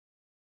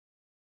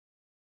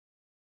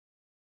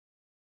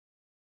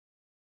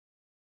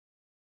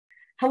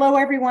Hello,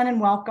 everyone,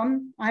 and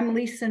welcome. I'm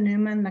Lisa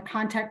Newman, the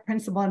contact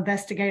principal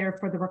investigator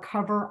for the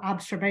Recover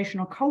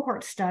Observational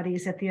Cohort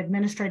Studies at the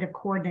Administrative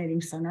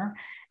Coordinating Center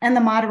and the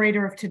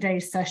moderator of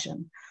today's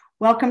session.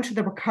 Welcome to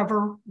the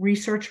Recover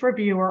Research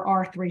Review, or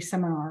R3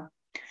 seminar.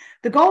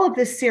 The goal of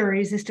this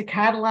series is to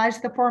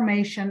catalyze the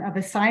formation of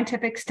a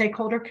scientific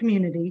stakeholder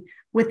community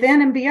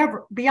within and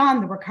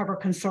beyond the Recover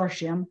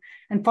Consortium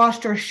and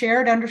foster a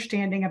shared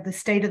understanding of the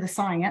state of the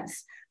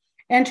science,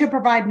 and to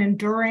provide an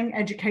enduring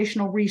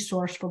educational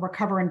resource for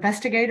Recover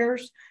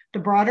investigators, the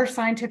broader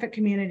scientific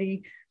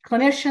community,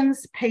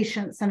 clinicians,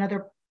 patients, and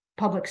other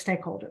public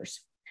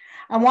stakeholders.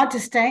 I want to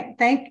start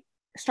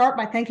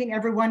by thanking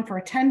everyone for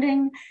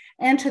attending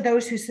and to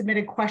those who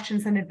submitted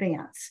questions in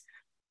advance.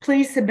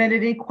 Please submit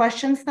any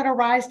questions that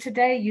arise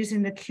today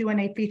using the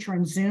Q&A feature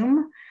in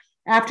Zoom.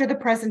 After the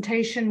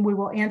presentation, we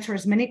will answer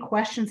as many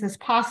questions as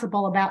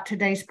possible about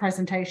today's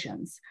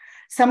presentations.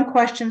 Some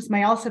questions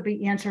may also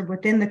be answered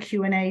within the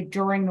Q&A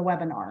during the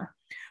webinar.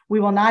 We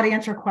will not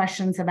answer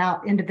questions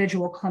about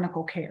individual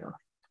clinical care.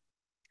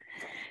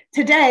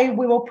 Today,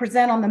 we will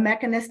present on the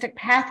mechanistic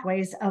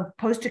pathways of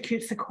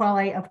post-acute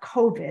sequelae of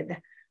COVID,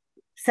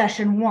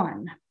 session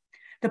 1.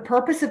 The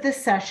purpose of this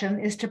session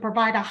is to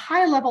provide a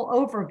high-level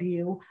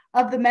overview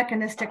of the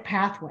mechanistic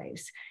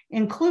pathways,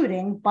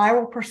 including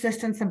viral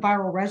persistence and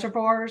viral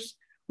reservoirs,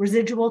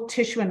 residual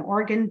tissue and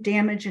organ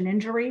damage and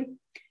injury,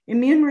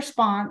 immune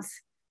response,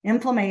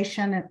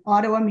 inflammation and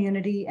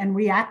autoimmunity and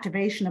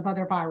reactivation of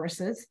other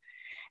viruses,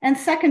 and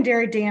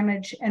secondary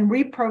damage and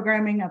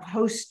reprogramming of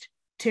host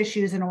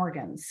tissues and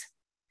organs.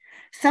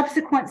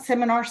 Subsequent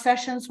seminar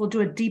sessions will do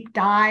a deep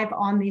dive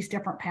on these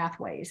different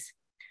pathways.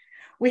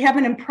 We have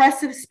an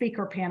impressive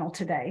speaker panel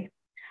today.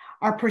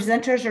 Our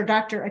presenters are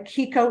Dr.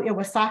 Akiko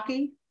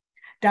Iwasaki,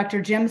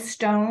 Dr. Jim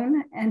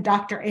Stone, and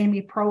Dr.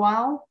 Amy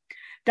Proal.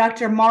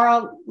 Dr.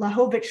 Marrah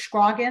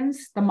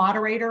Lachowicz-Scroggins, the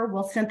moderator,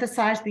 will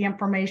synthesize the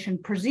information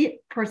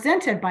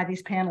presented by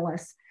these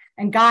panelists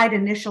and guide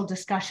initial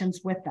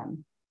discussions with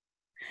them.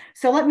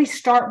 So let me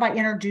start by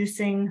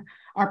introducing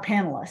our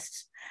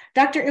panelists.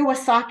 Dr.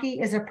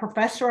 Iwasaki is a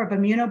professor of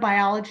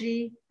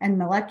immunobiology and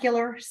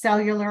molecular,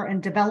 cellular,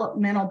 and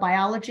developmental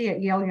biology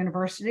at Yale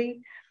University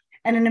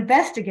and an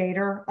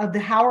investigator of the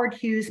Howard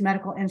Hughes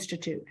Medical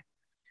Institute.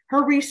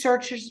 Her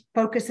research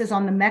focuses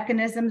on the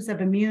mechanisms of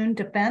immune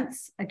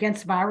defense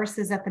against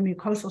viruses at the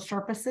mucosal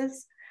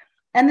surfaces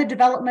and the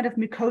development of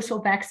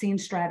mucosal vaccine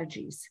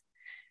strategies.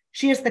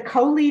 She is the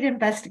co-lead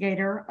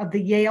investigator of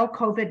the Yale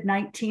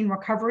COVID-19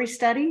 recovery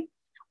study,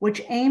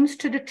 which aims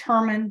to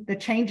determine the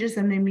changes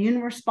in the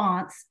immune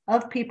response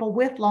of people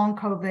with long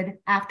COVID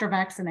after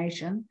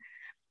vaccination,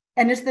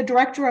 and is the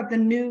director of the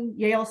new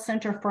Yale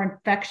Center for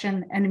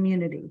Infection and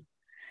Immunity.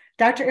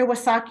 Dr.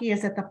 Iwasaki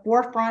is at the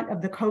forefront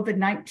of the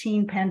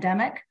COVID-19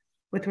 pandemic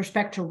with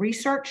respect to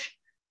research,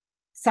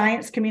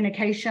 science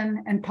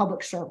communication, and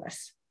public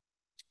service.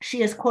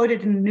 She is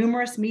quoted in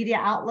numerous media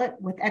outlets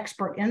with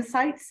expert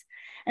insights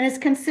and is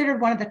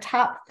considered one of the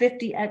top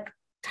 50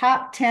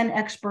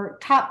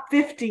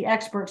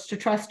 experts to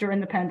trust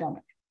during the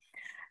pandemic.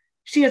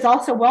 She is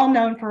also well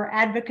known for her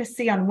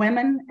advocacy on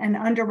women and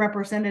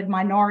underrepresented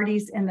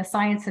minorities in the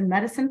science and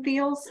medicine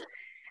fields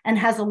and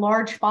has a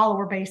large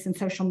follower base in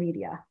social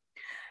media.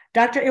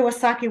 Dr.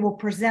 Iwasaki will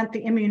present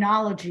the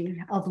immunology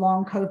of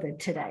long COVID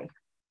today.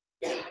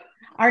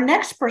 Our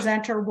next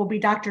presenter will be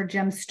Dr.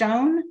 Jim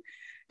Stone.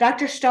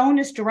 Dr. Stone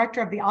is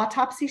director of the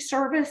autopsy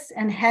service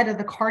and head of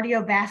the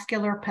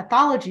cardiovascular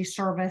pathology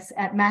service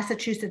at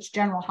Massachusetts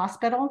General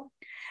Hospital,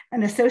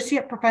 an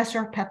associate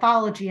professor of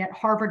pathology at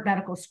Harvard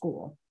Medical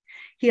School.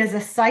 He is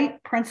a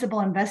site principal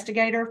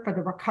investigator for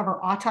the Recover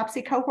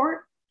autopsy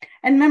cohort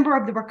and member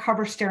of the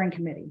Recover steering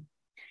committee.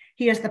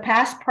 He is the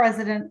past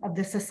president of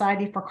the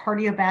Society for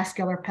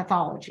Cardiovascular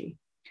Pathology.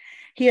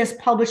 He has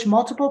published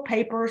multiple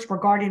papers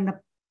regarding the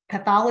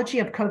pathology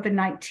of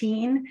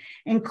COVID-19,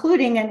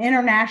 including an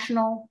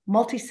international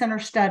multi-center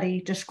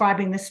study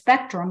describing the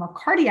spectrum of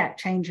cardiac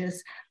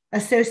changes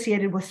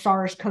associated with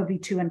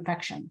SARS-CoV-2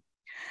 infection.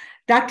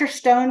 Dr.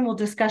 Stone will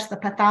discuss the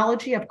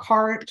pathology of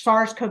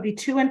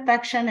SARS-CoV-2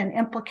 infection and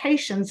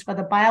implications for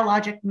the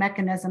biologic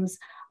mechanisms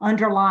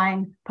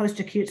underlying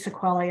post-acute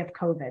sequelae of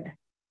COVID.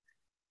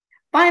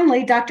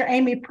 Finally, Dr.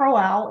 Amy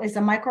Proal is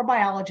a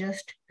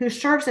microbiologist who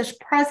serves as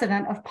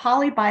president of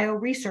PolyBio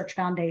Research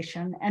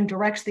Foundation and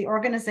directs the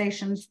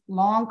organization's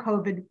Long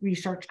COVID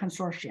Research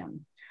Consortium.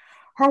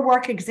 Her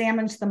work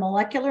examines the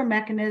molecular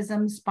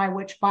mechanisms by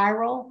which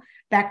viral,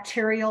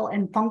 bacterial,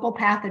 and fungal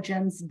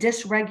pathogens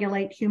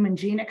dysregulate human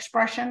gene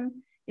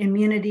expression,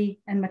 immunity,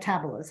 and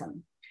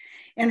metabolism.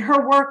 In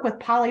her work with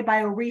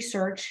PolyBio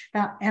Research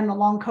and the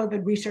Long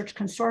COVID Research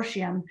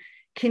Consortium,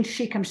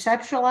 she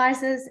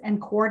conceptualizes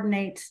and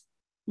coordinates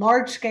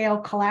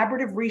large-scale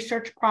collaborative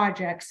research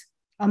projects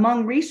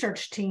among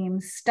research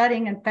teams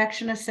studying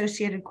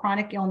infection-associated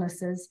chronic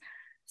illnesses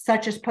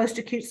such as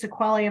post-acute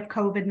sequelae of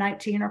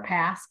COVID-19 or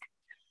PASC,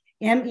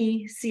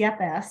 ME,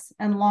 CFS,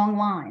 and long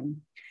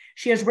Lyme.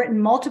 She has written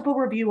multiple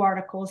review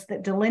articles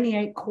that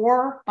delineate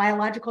core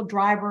biological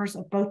drivers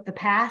of both the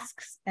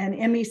PASCs and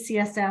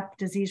ME-CSF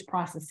disease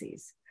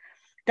processes.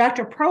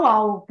 Dr.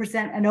 Proal will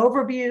present an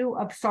overview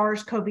of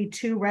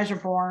SARS-CoV-2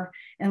 reservoir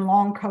in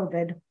long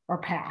COVID, or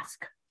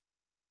PASC.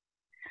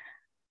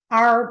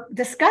 Our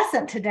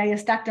discussant today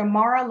is Dr.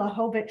 Marrah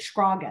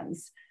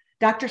Lachowicz-Scroggins.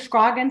 Dr.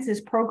 Scroggins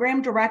is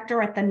Program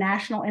Director at the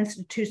National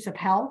Institutes of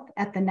Health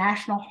at the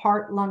National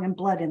Heart, Lung, and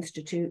Blood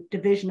Institute,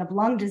 Division of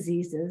Lung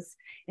Diseases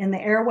in the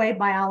Airway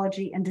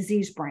Biology and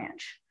Disease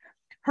Branch.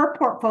 Her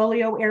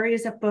portfolio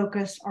areas of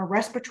focus are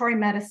respiratory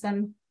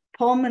medicine,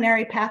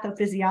 pulmonary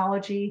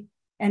pathophysiology,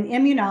 and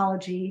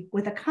immunology,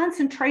 with a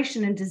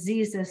concentration in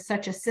diseases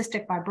such as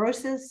cystic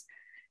fibrosis,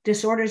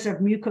 disorders of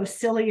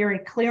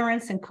mucociliary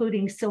clearance,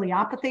 including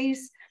ciliopathies,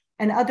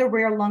 and other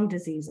rare lung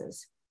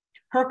diseases.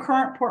 Her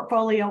current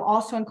portfolio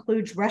also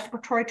includes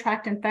respiratory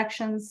tract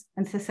infections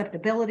and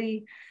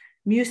susceptibility,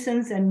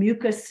 mucins and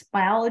mucus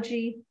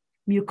biology,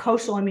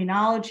 mucosal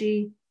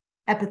immunology,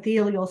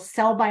 epithelial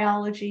cell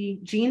biology,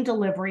 gene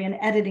delivery and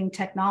editing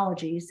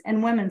technologies,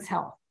 and women's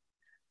health.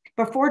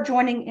 Before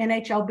joining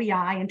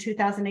NHLBI in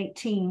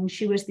 2018,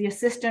 she was the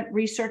assistant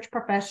research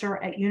professor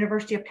at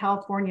University of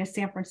California,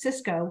 San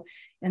Francisco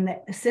in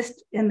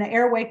the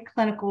Airway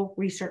Clinical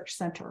Research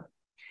Center.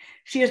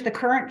 She is the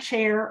current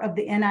chair of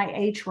the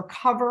NIH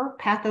Recover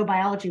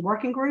Pathobiology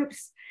Working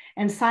Groups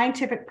and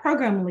scientific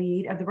program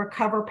lead of the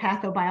Recover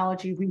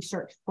Pathobiology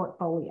Research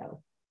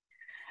Portfolio.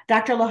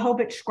 Dr.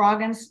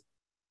 Lachowicz-Scroggins,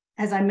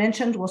 as I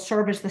mentioned, will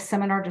serve as the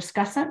seminar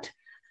discussant.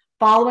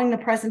 Following the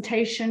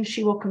presentation,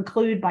 she will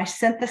conclude by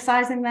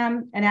synthesizing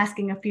them and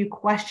asking a few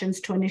questions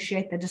to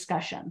initiate the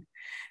discussion.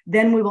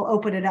 Then we will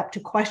open it up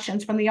to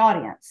questions from the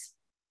audience.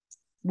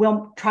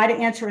 We'll try to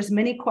answer as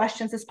many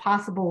questions as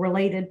possible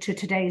related to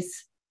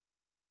today's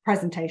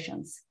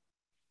presentations.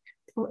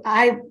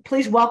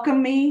 Please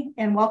welcome me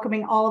in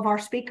welcoming all of our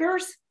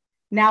speakers.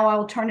 Now I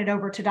will turn it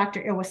over to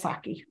Dr.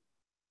 Iwasaki.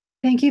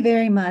 Thank you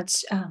very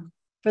much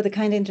for the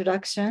kind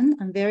introduction.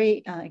 I'm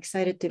very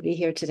excited to be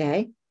here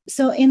today.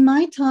 So in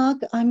my talk,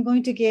 I'm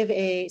going to give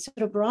a sort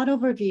of broad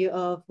overview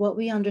of what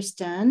we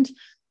understand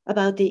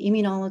about the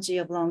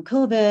immunology of long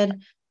COVID,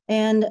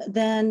 and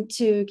then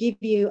to give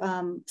you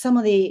some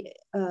of the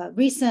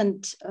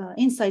recent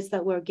insights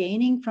that we're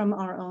gaining from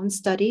our own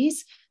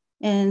studies,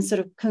 and sort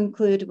of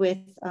conclude with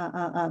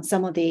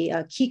some of the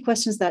key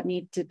questions that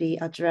need to be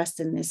addressed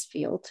in this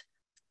field.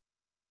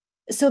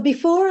 So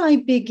before I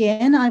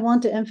begin, I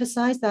want to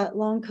emphasize that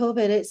long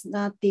COVID is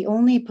not the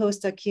only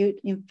post-acute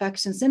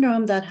infection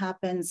syndrome that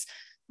happens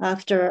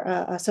after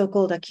a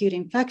so-called acute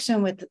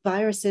infection with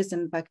viruses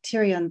and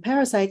bacteria and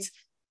parasites,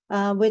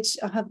 which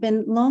have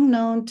been long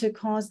known to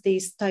cause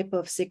these type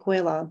of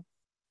sequelae.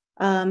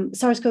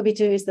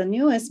 SARS-CoV-2 is the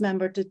newest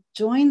member to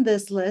join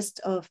this list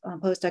of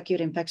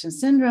post-acute infection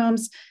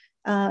syndromes,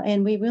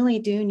 and we really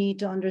do need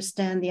to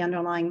understand the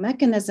underlying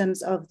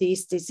mechanisms of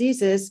these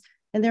diseases.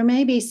 And there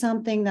may be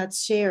something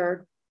that's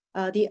shared.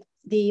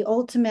 The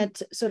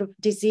ultimate sort of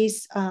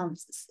disease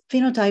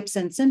phenotypes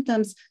and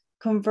symptoms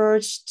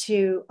converge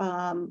to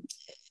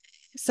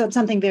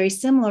something very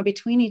similar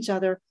between each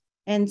other.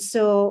 And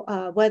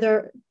so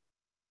whether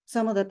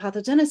some of the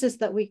pathogenesis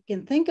that we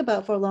can think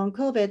about for long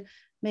COVID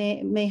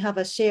may have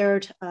a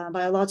shared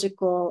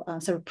biological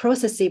sort of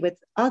processes with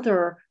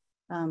other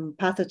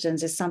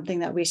pathogens is something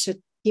that we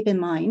should keep in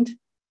mind.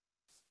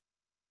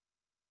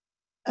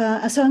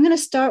 So I'm going to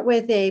start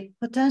with a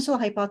potential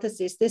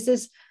hypothesis. This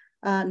is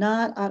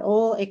not at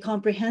all a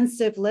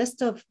comprehensive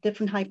list of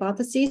different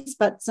hypotheses,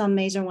 but some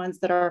major ones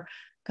that are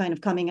kind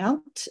of coming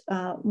out.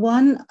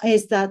 One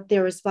is that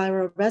there is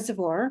viral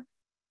reservoir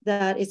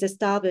that is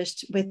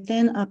established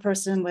within a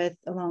person with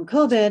long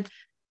COVID,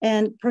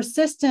 and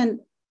persistent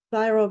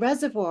viral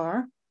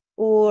reservoir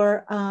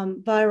or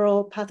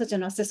viral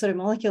pathogen accessory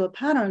molecular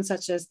patterns,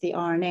 such as the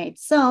RNA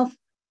itself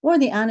or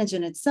the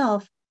antigen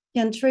itself,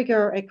 can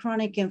trigger a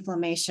chronic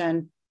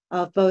inflammation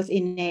of both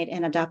innate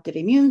and adaptive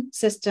immune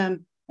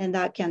system, and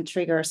that can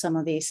trigger some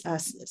of these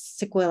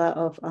sequelae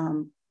of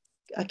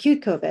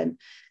acute COVID.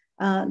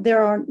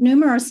 There are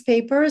numerous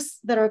papers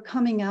that are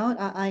coming out.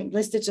 I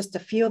listed just a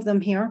few of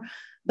them here,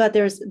 but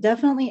there's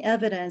definitely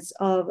evidence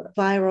of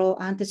viral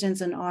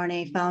antigens and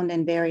RNA found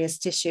in various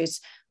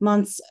tissues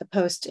months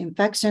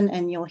post-infection,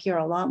 and you'll hear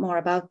a lot more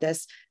about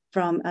this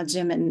from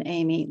Jim and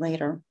Amy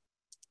later.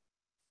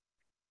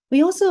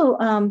 We also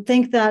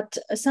think that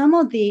some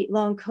of the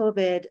long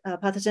COVID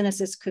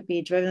pathogenesis could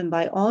be driven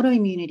by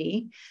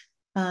autoimmunity.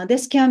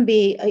 This can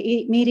be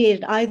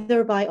mediated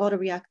either by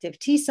autoreactive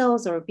T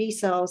cells or B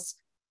cells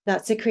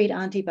that secrete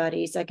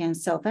antibodies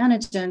against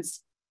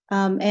self-antigens.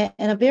 And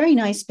a very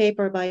nice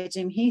paper by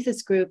Jim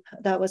Heath's group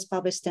that was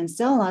published in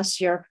Cell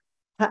last year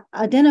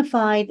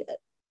identified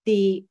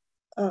the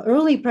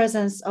early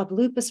presence of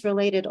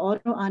lupus-related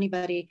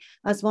autoantibody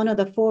as one of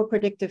the 4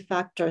 predictive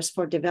factors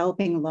for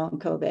developing long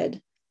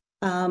COVID.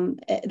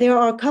 There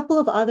are a couple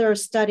of other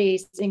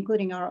studies,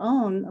 including our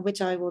own,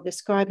 which I will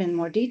describe in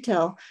more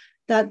detail,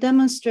 that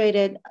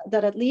demonstrated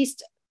that at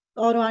least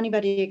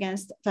autoantibody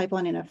against type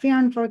 1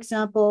 interferon, for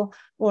example,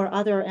 or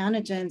other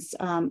antigens,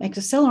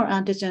 extracellular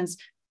antigens,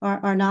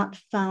 are not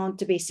found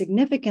to be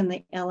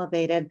significantly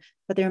elevated,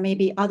 but there may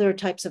be other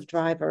types of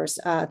drivers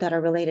that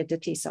are related to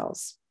T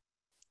cells.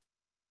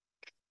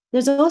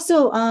 There's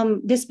also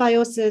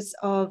dysbiosis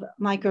of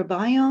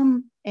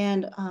microbiome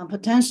and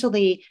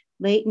potentially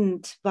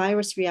latent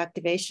virus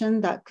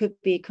reactivation that could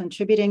be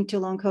contributing to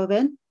long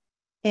COVID.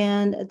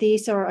 And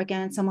these are,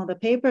 again, some of the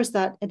papers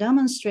that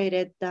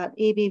demonstrated that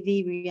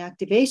EBV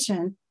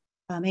reactivation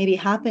may be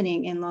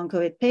happening in long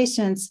COVID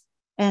patients.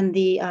 And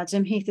the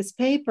Jim Heath's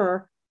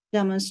paper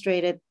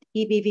demonstrated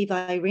EBV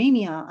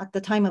viremia at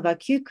the time of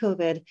acute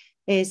COVID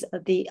is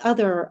the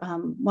other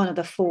one of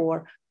the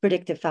 4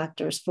 predictive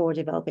factors for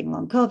developing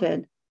long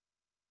COVID.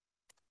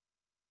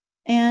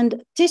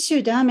 And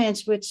tissue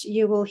damage, which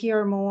you will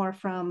hear more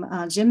from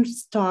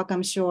Jim's talk,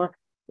 I'm sure,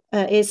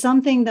 is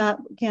something that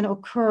can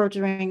occur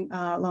during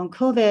long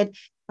COVID,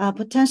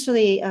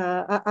 potentially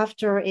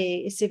after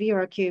a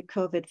severe acute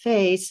COVID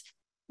phase.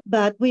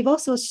 But we've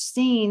also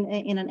seen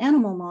in an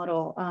animal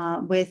model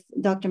with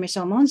Dr.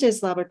 Michel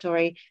Monge's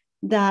laboratory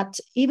that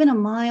even a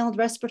mild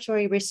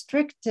respiratory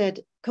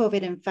restricted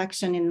COVID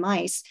infection in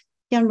mice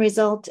can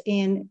result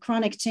in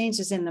chronic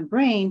changes in the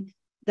brain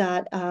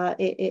that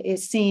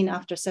is seen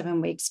after 7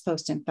 weeks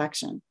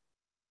post-infection.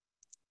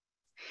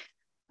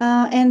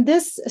 And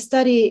this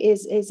study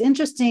is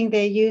interesting.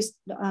 They used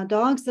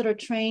dogs that are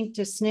trained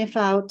to sniff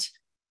out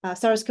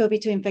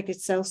SARS-CoV-2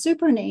 infected cell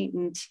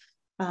supernatant.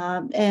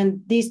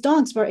 And these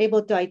dogs were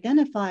able to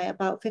identify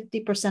about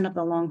 50% of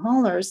the long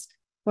haulers,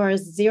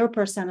 whereas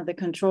 0% of the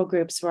control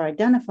groups were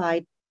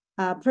identified,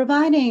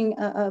 providing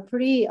a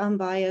pretty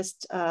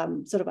unbiased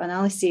sort of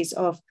analysis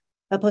of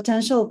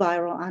potential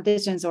viral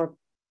antigens or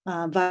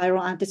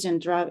viral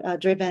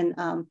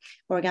antigen-driven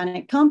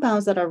organic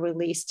compounds that are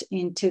released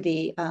into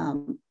the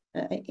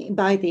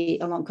by the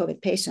long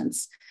COVID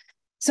patients.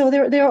 So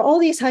there are all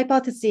these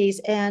hypotheses,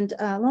 and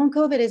long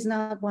COVID is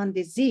not one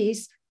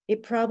disease.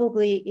 It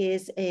probably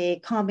is a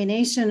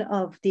combination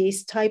of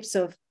these types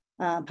of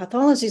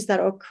pathologies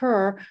that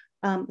occur.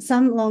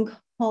 Some long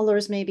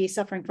haulers may be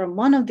suffering from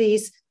one of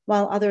these,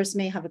 while others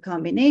may have a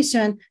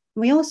combination.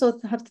 We also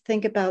have to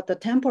think about the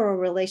temporal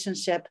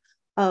relationship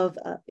of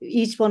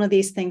each one of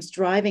these things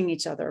driving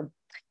each other.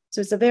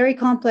 So it's a very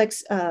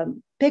complex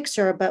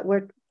picture, but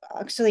we're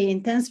actually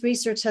intense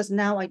research has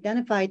now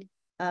identified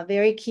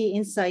very key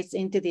insights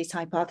into these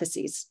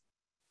hypotheses.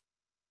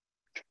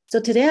 So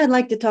today I'd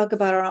like to talk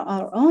about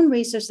our own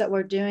research that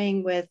we're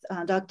doing with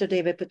Dr.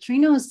 David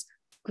Petrino's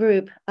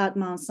group at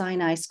Mount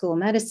Sinai School of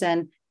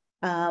Medicine,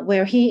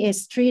 where he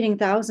is treating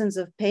thousands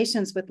of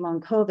patients with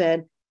long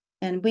COVID.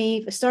 And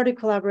we've started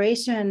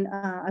collaboration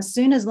as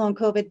soon as long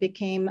COVID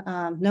became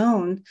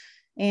known.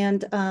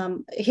 And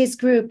his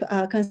group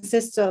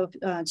consists of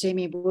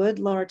Jamie Wood,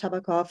 Laura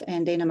Tabakoff,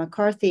 and Dana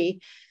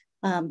McCarthy.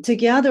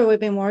 Together, we've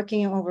been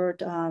working over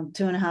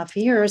 2.5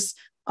 years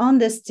on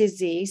this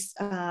disease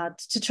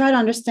to try to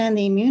understand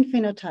the immune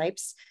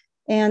phenotypes.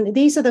 And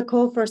these are the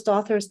co-first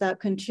authors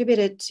that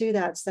contributed to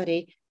that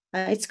study.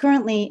 It's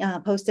currently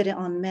posted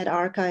on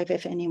medRxiv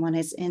if anyone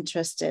is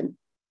interested.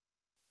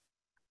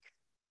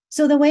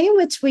 So the way in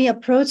which we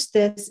approach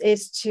this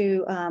is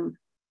to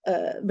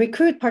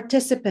recruit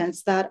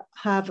participants that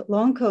have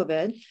long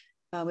COVID,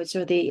 which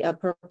are the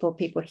purple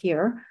people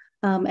here.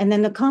 And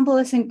then the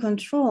convalescent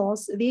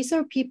controls, these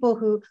are people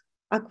who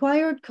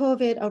acquired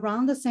COVID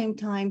around the same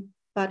time,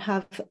 but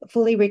have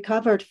fully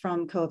recovered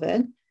from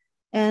COVID.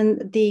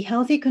 And the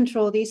healthy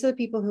control, these are the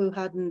people who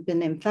hadn't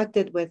been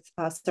infected with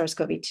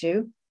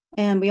SARS-CoV-2.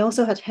 And we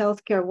also had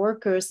healthcare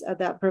workers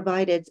that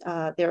provided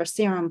their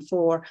serum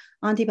for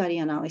antibody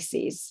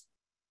analyses.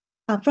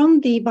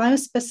 From the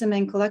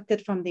biospecimen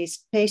collected from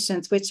these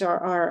patients, which are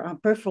our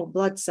peripheral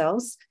blood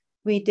cells,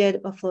 we did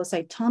a flow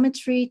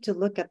cytometry to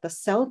look at the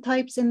cell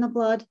types in the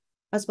blood,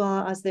 as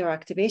well as their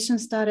activation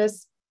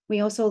status. We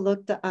also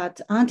looked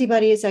at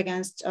antibodies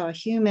against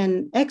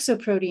human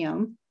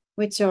exoproteome,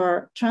 which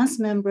are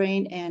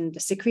transmembrane and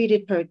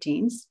secreted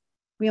proteins.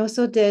 We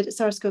also did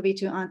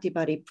SARS-CoV-2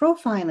 antibody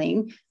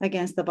profiling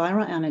against the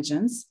viral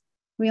antigens.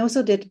 We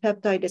also did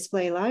peptide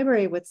display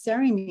library with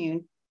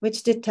Serimmune,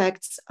 which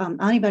detects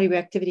antibody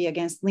reactivity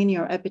against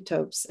linear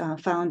epitopes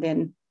found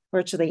in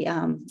virtually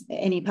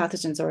any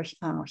pathogens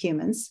or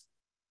humans,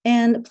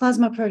 and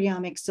plasma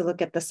proteomics to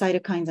look at the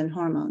cytokines and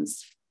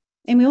hormones.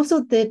 And we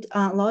also did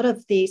a lot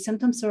of the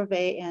symptom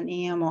survey and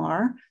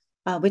EMR,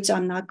 which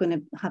I'm not going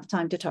to have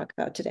time to talk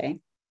about today.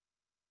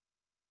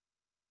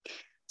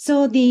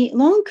 So the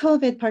long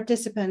COVID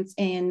participants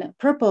in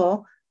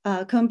purple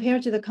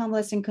compared to the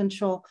convalescent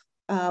control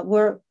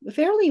were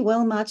fairly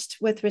well matched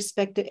with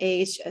respect to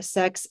age,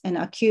 sex, and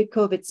acute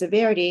COVID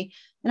severity.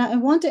 And I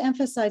want to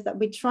emphasize that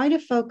we try to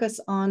focus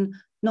on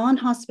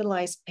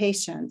non-hospitalized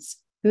patients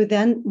who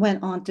then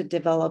went on to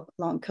develop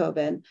long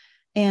COVID.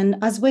 And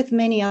as with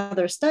many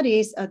other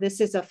studies, this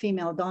is a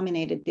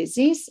female-dominated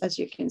disease, as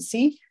you can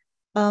see.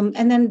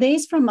 And then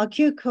days from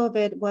acute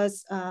COVID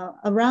was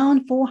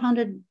around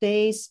 400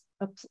 days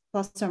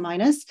plus or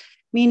minus.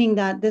 meaning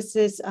that this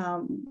is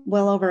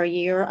well over a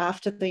year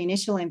after the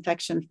initial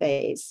infection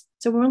phase.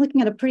 So we're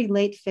looking at a pretty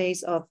late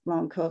phase of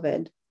long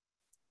COVID.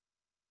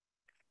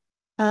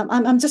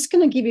 I'm just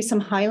going to give you some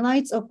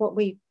highlights of what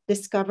we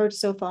discovered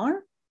so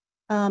far.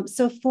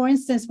 So for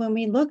instance, when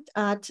we looked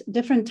at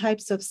different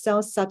types of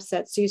cell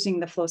subsets using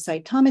the flow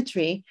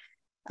cytometry,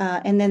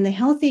 and then the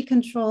healthy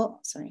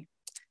control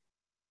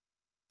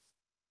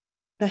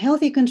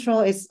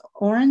is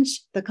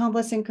orange, the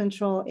convalescent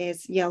control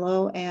is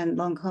yellow, and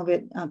long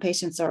COVID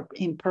patients are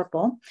in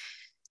purple.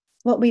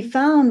 What we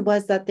found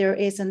was that there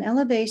is an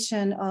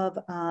elevation of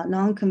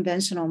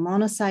non-conventional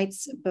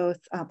monocytes, both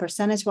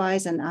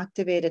percentage-wise and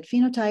activated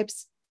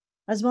phenotypes,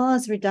 as well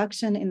as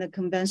reduction in the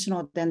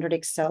conventional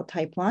dendritic cell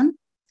type 1.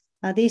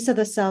 These are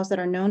the cells that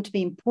are known to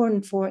be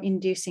important for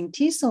inducing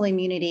T cell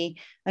immunity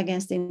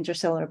against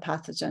intracellular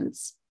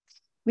pathogens.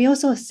 We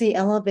also see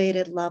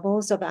elevated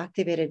levels of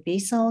activated B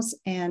cells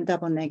and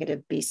double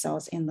negative B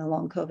cells in the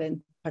long COVID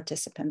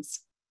participants.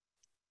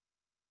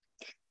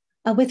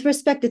 With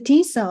respect to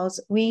T cells,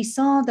 we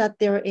saw that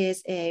there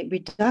is a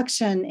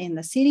reduction in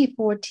the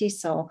CD4 T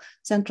cell,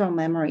 central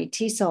memory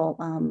T cell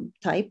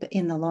type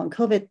in the long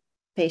COVID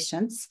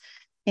patients,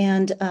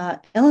 and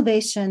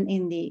elevation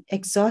in the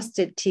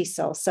exhausted T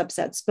cell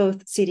subsets,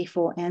 both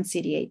CD4 and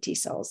CD8 T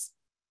cells.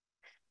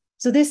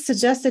 So this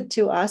suggested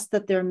to us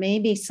that there may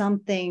be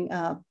something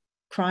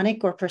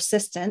chronic or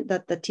persistent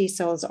that the T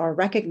cells are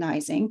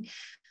recognizing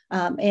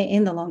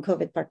in the long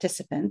COVID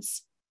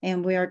participants.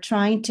 And we are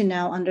trying to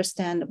now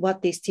understand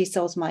what these T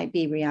cells might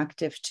be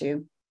reactive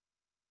to.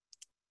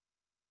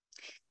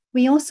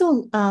 We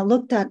also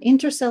looked at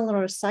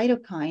intracellular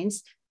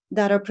cytokines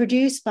that are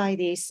produced by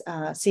these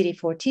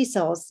CD4 T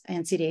cells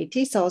and CD8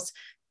 T cells,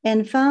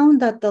 and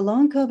found that the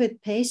long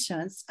COVID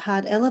patients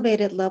had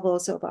elevated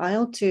levels of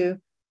IL-2,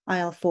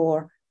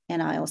 IL-4,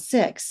 and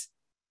IL-6.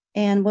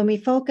 And when we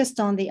focused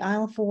on the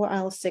IL-4,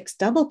 IL-6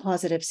 double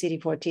positive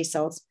CD4 T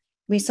cells,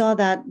 we saw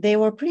that they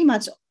were pretty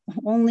much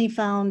only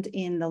found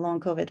in the long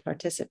COVID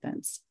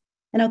participants.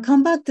 And I'll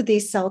come back to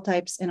these cell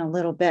types in a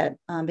little bit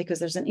because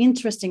there's an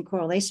interesting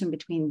correlation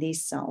between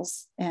these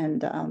cells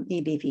and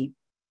EBV.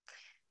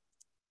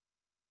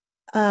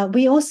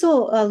 We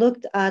also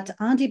looked at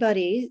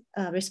antibody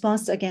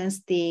response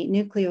against the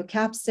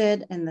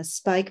nucleocapsid and the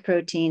spike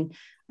protein,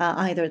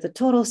 either the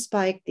total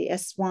spike, the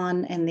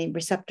S1, and the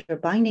receptor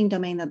binding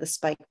domain of the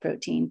spike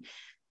protein.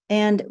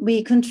 And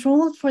we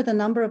controlled for the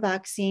number of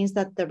vaccines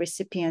that the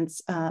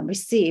recipients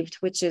received,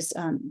 which is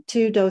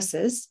 2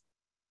 doses.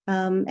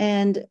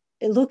 And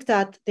it looked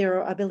at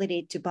their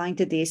ability to bind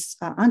to these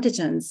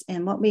antigens.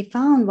 And what we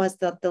found was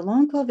that the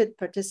long COVID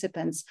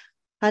participants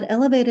had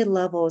elevated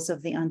levels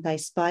of the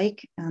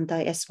anti-spike,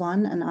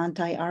 anti-S1, and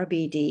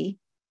anti-RBD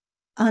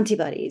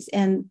antibodies.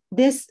 And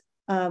this,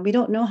 we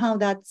don't know how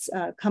that's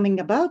coming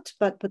about,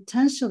 but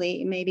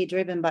potentially it may be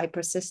driven by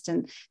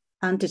persistent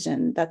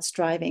antigen that's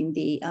driving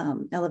the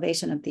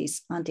elevation of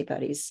these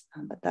antibodies,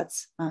 but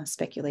that's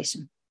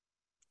speculation.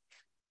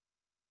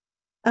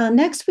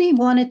 Next, we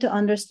wanted to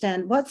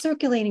understand what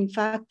circulating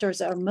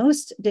factors are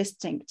most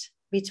distinct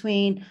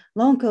between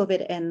long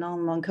COVID and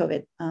non-long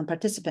COVID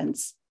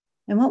participants.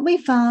 And what we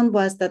found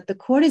was that the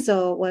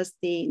cortisol was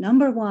the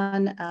number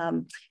one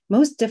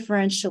most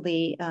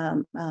differentially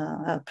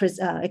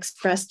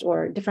expressed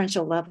or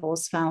differential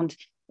levels found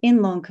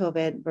in long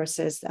COVID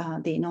versus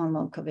the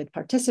non-long COVID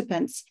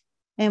participants.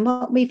 And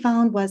what we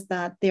found was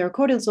that their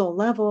cortisol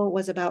level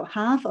was about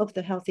half of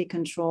the healthy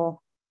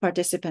control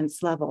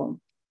participants'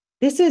 level.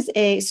 This is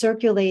a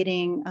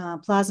circulating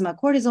plasma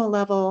cortisol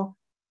level,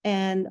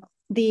 and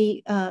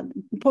the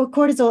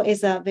cortisol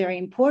is a very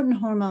important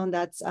hormone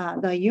that's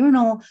the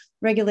urinal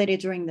regulated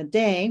during the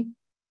day.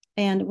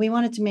 And we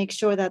wanted to make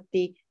sure that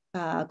the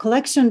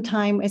collection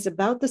time is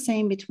about the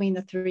same between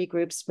the 3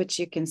 groups, which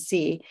you can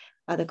see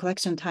the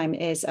collection time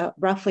is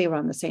roughly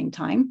around the same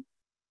time.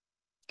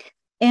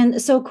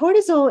 And so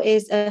cortisol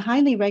is a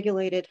highly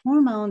regulated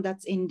hormone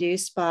that's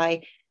induced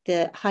by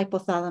the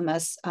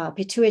hypothalamus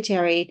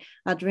pituitary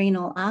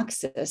adrenal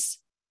axis.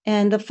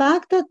 And the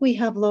fact that we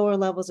have lower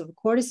levels of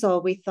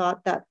cortisol, we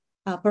thought that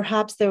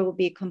perhaps there will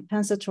be a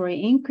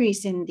compensatory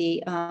increase in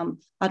the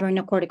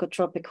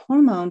adrenocorticotropic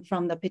hormone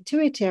from the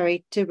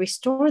pituitary to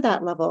restore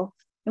that level,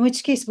 in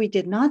which case we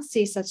did not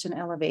see such an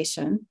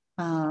elevation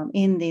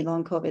in the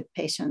long COVID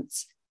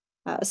patients,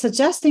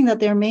 suggesting that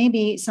there may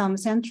be some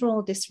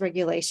central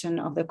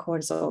dysregulation of the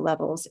cortisol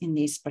levels in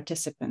these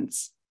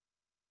participants.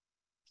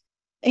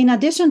 In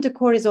addition to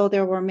cortisol,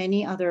 there were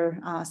many other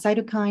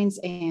cytokines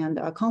and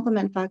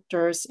complement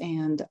factors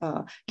and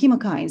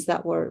chemokines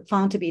that were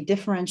found to be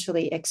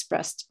differentially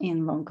expressed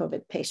in long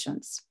COVID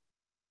patients.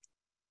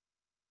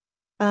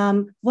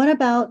 What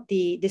about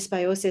the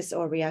dysbiosis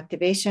or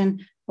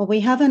reactivation? Well,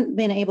 we haven't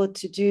been able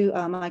to do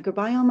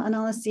microbiome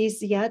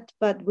analyses yet,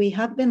 but we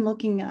have been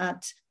looking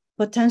at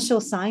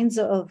potential signs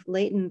of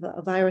latent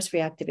virus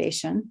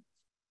reactivation.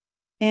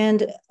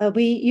 And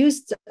we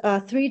used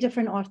 3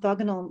 different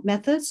orthogonal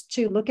methods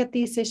to look at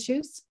these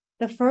issues.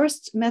 The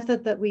first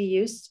method that we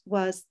used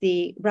was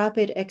the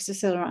rapid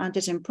extracellular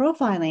antigen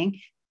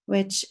profiling,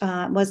 which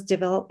was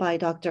developed by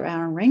Dr.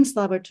 Aaron Ring's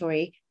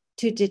laboratory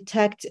to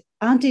detect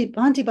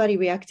antibody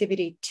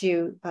reactivity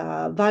to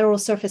viral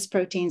surface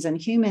proteins and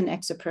human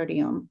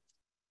exoproteome.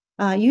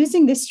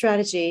 Using this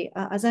strategy,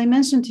 as I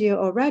mentioned to you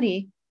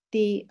already,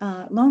 the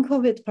long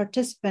COVID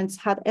participants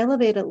had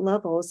elevated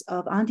levels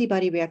of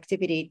antibody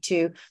reactivity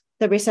to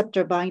the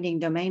receptor binding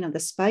domain of the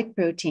spike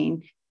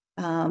protein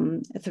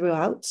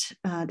throughout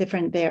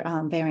different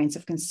variants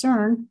of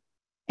concern.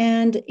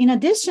 And in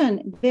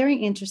addition, very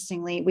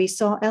interestingly, we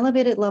saw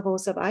elevated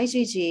levels of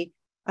IgG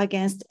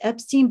against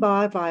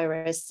Epstein-Barr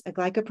virus,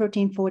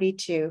 glycoprotein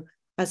 42,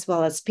 as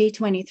well as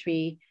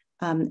P23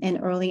 and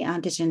early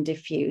antigen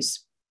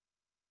diffuse.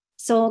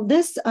 So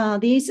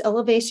these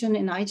elevation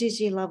in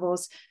IgG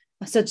levels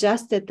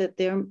suggested that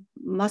there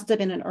must have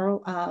been an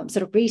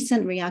sort of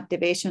recent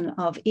reactivation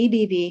of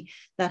EBV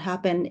that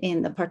happened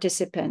in the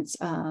participants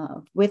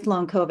with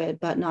long COVID,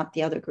 but not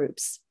the other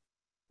groups.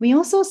 We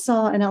also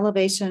saw an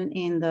elevation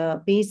in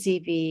the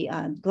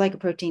BZV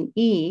glycoprotein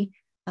E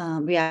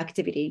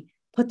reactivity,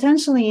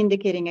 potentially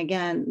indicating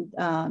again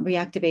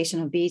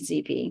reactivation of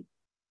BZV.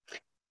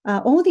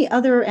 All the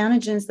other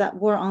antigens that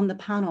were on the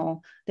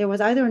panel, there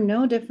was either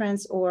no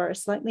difference or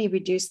slightly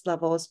reduced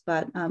levels,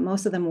 but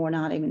most of them were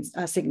not even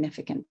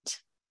significant.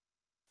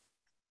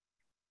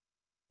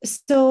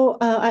 So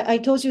I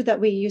told you that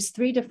we used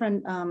 3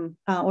 different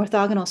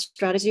orthogonal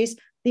strategies.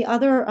 The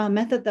other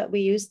method that we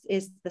used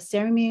is the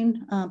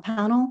Sérimmune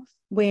panel,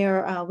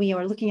 where we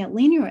are looking at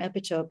linear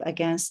epitope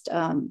against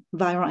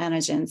viral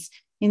antigens.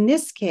 In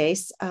this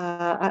case,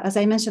 as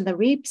I mentioned, the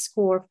REAP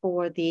score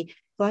for the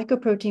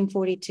glycoprotein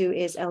 42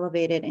 is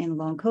elevated in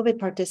long COVID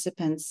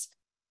participants.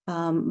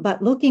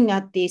 But looking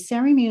at the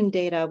Sérimmune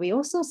data, we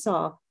also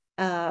saw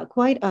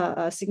quite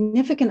a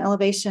significant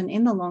elevation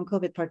in the long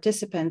COVID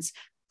participants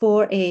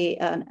for a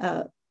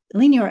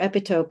linear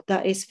epitope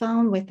that is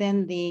found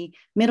within the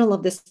middle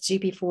of this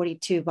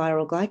GP42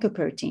 viral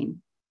glycoprotein.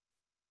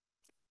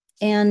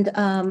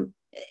 And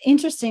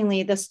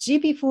interestingly, this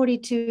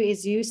GP42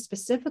 is used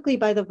specifically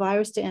by the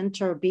virus to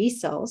enter B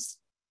cells.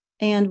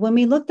 And when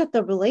we looked at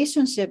the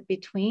relationship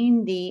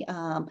between the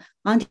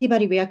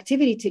antibody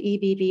reactivity to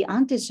EBV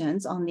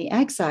antigens on the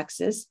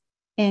x-axis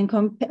and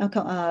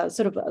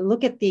sort of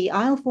look at the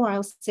IL-4,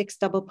 IL-6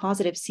 double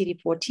positive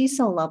CD4 T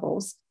cell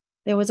levels,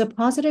 there was a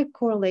positive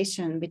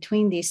correlation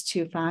between these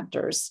 2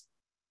 factors.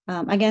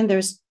 Again,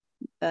 there's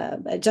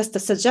just a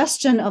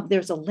suggestion of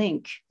there's a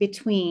link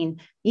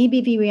between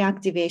EBV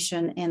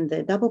reactivation and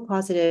the double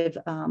positive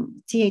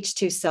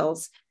Th2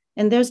 cells.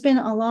 And there's been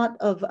a lot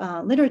of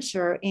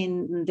literature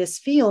in this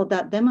field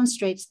that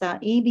demonstrates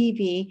that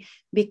EBV,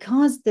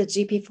 because the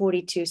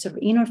GP42 sort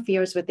of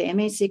interferes with the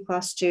MHC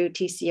class 2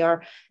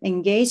 TCR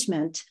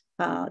engagement,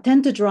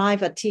 tend to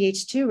drive a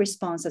Th2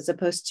 response as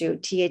opposed to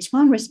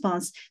Th1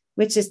 response,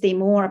 which is the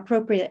more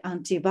appropriate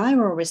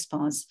antiviral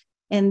response.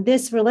 And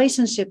this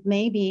relationship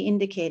may be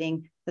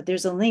indicating that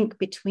there's a link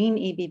between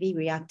EBV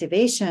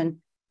reactivation,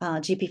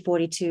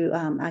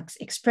 GP42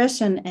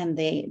 expression, and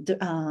the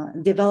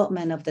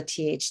development of the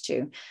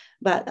Th2.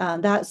 But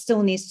that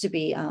still needs to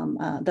be,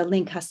 the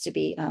link has to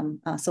be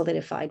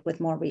solidified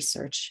with more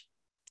research.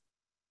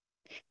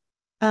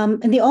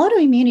 And the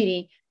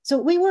autoimmunity, so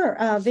we were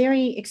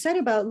very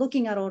excited about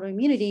looking at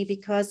autoimmunity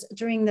because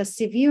during the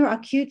severe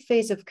acute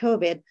phase of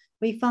COVID,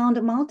 we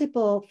found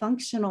multiple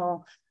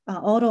functional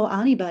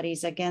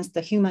autoantibodies against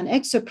the human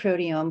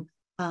exoproteome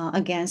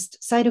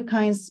against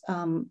cytokines,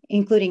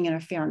 including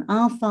interferon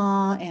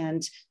alpha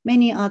and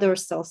many other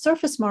cell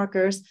surface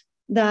markers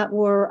that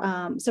were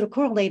sort of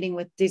correlating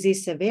with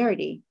disease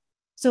severity.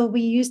 So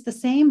we used the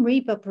same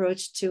REAP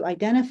approach to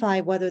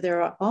identify whether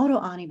there are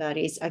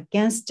autoantibodies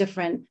against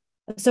different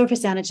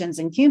surface antigens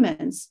in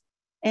humans.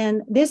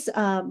 And this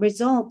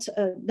result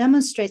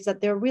demonstrates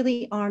that there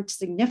really aren't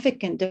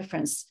significant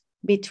difference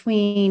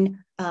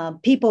between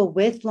people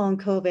with long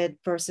COVID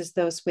versus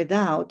those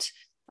without,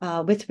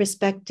 with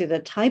respect to the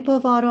type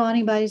of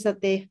autoantibodies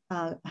that they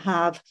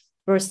have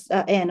versus,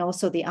 and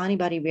also the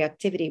antibody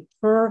reactivity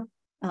per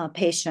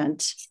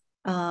patient.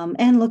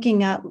 And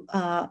looking at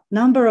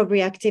number of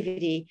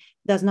reactivity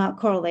does not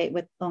correlate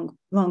with long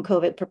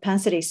COVID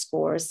propensity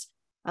scores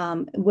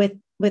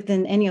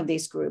within any of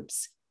these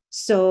groups.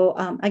 So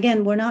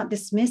again, we're not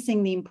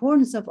dismissing the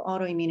importance of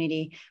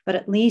autoimmunity, but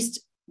at least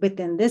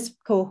within this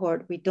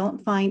cohort, we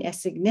don't find a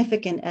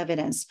significant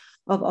evidence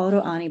of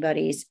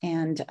autoantibodies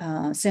and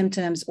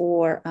symptoms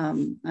or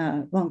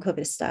long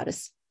COVID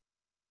status.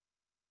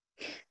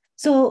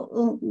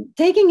 So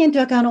taking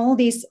into account all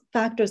these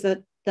factors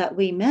that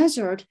we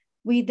measured,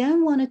 we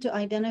then wanted to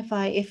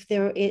identify if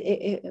there,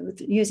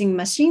 using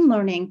machine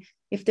learning,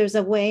 if there's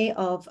a way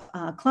of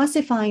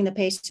classifying the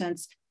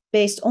patients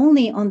based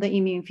only on the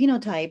immune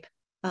phenotype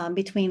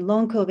between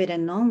long COVID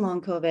and non-long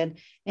COVID.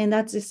 And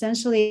that's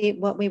essentially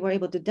what we were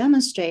able to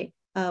demonstrate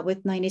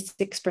with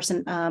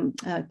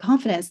 96%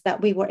 confidence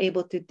that we were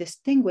able to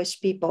distinguish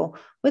people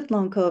with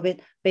long COVID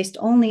based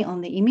only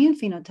on the immune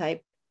phenotype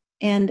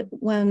And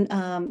when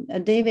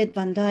David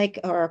Van Dyke,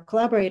 our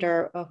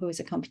collaborator, who is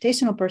a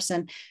computational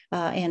person,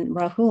 and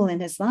Rahul in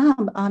his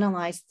lab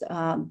analyzed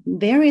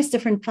various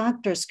different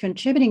factors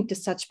contributing to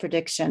such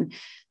prediction,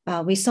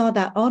 we saw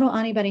that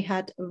autoantibody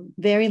had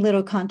very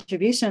little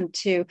contribution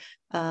to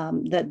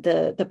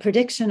the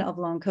prediction of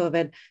long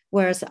COVID,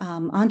 whereas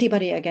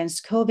antibody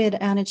against COVID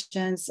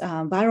antigens,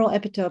 viral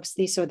epitopes,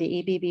 these are the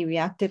EBV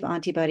reactive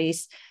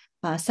antibodies,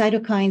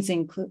 cytokines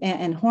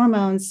and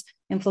hormones,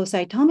 and flow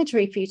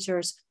cytometry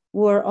features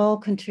were all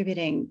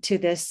contributing to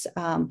this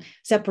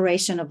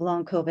separation of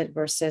long COVID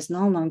versus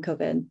non-long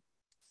COVID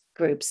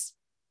groups.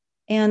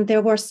 And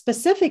there were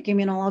specific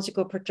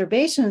immunological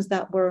perturbations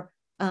that were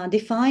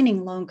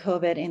defining long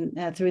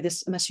COVID through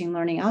this machine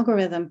learning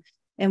algorithm.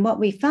 And what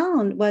we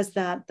found was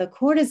that the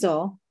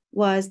cortisol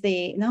was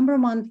the number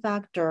one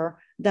factor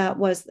that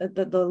was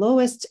the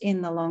lowest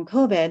in the long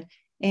COVID,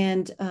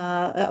 and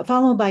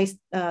followed by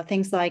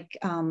things like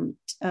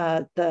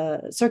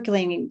the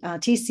circulating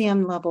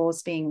TCM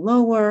levels being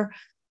lower,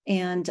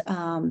 and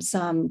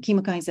some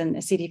chemokines and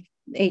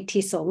CD8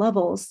 T cell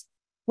levels,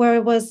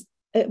 whereas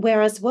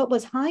what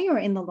was higher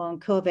in the long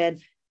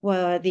COVID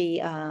were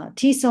the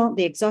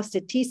the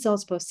exhausted T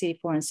cells, both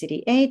CD4 and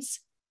CD8s,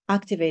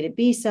 activated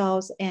B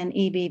cells, and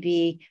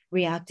EBV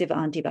reactive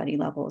antibody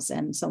levels,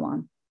 and so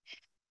on.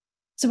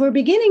 So we're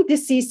beginning to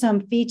see some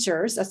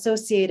features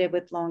associated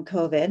with long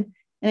COVID.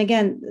 And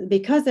again,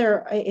 because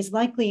there is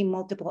likely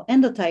multiple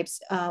endotypes,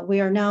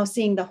 we are now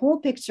seeing the whole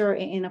picture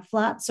in a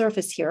flat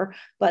surface here,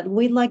 but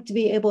we'd like to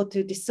be able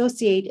to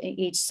dissociate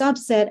each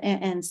subset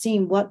and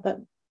seeing what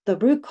the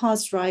root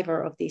cause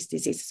driver of these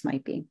diseases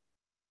might be.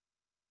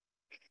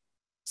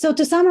 So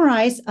to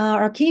summarize,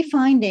 our key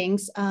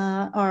findings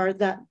are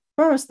that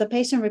first, the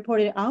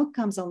patient-reported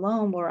outcomes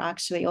alone were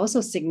actually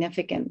also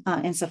significant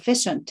and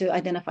sufficient to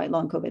identify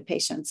long COVID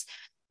patients,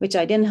 which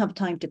I didn't have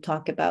time to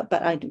talk about,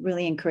 but I'd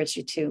really encourage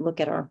you to look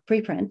at our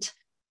preprint.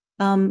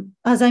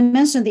 As I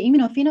mentioned, the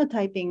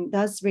immunophenotyping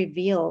does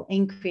reveal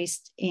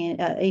increases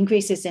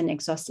in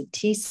exhausted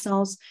T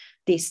cells,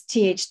 these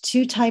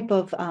Th2 type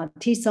of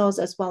T cells,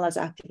 as well as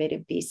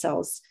activated B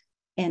cells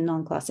and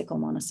non-classical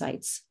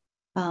monocytes.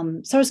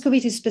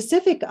 SARS-CoV-2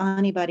 specific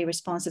antibody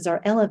responses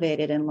are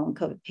elevated in long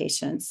COVID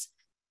patients.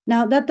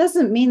 Now, that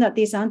doesn't mean that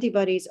these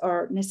antibodies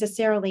are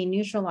necessarily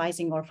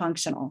neutralizing or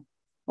functional.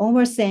 All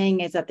we're saying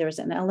is that there's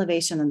an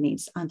elevation in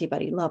these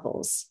antibody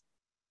levels.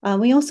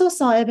 We also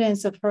saw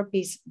evidence of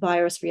herpes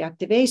virus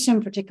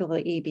reactivation,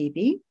 particularly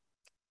EBV.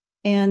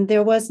 And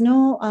there was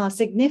no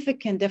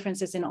significant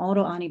differences in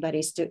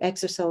autoantibodies to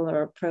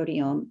extracellular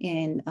proteome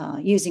in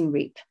using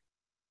REAP.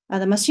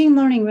 The machine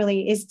learning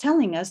really is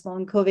telling us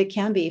long COVID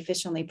can be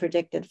efficiently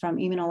predicted from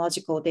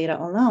immunological data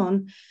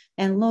alone,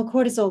 and low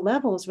cortisol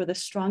levels were the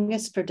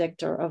strongest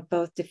predictor of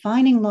both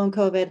defining long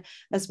COVID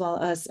as well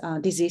as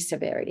disease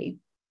severity.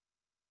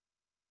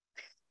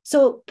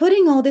 So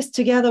putting all this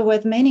together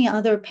with many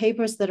other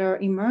papers that are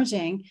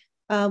emerging,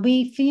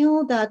 we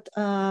feel that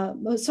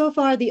so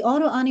far the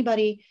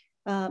autoantibody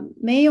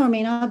may or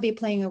may not be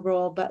playing a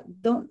role, but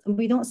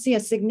we don't see a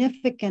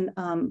significant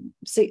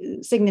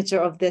signature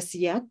of this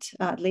yet,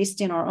 at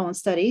least in our own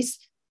studies,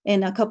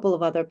 in a couple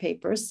of other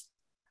papers.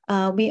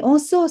 We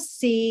also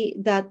see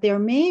that there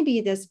may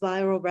be this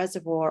viral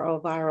reservoir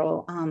or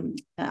viral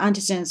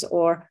antigens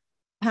or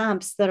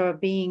PAMPs that are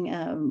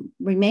being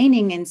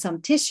remaining in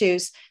some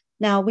tissues.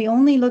 Now, we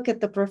only look at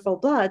the peripheral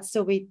blood,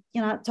 so we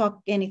cannot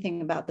talk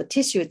anything about the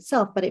tissue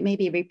itself, but it may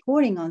be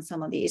reporting on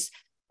some of these.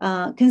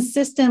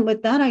 Consistent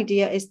with that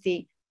idea is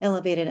the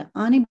elevated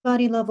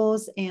antibody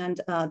levels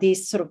and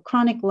these sort of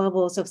chronic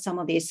levels of some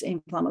of these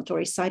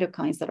inflammatory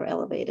cytokines that are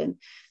elevated.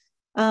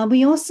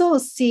 We also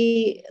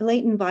see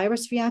latent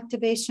virus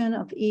reactivation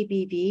of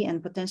EBV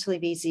and potentially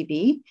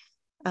VZV,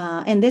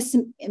 and this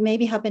may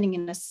be happening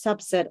in a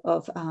subset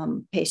of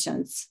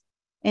patients.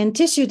 And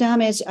tissue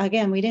damage,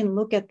 again, we didn't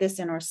look at this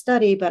in our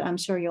study, but I'm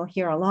sure you'll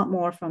hear a lot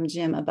more from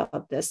Jim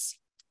about this.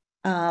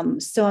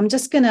 So I'm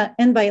just going to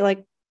end by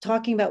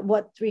talking about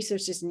what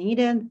research is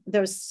needed.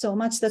 There's so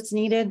much that's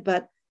needed,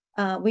 but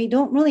we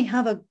don't really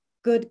have a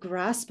good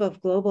grasp of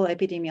global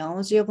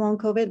epidemiology of long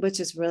COVID, which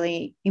is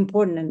really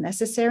important and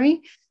necessary.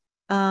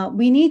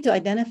 We need to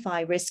identify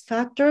risk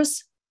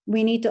factors.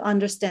 We need to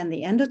understand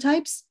the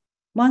endotypes.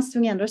 Once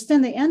we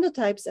understand the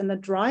endotypes and the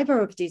driver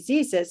of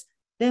diseases,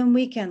 then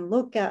we can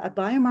look at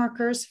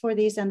biomarkers for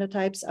these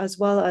endotypes, as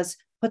well as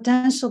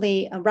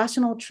potentially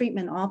rational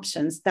treatment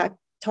options that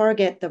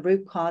target the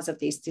root cause of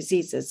these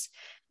diseases.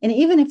 And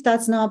even if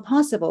that's not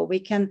possible, we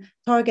can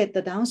target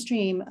the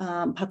downstream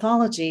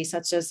pathology,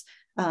 such as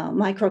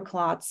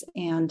microclots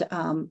and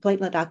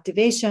platelet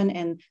activation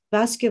and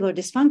vascular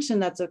dysfunction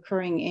that's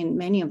occurring in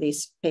many of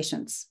these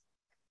patients.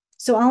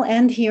 So I'll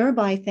end here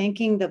by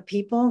thanking the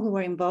people who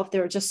are involved.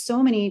 There are just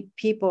so many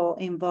people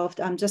involved.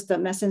 I'm just a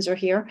messenger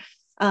here.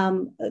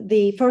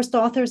 The first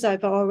authors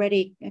I've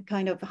already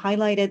kind of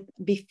highlighted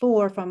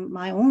before from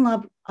my own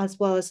lab, as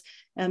well as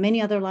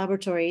many other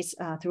laboratories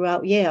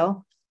throughout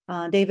Yale.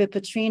 David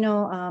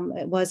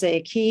Petrino was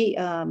a key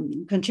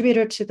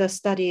contributor to the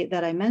study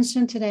that I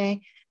mentioned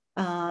today.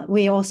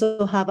 We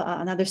also have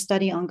another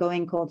study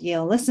ongoing called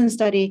Yale Listen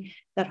study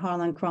that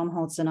Harlan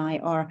Kromholtz and I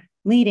are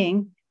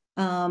leading.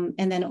 And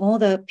then all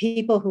the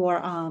people who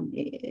are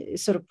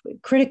sort of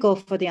critical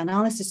for the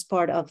analysis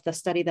part of the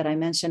study that I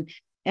mentioned,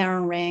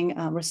 Aaron Ring,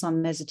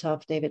 Ruslan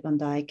Mezitov, David Van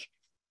Dyke,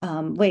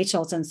 Wade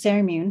Schultz, and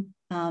Sarah Moon,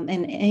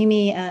 and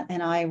Amy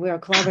and I, we are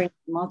collaborating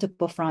on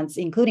multiple fronts,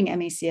 including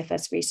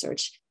MACFS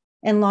research,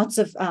 and lots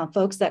of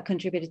folks that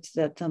contributed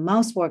to the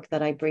mouse work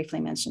that I briefly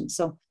mentioned.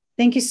 So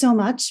thank you so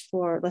much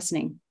for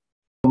listening.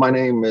 My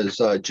name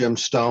is Jim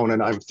Stone,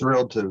 and I'm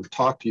thrilled to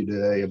talk to you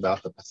today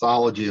about the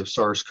pathology of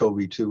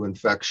SARS-CoV-2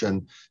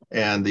 infection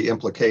and the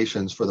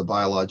implications for the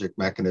biologic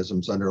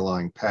mechanisms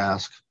underlying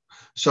PASC.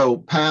 So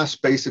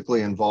PASC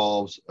basically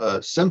involves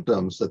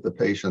symptoms that the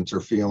patients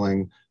are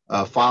feeling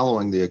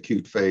following the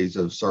acute phase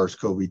of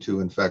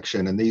SARS-CoV-2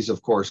 infection. And these,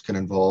 of course, can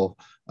involve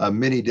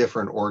many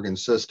different organ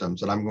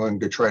systems. And I'm going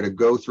to try to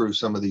go through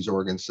some of these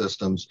organ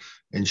systems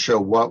and show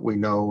what we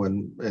know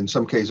and in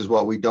some cases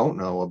what we don't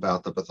know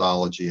about the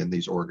pathology in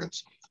these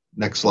organs.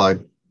 Next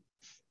slide.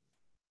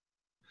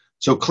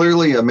 So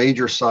clearly a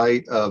major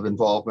site of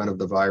involvement of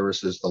the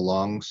virus is the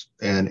lungs.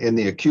 And in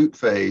the acute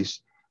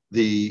phase,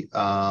 the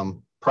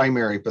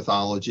primary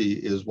pathology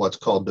is what's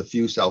called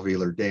diffuse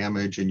alveolar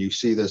damage. And you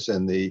see this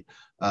in the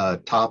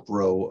top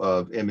row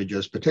of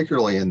images,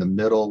 particularly in the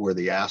middle where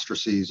the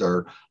astrices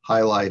are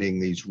highlighting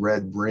these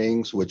red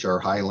rings, which are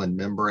hyaline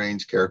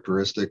membranes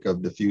characteristic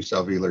of diffuse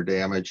alveolar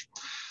damage.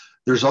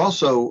 There's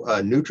also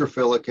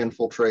neutrophilic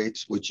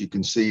infiltrates, which you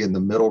can see in the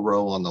middle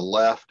row on the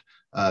left.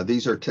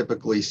 These are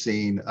typically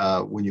seen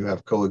when you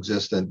have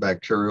coexistent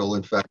bacterial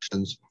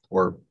infections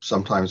or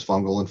sometimes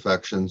fungal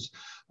infections.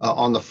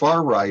 On the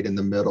far right in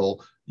the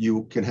middle,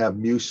 you can have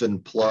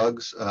mucin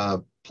plugs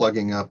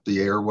plugging up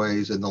the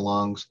airways in the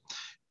lungs.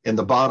 In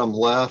the bottom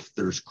left,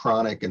 there's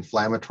chronic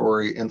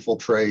inflammatory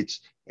infiltrates.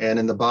 And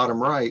in the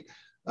bottom right,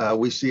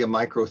 we see a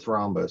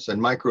microthrombus.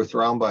 And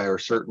microthrombi are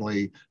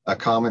certainly a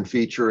common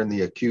feature in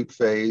the acute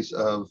phase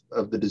of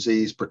the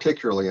disease,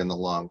 particularly in the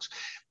lungs.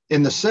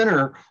 In the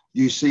center,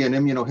 you see an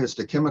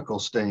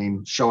immunohistochemical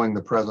stain showing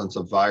the presence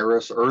of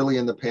virus. Early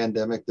in the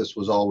pandemic, this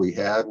was all we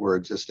had, were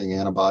existing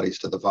antibodies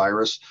to the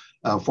virus.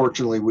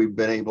 Fortunately, we've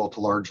been able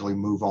to largely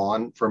move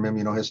on from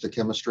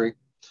immunohistochemistry.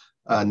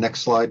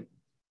 Next slide.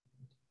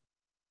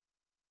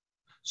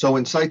 So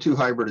in situ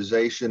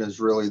hybridization is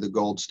really the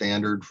gold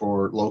standard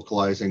for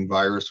localizing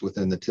virus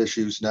within the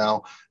tissues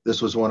now.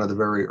 This was one of the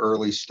very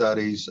early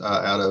studies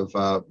out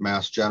of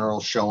Mass General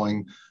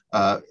showing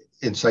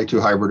in situ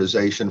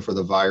hybridization for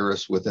the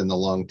virus within the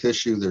lung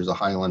tissue. There's a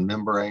hyaline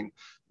membrane,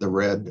 the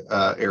red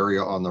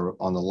area on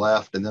the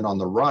left, and then on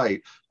the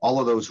right, all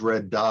of those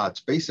red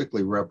dots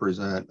basically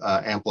represent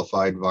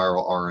amplified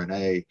viral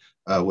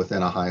RNA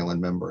within a hyaline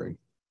membrane.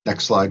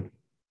 Next slide.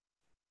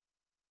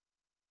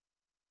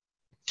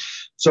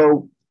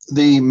 So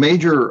the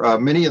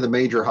many of the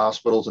major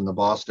hospitals in the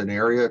Boston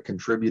area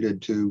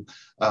contributed to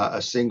a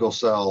single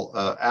cell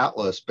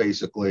atlas,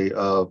 basically,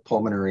 of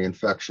pulmonary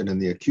infection in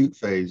the acute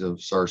phase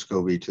of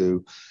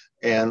SARS-CoV-2.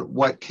 And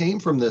what came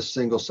from this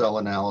single cell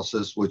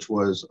analysis, which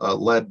was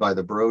led by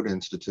the Broad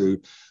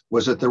Institute,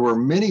 was that there were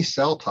many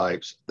cell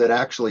types that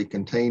actually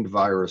contained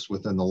virus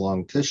within the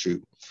lung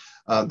tissue.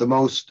 The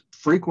most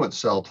frequent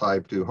cell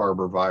type to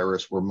harbor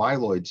virus were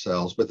myeloid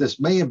cells, but this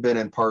may have been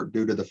in part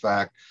due to the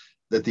fact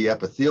that the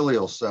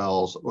epithelial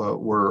cells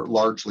were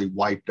largely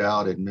wiped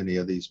out in many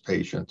of these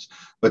patients.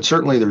 But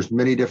certainly there's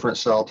many different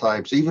cell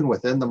types. Even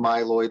within the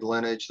myeloid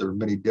lineage, there are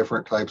many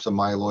different types of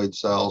myeloid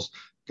cells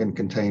can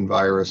contain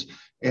virus.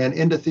 And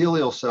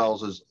endothelial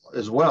cells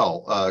as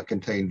well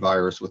contain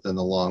virus within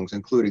the lungs,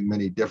 including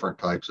many different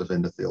types of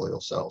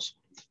endothelial cells.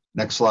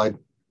 Next slide.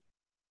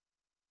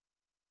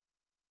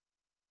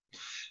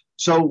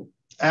 So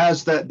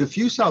as that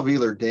diffuse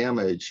alveolar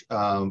damage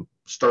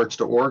starts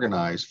to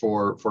organize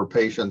for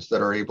patients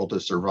that are able to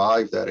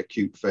survive that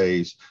acute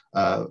phase,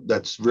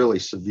 that's really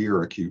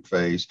severe acute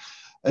phase.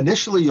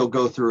 Initially, you'll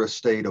go through a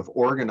state of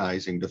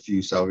organizing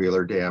diffuse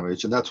alveolar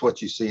damage, and that's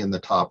what you see in the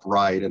top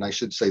right. And I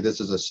should say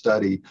this is a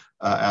study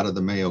out of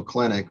the Mayo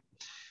Clinic.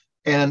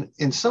 And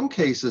in some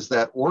cases,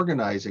 that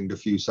organizing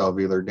diffuse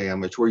alveolar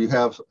damage, where you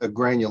have a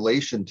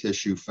granulation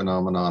tissue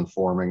phenomenon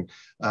forming,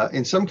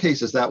 in some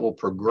cases that will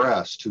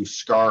progress to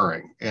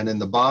scarring. And in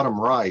the bottom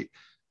right,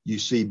 you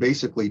see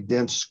basically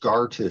dense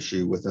scar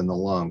tissue within the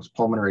lungs,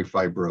 pulmonary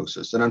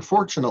fibrosis. And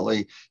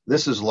unfortunately,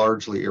 this is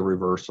largely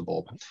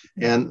irreversible.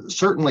 And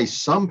certainly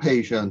some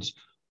patients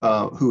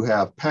who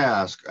have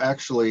PASC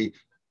actually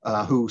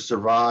who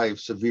survive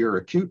severe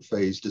acute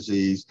phase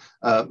disease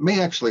may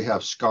actually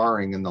have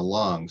scarring in the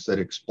lungs that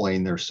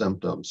explain their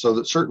symptoms. So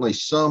that certainly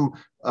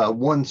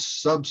one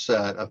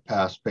subset of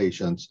PASC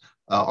patients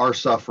are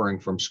suffering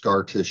from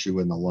scar tissue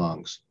in the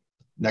lungs.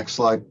 Next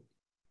slide.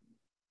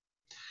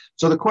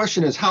 So the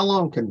question is, how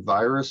long can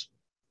virus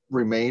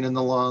remain in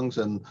the lungs?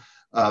 And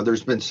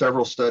there's been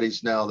several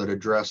studies now that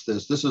address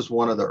this. This is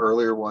one of the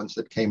earlier ones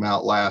that came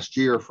out last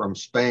year from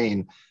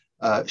Spain,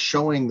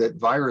 showing that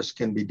virus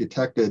can be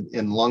detected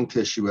in lung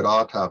tissue at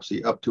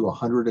autopsy up to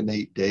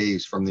 108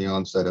 days from the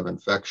onset of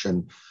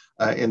infection.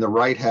 In the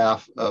right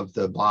half of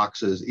the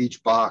boxes,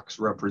 each box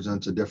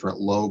represents a different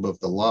lobe of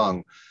the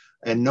lung.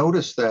 And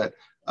notice that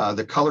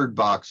the colored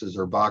boxes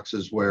are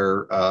boxes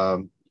where,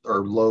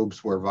 or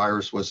lobes where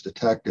virus was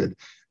detected.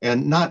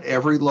 And not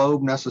every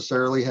lobe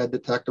necessarily had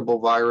detectable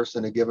virus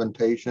in a given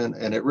patient.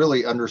 And it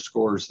really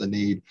underscores the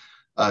need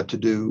to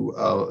do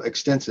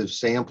extensive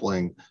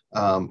sampling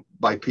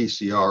by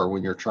PCR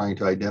when you're trying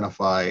to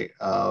identify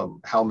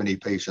how many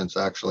patients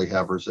actually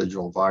have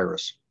residual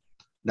virus.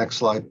 Next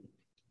slide.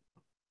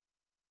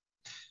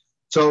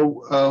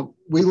 So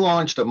we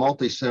launched a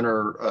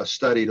multi-center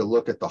study to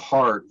look at the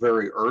heart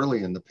very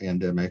early in the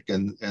pandemic.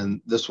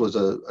 And this was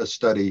a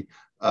study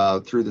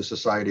through the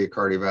Society of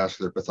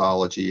Cardiovascular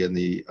Pathology and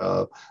the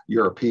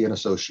European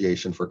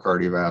Association for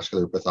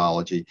Cardiovascular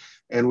Pathology.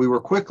 And we were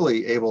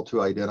quickly able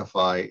to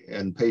identify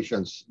in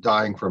patients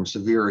dying from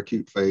severe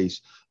acute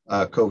phase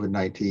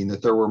COVID-19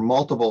 that there were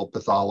multiple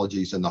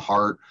pathologies in the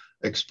heart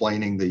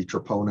explaining the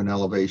troponin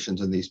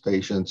elevations in these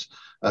patients.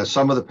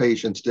 Some of the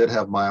patients did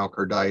have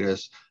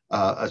myocarditis.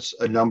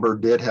 A number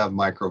did have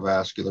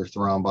microvascular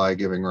thrombi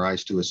giving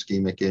rise to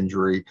ischemic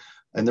injury.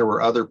 And there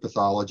were other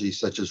pathologies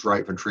such as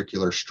right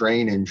ventricular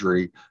strain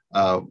injury,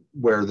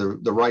 where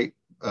the right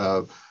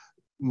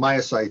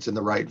myocytes in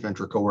the right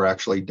ventricle were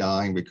actually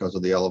dying because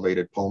of the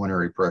elevated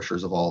pulmonary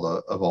pressures of all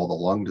the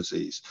lung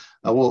disease.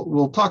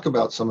 We'll talk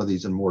about some of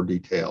these in more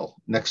detail.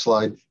 Next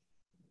slide.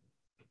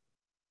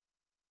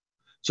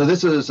 So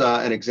this is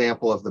an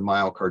example of the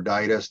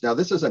myocarditis. Now,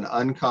 this is an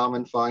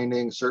uncommon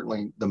finding.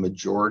 Certainly, the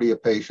majority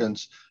of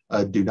patients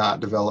do not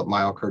develop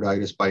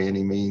myocarditis by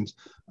any means.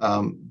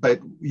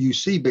 But you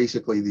see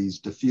basically these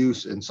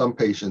diffuse, in some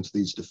patients,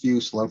 these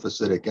diffuse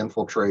lymphocytic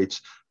infiltrates,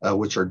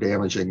 which are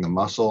damaging the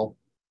muscle.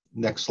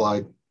 Next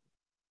slide.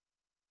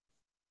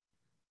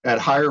 At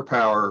higher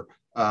power,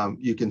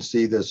 you can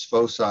see this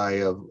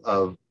foci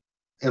of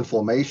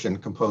inflammation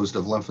composed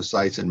of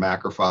lymphocytes and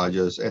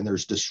macrophages, and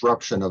there's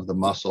disruption of the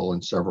muscle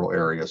in several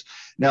areas.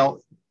 Now,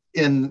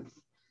 in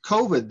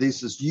COVID,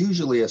 this is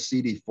usually a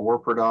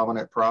CD4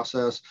 predominant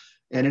process,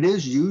 and it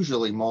is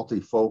usually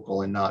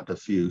multifocal and not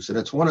diffuse. And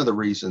it's one of the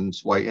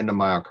reasons why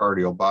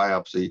endomyocardial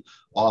biopsy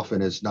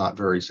often is not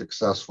very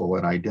successful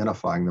in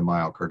identifying the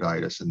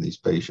myocarditis in these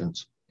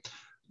patients.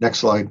 Next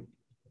slide.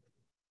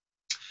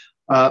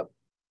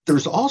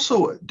 There's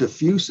also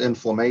diffuse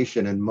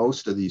inflammation in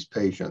most of these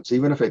patients,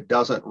 even if it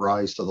doesn't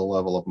rise to the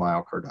level of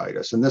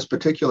myocarditis. In this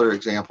particular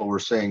example, we're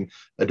seeing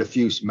a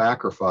diffuse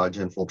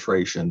macrophage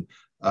infiltration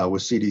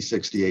with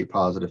CD68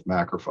 positive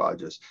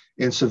macrophages.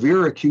 In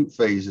severe acute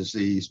phase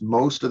disease,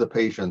 most of the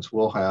patients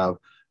will have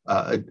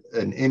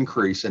an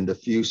increase in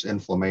diffuse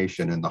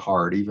inflammation in the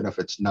heart, even if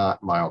it's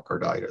not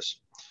myocarditis.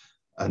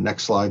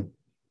 Next slide.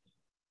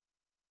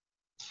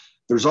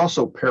 There's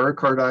also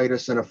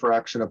pericarditis in a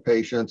fraction of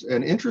patients.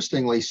 And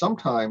interestingly,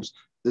 sometimes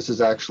this is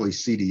actually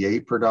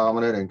CD8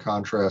 predominant in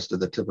contrast to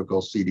the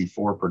typical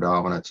CD4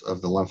 predominance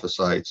of the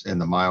lymphocytes in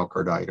the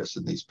myocarditis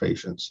in these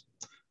patients.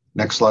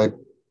 Next slide.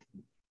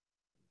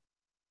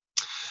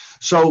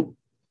 So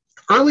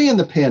early in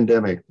the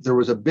pandemic, there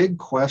was a big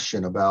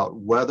question about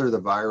whether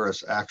the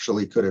virus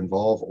actually could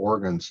involve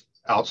organs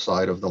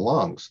outside of the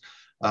lungs.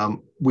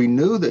 We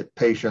knew that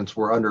patients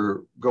were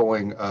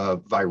undergoing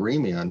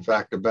viremia. In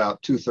fact,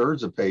 about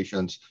 2/3 of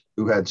patients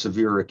who had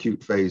severe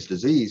acute phase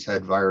disease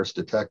had virus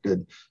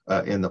detected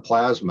in the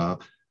plasma.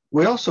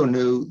 We also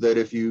knew that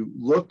if you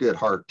looked at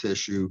heart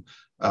tissue,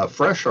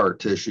 fresh heart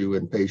tissue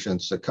in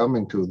patients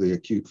succumbing to the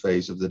acute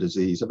phase of the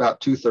disease,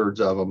 about 2/3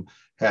 of them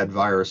had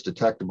virus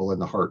detectable in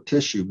the heart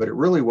tissue, but it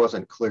really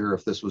wasn't clear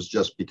if this was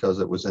just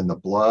because it was in the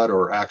blood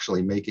or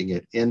actually making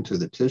it into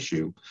the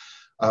tissue.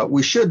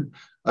 We should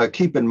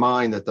keep in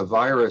mind that the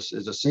virus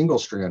is a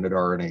single-stranded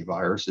RNA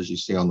virus, as you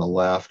see on the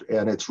left,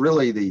 and it's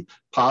really the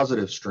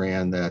positive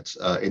strand that's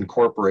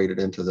incorporated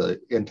into the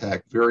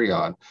intact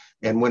virion.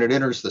 And when it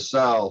enters the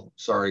cell,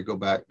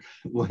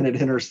 when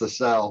it enters the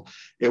cell,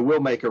 it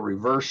will make a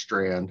reverse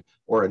strand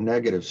or a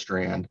negative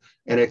strand,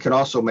 and it can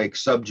also make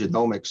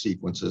subgenomic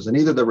sequences. And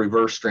either the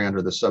reverse strand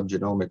or the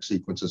subgenomic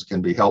sequences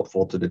can be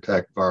helpful to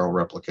detect viral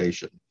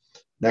replication.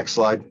 Next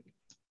slide.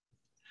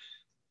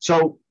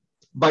 So,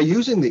 by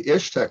using the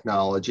ISH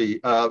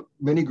technology,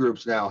 many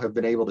groups now have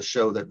been able to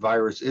show that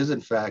virus is in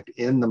fact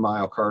in the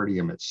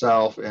myocardium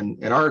itself. And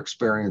in our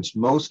experience,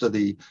 most of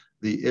the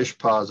ISH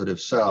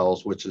positive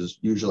cells, which is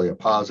usually a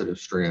positive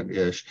strand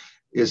ISH,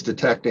 is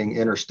detecting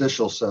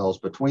interstitial cells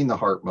between the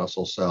heart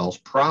muscle cells,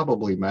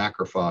 probably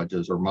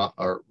macrophages or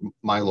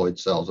myeloid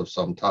cells of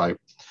some type.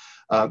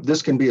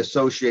 This can be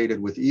associated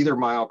with either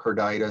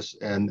myocarditis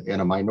and in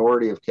a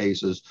minority of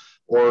cases,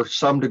 or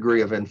some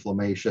degree of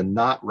inflammation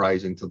not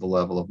rising to the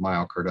level of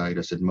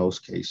myocarditis in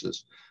most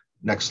cases.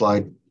 Next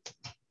slide.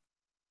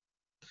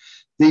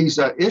 These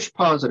ISH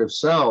positive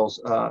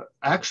cells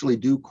actually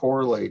do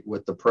correlate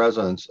with the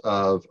presence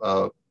of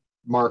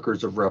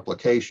markers of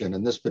replication.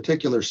 In this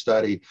particular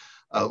study,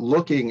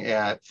 looking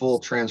at full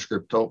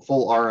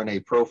RNA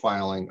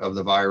profiling of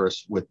the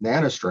virus with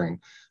nanostring,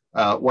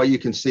 what you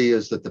can see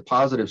is that the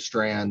positive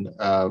strand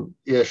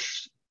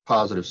ISH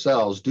positive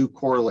cells do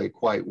correlate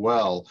quite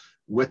well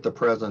with the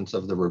presence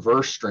of the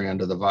reverse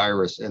strand of the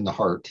virus in the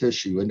heart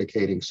tissue,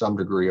 indicating some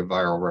degree of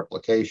viral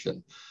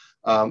replication.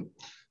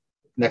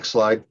 Next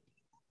slide.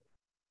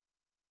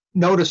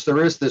 Notice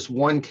there is this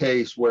one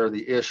case where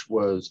the ISH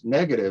was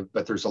negative,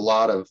 but there's a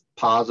lot of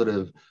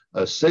positive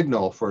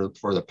signal for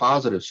the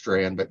positive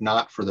strand, but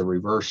not for the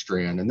reverse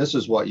strand. And this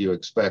is what you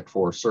expect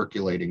for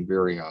circulating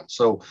virions.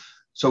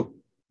 So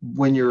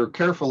when you're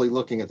carefully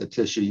looking at the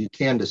tissue, you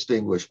can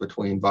distinguish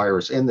between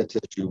virus in the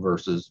tissue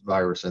versus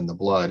virus in the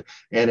blood,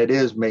 and it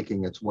is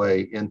making its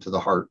way into the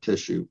heart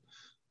tissue.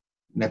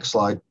 Next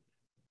slide.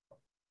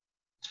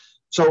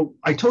 So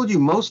I told you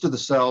most of the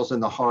cells in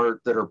the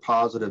heart that are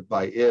positive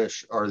by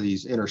ISH are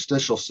these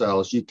interstitial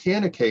cells. You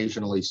can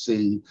occasionally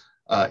see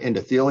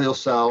endothelial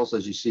cells,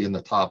 as you see in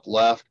the top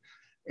left.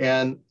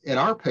 And in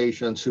our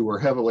patients who were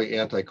heavily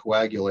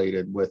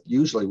anticoagulated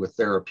usually with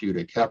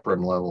therapeutic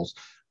heparin levels,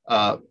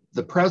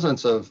 the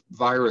presence of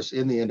virus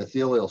in the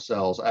endothelial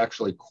cells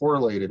actually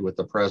correlated with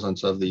the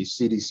presence of the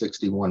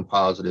CD61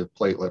 positive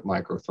platelet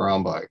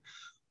microthrombi.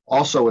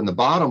 Also in the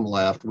bottom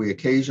left, we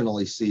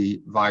occasionally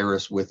see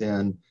virus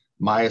within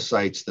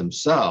myocytes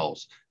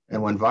themselves.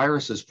 And when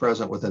virus is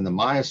present within the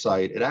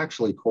myocyte, it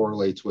actually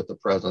correlates with the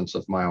presence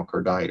of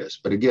myocarditis.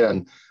 But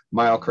again,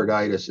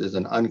 myocarditis is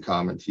an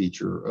uncommon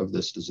feature of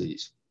this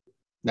disease.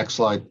 Next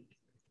slide.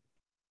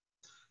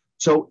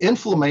 So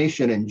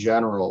inflammation in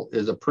general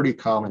is a pretty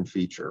common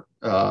feature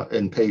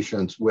in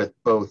patients with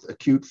both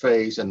acute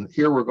phase, and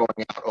here we're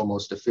going out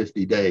almost to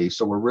 50 days.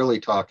 So we're really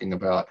talking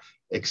about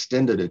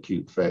extended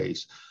acute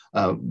phase.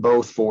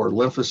 Both for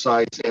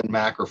lymphocytes and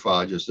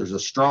macrophages, there's a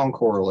strong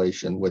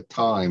correlation with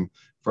time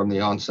from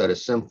the onset of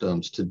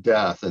symptoms to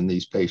death in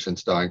these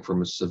patients dying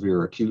from a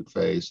severe acute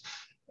phase.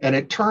 And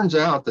it turns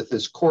out that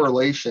this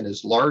correlation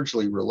is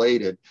largely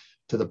related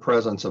to the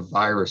presence of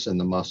virus in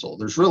the muscle.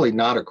 There's really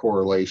not a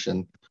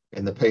correlation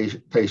in the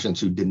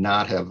patients who did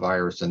not have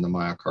virus in the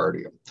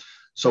myocardium.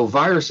 So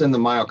virus in the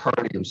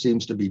myocardium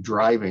seems to be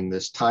driving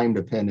this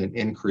time-dependent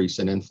increase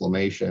in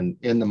inflammation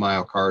in the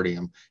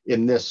myocardium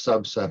in this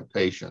subset of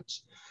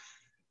patients.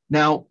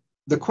 Now,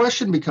 the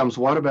question becomes,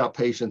 what about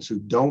patients who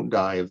don't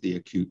die of the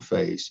acute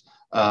phase?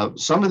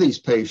 Some of these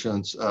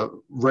patients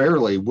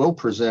rarely will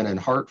present in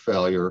heart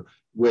failure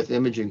with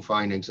imaging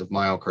findings of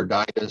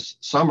myocarditis.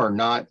 Some are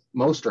not,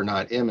 most are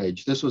not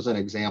imaged. This was an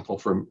example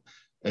from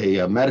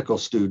a medical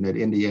student at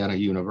Indiana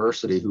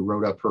University who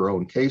wrote up her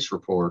own case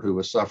report who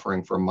was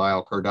suffering from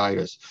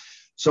myocarditis.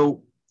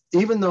 So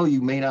even though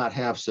you may not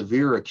have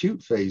severe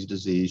acute phase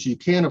disease, you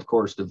can, of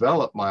course,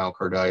 develop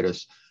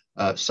myocarditis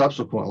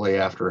subsequently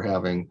after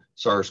having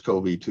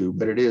SARS-CoV-2,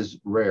 but it is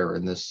rare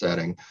in this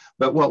setting.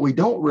 But what we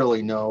don't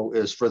really know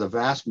is for the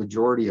vast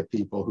majority of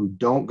people who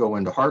don't go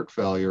into heart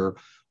failure,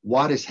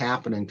 what is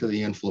happening to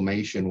the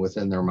inflammation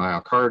within their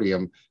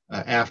myocardium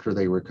after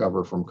they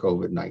recover from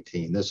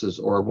COVID-19. This is,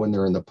 or when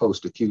they're in the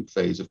post-acute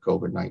phase of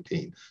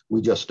COVID-19.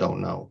 We just don't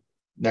know.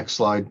 Next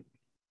slide.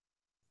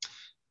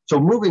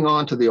 So moving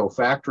on to the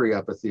olfactory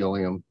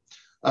epithelium,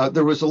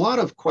 there was a lot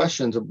of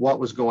questions of what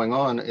was going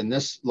on in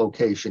this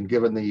location,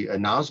 given the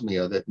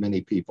anosmia that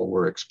many people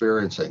were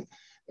experiencing.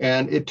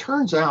 And it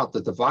turns out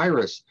that the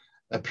virus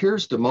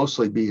appears to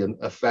mostly be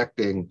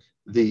affecting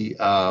the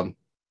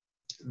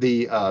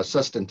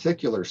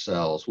sustenticular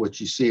cells,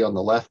 which you see on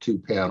the left two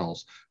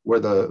panels, where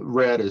the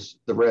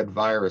red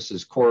virus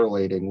is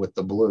correlating with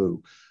the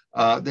blue.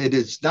 It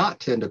does not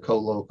tend to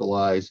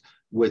co-localize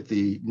with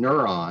the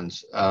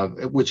neurons,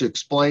 which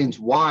explains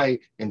why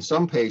in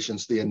some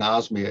patients the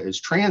anosmia is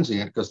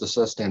transient, because the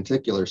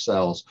sustenticular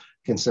cells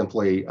can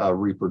simply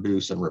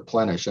reproduce and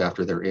replenish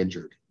after they're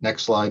injured.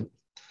 Next slide.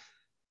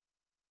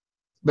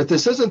 But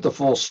this isn't the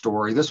full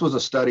story. This was a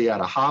study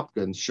out of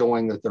Hopkins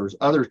showing that there's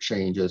other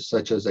changes,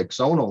 such as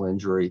axonal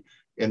injury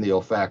in the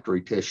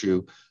olfactory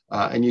tissue.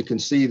 And you can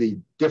see the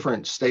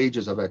different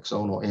stages of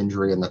axonal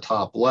injury in the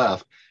top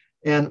left.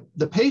 And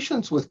the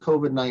patients with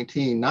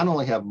COVID-19 not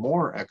only have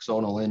more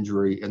axonal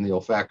injury in the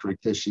olfactory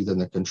tissue than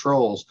the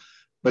controls,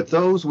 but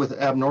those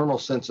with abnormal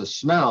sense of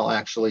smell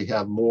actually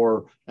have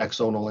more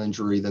axonal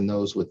injury than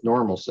those with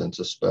normal sense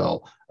of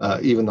smell,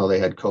 even though they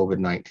had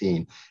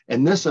COVID-19.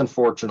 And this,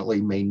 unfortunately,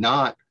 may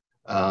not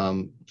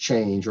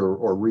change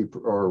or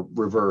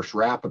reverse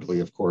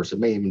rapidly, of course. It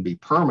may even be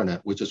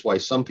permanent, which is why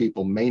some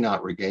people may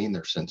not regain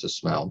their sense of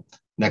smell.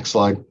 Next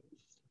slide.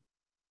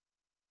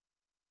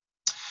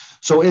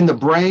 So in the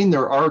brain,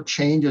 there are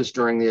changes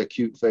during the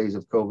acute phase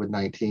of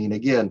COVID-19.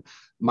 Again,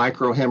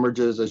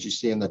 microhemorrhages, as you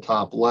see in the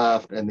top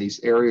left, and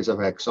these areas of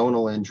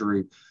axonal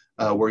injury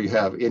where you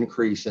have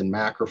increase in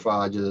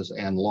macrophages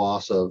and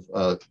loss of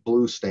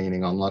blue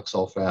staining on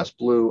Luxol-Fast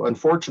Blue.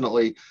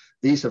 Unfortunately,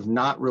 these have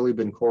not really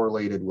been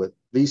correlated with,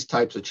 these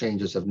types of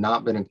changes have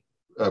not been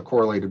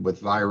correlated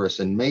with virus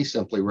and may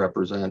simply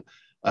represent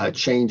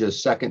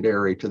changes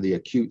secondary to the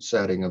acute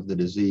setting of the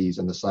disease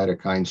and the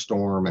cytokine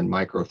storm and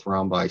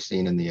microthrombi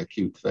seen in the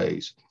acute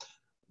phase.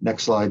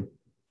 Next slide.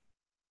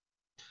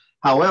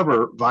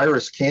 However,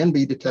 virus can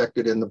be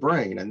detected in the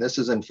brain, and this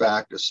is in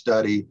fact a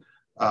study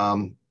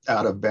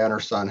out of Banner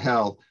Sun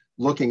Health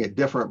looking at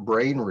different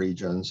brain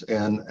regions.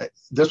 And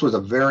this was a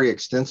very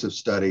extensive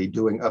study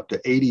doing up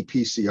to 80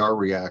 PCR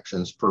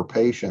reactions per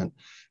patient.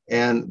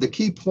 And the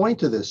key point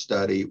to this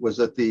study was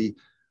that the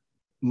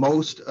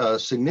most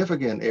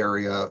significant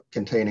area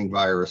containing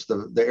virus,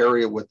 the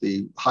area with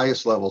the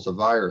highest levels of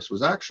virus,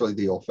 was actually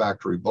the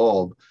olfactory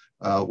bulb,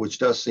 which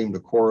does seem to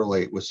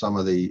correlate with some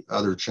of the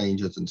other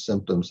changes and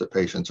symptoms that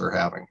patients are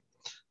having.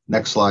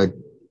 Next slide.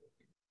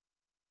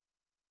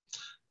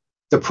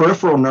 The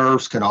peripheral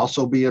nerves can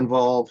also be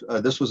involved.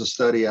 This was a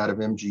study out of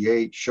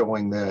MGH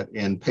showing that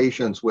in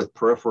patients with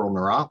peripheral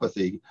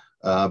neuropathy,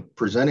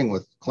 presenting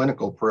with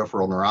clinical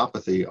peripheral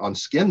neuropathy on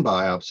skin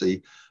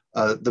biopsy,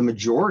 the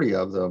majority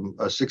of them,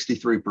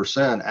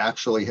 63%,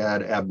 actually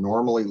had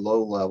abnormally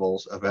low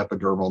levels of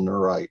epidermal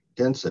neurite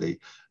density,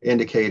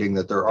 indicating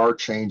that there are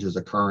changes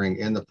occurring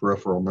in the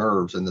peripheral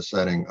nerves in the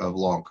setting of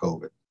long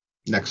COVID.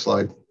 Next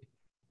slide.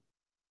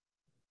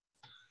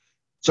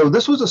 So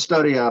this was a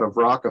study out of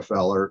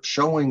Rockefeller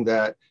showing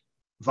that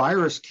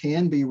virus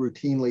can be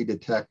routinely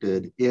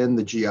detected in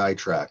the GI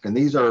tract. And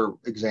these are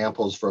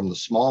examples from the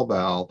small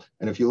bowel.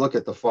 And if you look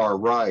at the far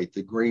right,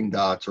 the green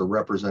dots are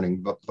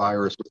representing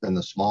virus within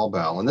the small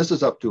bowel. And this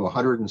is up to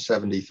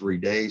 173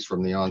 days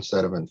from the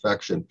onset of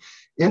infection.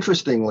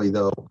 Interestingly,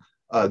 though,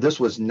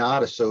 this was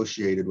not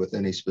associated with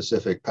any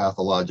specific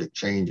pathologic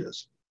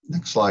changes.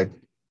 Next slide.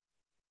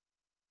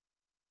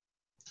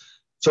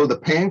 So the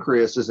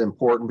pancreas is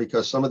important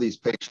because some of these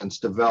patients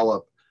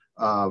develop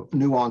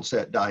new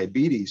onset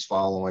diabetes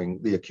following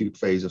the acute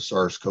phase of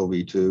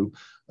SARS-CoV-2.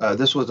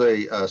 This was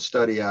a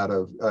study out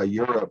of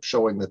Europe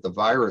showing that the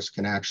virus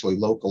can actually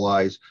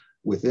localize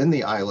within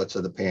the islets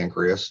of the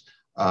pancreas,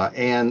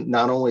 and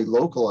not only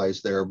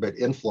localize there, but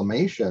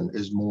inflammation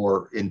is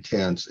more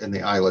intense in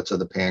the islets of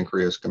the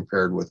pancreas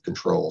compared with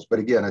controls. But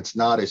again, it's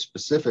not a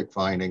specific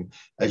finding,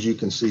 as you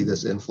can see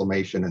this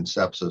inflammation and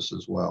sepsis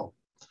as well.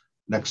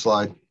 Next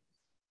slide.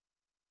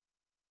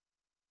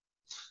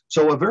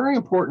 So a very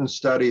important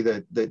study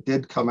that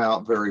did come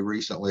out very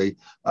recently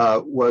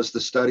was the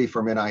study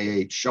from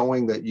NIH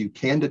showing that you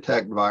can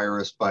detect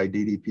virus by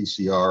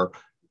ddPCR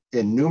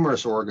in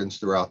numerous organs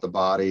throughout the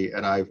body.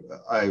 And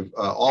I've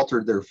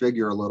altered their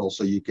figure a little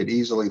so you could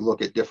easily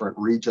look at different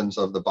regions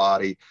of the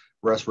body: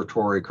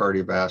 respiratory,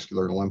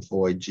 cardiovascular,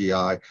 lymphoid,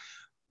 GI.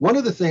 One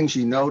of the things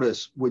you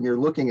notice when you're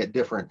looking at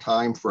different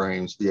time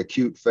frames, the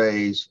acute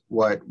phase,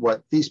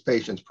 what these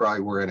patients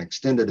probably were in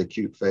extended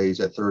acute phase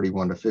at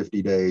 31 to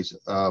 50 days.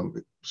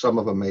 Some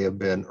of them may have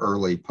been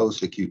early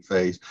post-acute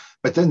phase,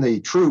 but then the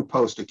true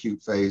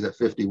post-acute phase at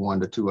 51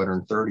 to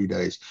 230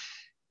 days.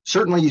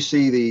 Certainly you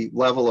see the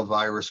level of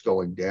virus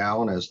going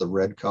down as the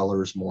red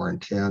color is more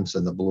intense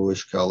and the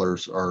bluish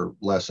colors are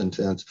less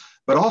intense.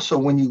 But also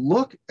when you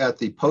look at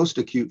the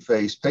post-acute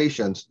phase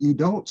patients, you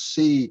don't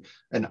see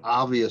an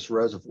obvious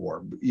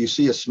reservoir. You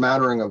see a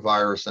smattering of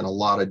virus in a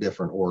lot of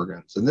different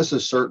organs. And this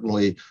is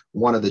certainly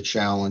one of the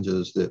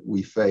challenges that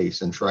we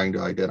face in trying to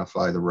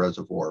identify the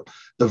reservoir.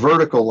 The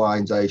vertical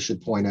lines, I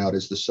should point out,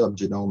 is the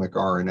subgenomic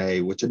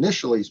RNA, which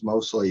initially is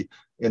mostly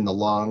in the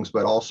lungs,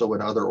 but also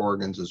in other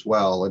organs as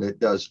well. And it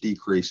does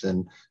decrease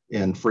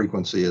in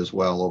frequency as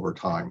well over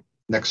time.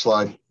 Next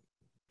slide.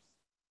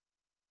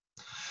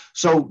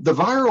 So the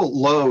viral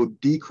load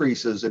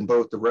decreases in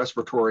both the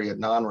respiratory and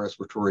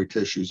non-respiratory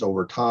tissues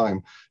over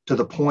time to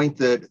the point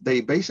that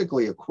they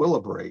basically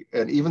equilibrate.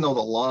 And even though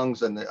the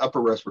lungs and the upper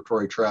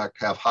respiratory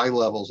tract have high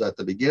levels at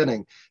the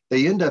beginning,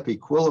 they end up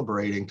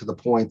equilibrating to the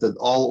point that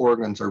all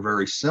organs are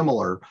very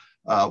similar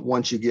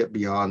once you get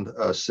beyond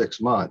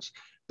 6 months.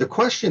 The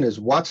question is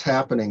what's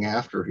happening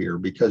after here,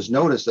 because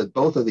notice that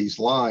both of these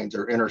lines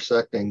are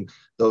intersecting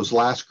those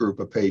last group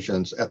of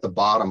patients at the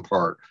bottom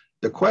part.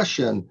 The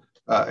question,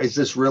 is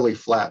this really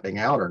flattening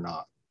out or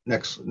not?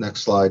 Next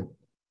slide.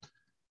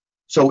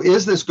 So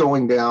is this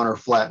going down or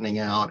flattening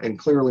out? And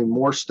clearly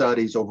more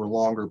studies over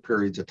longer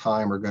periods of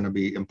time are going to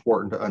be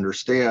important to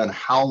understand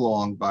how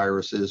long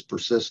virus is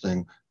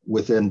persisting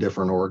within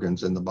different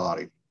organs in the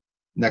body.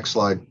 Next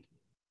slide.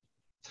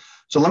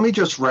 So let me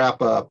just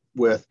wrap up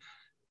with,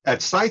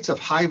 at sites of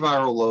high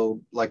viral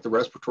load, like the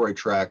respiratory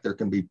tract, there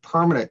can be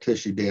permanent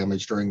tissue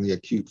damage during the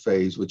acute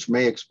phase, which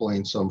may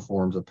explain some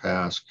forms of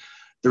PASC.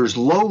 There's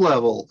low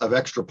level of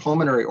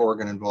extrapulmonary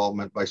organ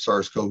involvement by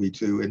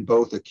SARS-CoV-2 in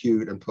both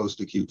acute and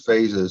post-acute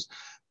phases,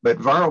 but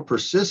viral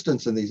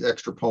persistence in these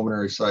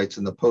extrapulmonary sites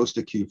in the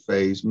post-acute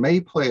phase may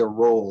play a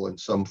role in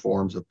some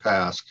forms of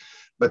PASC,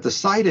 but the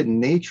site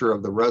and nature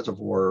of the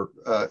reservoir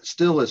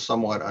still is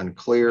somewhat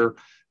unclear.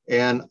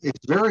 And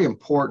it's very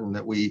important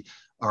that we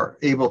are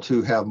able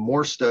to have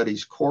more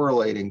studies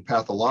correlating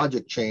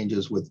pathologic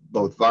changes with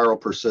both viral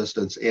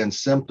persistence and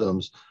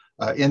symptoms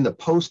in the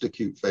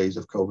post-acute phase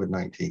of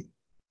COVID-19.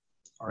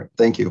 All right,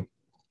 thank you.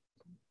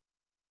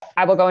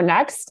 I will go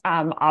next.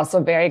 I'm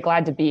also very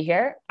glad to be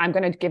here. I'm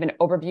going to give an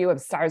overview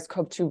of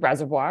SARS-CoV-2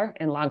 reservoir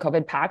in long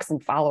COVID PACS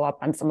and follow up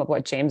on some of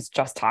what James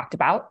just talked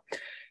about.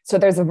 So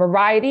there's a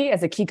variety,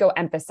 as Akiko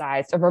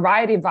emphasized, a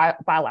variety of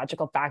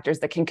biological factors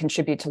that can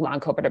contribute to long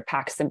COVID or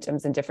PASC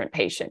symptoms in different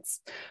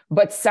patients.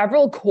 But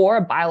several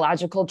core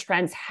biological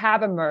trends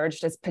have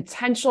emerged as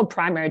potential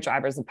primary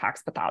drivers of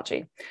PASC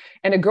pathology.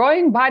 And a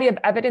growing body of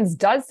evidence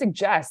does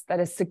suggest that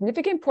a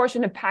significant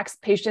portion of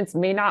PASC patients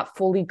may not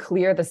fully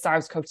clear the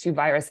SARS-CoV-2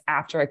 virus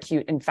after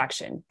acute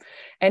infection.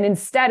 And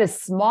instead, a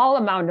small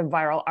amount of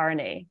viral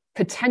RNA,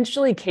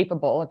 potentially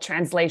capable of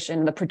translation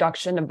and the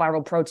production of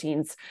viral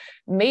proteins,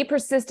 may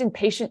persist in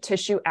patient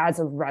tissue as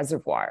a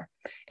reservoir.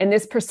 And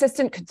this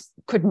persistence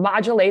could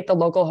modulate the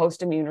local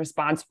host immune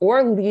response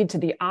or lead to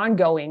the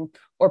ongoing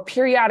or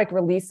periodic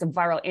release of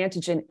viral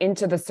antigen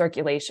into the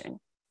circulation.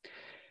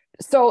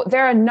 So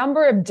there are a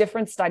number of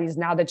different studies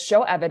now that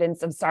show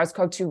evidence of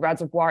SARS-CoV-2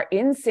 reservoir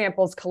in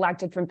samples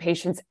collected from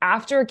patients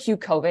after acute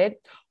COVID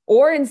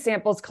or in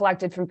samples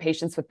collected from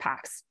patients with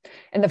PASC.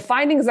 And the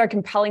findings are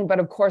compelling, but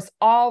of course,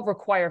 all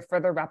require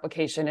further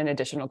replication in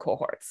additional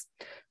cohorts.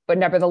 But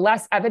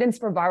nevertheless, evidence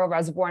for viral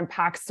reservoir in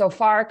PASC so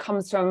far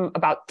comes from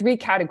about 3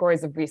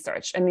 categories of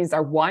research. And these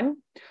are: 1,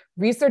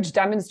 research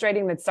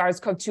demonstrating that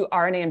SARS-CoV-2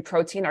 RNA and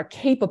protein are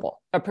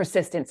capable of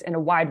persistence in a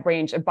wide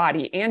range of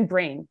body and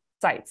brain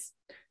sites.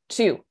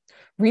 2,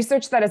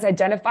 research that has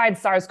identified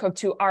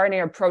SARS-CoV-2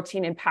 RNA or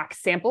protein in PASC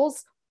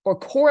samples or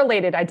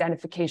correlated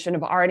identification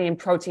of RNA and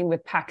protein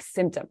with PASC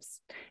symptoms.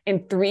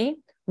 And 3,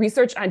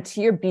 research on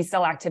T or B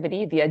cell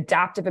activity, the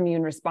adaptive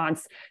immune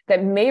response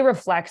that may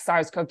reflect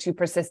SARS-CoV-2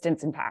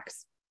 persistence in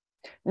PASC.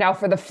 Now,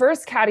 for the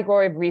first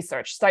category of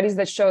research, studies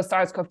that show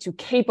SARS-CoV-2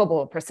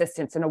 capable of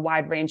persistence in a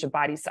wide range of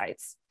body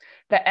sites.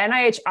 The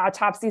NIH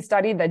autopsy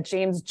study that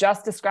James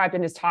just described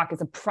in his talk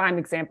is a prime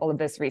example of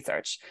this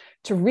research.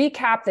 To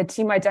recap, the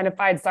team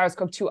identified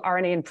SARS-CoV-2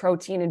 RNA and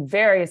protein in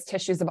various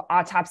tissues of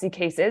autopsy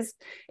cases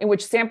in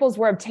which samples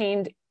were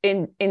obtained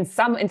in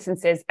some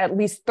instances at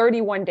least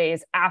 31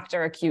 days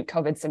after acute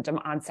COVID symptom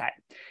onset.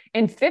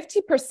 And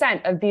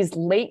 50% of these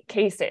late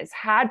cases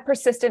had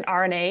persistent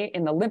RNA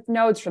in the lymph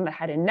nodes from the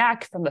head and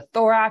neck, from the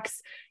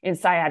thorax, in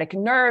sciatic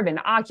nerve, in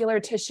ocular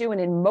tissue, and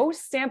in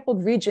most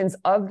sampled regions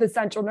of the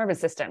central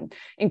nervous system,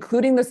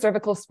 including the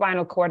cervical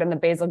spinal cord and the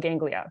basal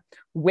ganglia,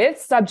 with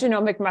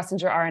subgenomic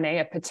messenger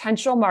RNA, a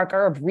potential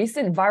marker of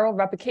recent viral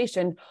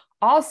replication,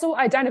 also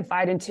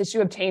identified in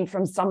tissue obtained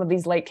from some of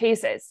these late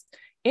cases,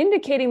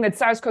 indicating that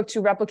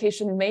SARS-CoV-2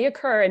 replication may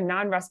occur in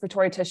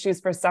non-respiratory tissues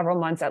for several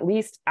months at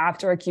least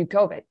after acute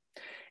COVID.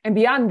 And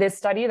beyond this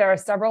study, there are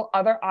several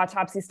other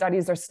autopsy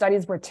studies or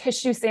studies where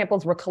tissue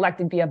samples were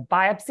collected via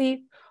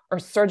biopsy or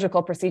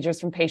surgical procedures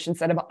from patients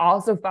that have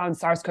also found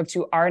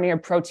SARS-CoV-2 RNA or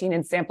protein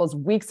in samples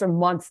weeks or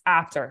months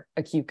after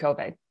acute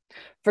COVID.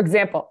 For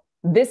example,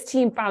 this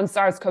team found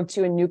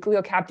SARS-CoV-2 in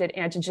nucleocapsid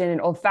antigen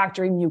and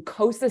olfactory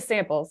mucosa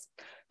samples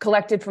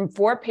collected from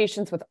 4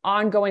 patients with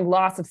ongoing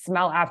loss of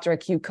smell after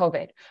acute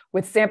COVID,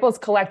 with samples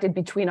collected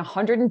between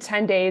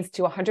 110 days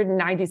to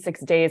 196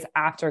 days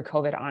after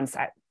COVID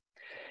onset.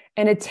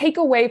 And a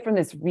takeaway from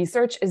this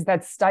research is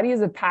that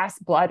studies of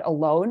PASC blood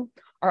alone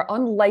are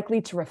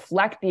unlikely to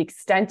reflect the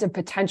extent of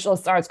potential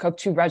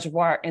SARS-CoV-2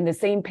 reservoir in the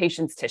same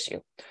patient's tissue.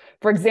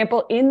 For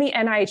example, in the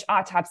NIH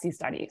autopsy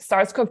study,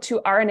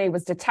 SARS-CoV-2 RNA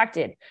was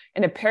detected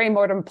in a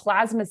perimortem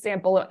plasma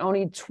sample in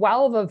only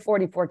 12 of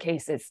 44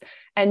 cases,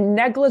 and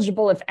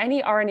negligible, if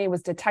any, RNA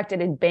was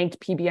detected in banked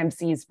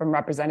PBMCs from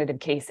representative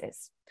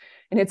cases.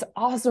 And it's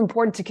also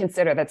important to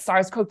consider that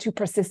SARS-CoV-2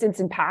 persistence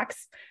in PASC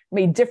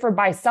may differ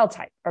by cell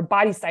type or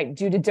body site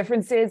due to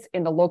differences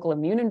in the local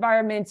immune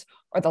environment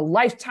or the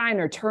lifetime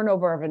or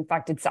turnover of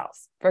infected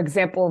cells. For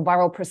example,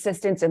 viral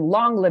persistence in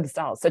long-lived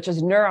cells, such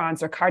as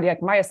neurons or cardiac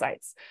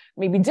myocytes,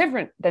 may be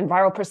different than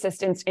viral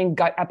persistence in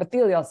gut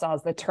epithelial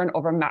cells that turn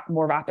over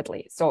more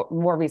rapidly. So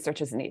more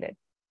research is needed.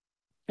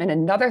 And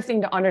another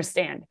thing to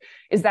understand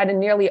is that in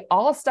nearly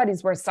all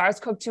studies where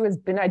SARS-CoV-2 has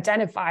been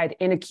identified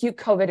in acute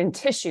COVID in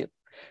tissue,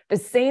 the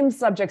same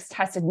subjects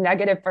tested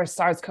negative for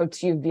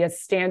SARS-CoV-2 via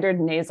standard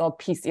nasal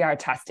PCR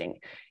testing.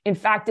 In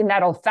fact, in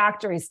that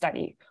olfactory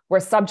study, where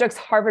subjects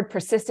harbored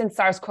persistent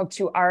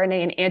SARS-CoV-2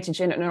 RNA and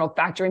antigen in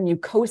olfactory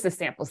mucosa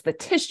samples, the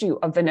tissue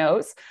of the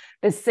nose,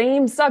 the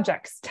same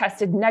subjects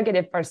tested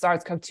negative for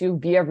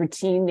SARS-CoV-2 via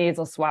routine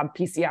nasal swab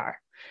PCR.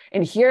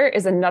 And here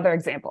is another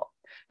example.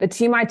 The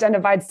team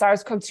identified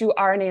SARS-CoV-2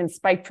 RNA and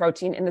spike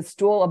protein in the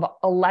stool of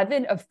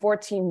 11 of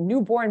 14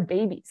 newborn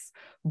babies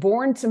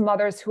born to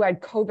mothers who had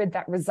COVID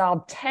that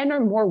resolved 10 or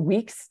more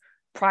weeks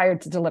prior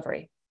to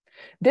delivery.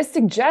 This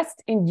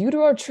suggests in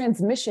utero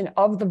transmission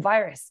of the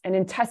virus and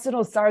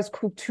intestinal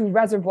SARS-CoV-2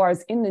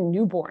 reservoirs in the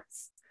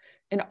newborns.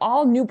 And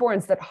all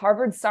newborns that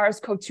harbored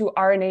SARS-CoV-2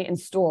 RNA in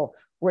stool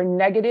were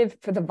negative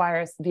for the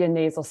virus via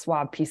nasal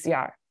swab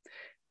PCR.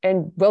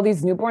 And will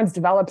these newborns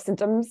develop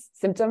symptoms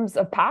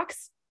of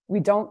PASC? We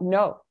don't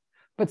know,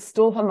 but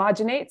stool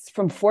homogenates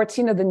from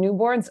 14 of the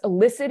newborns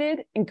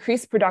elicited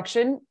increased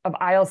production of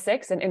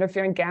IL-6 and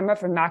interferon gamma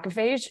from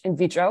macrophage in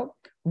vitro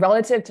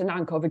relative to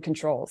non-COVID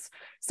controls.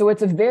 So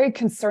it's a very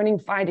concerning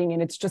finding,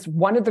 and it's just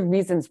one of the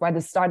reasons why the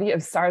study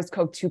of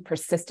SARS-CoV-2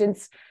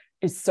 persistence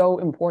is so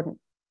important.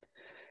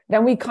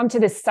 Then we come to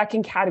this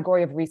second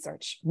category of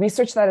research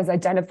that has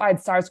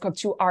identified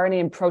SARS-CoV-2 RNA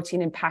and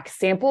protein in PAX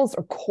samples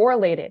or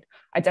correlated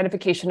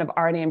identification of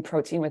RNA and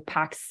protein with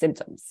PAX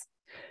symptoms.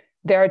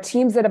 There are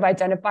teams that have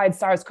identified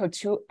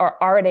SARS-CoV-2 or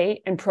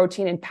RNA and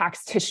protein in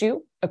PAX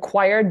tissue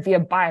acquired via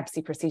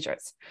biopsy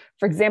procedures.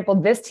 For example,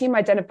 this team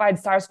identified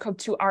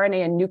SARS-CoV-2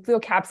 RNA and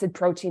nucleocapsid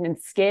protein in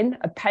skin,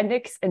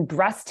 appendix, and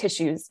breast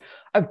tissues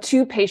of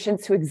 2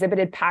 patients who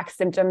exhibited PAX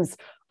symptoms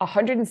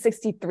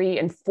 163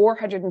 and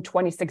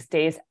 426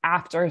 days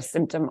after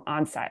symptom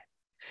onset.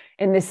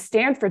 And this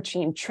Stanford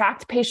team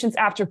tracked patients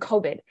after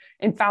COVID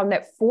and found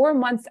that 4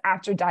 months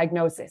after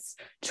diagnosis,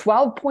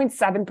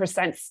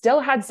 12.7%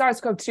 still had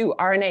SARS-CoV-2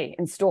 RNA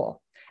in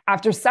stool.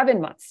 After 7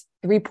 months,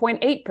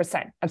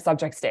 3.8% of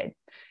subjects did.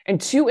 And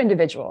 2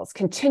 individuals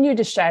continued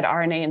to shed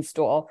RNA in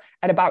stool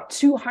at about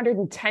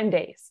 210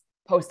 days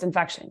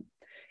post-infection.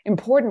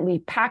 Importantly,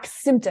 PAX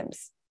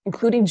symptoms,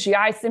 including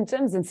GI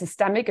symptoms and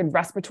systemic and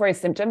respiratory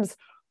symptoms,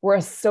 were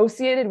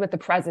associated with the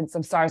presence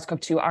of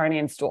SARS-CoV-2 RNA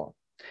in stool.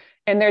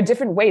 And there are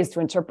different ways to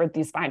interpret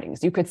these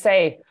findings. You could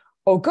say,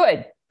 oh,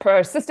 good,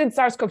 persistent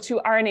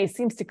SARS-CoV-2 RNA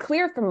seems to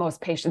clear from most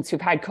patients who've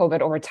had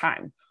COVID over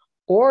time.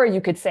 Or you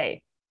could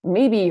say,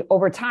 maybe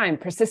over time,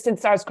 persistent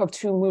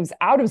SARS-CoV-2 moves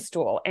out of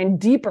stool and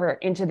deeper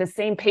into the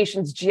same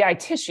patient's GI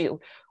tissue,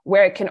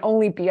 where it can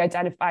only be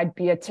identified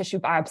via tissue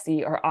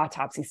biopsy or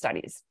autopsy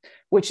studies,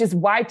 which is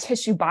why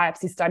tissue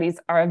biopsy studies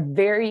are a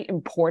very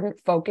important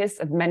focus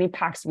of many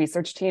PAX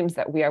research teams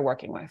that we are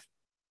working with.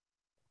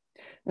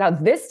 Now,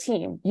 this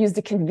team used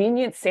a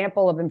convenient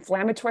sample of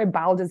inflammatory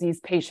bowel disease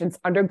patients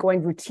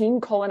undergoing routine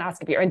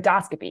colonoscopy or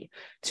endoscopy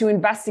to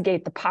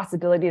investigate the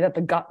possibility that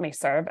the gut may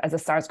serve as a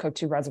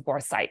SARS-CoV-2 reservoir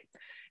site.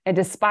 And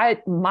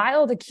despite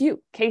mild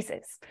acute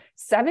cases,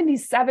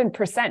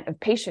 77% of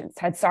patients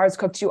had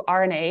SARS-CoV-2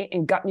 RNA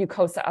in gut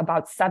mucosa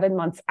about 7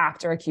 months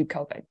after acute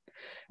COVID.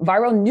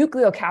 Viral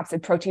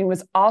nucleocapsid protein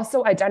was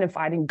also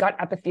identified in gut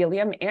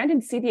epithelium and in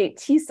CD8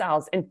 T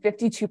cells in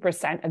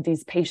 52% of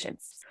these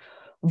patients.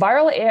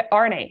 Viral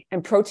RNA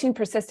and protein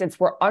persistence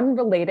were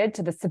unrelated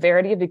to the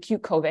severity of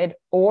acute COVID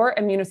or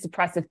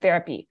immunosuppressive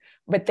therapy,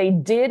 but they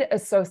did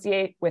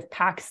associate with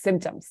PAX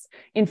symptoms.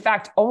 In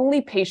fact,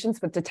 only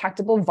patients with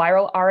detectable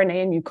viral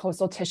RNA in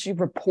mucosal tissue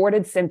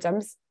reported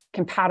symptoms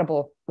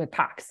compatible with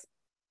PAX.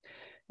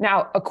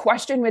 Now, a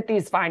question with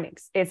these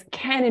findings is,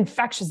 can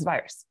infectious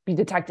virus be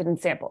detected in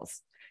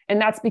samples? And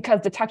that's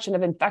because detection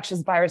of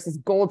infectious virus is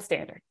gold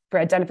standard for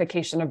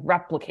identification of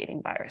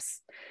replicating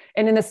virus.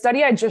 And in the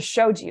study I just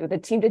showed you, the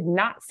team did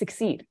not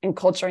succeed in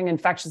culturing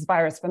infectious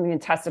virus from the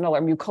intestinal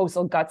or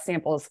mucosal gut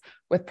samples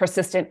with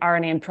persistent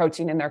RNA and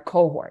protein in their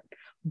cohort.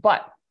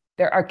 But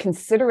there are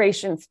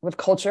considerations with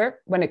culture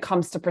when it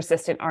comes to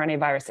persistent RNA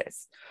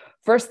viruses.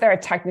 First, there are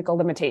technical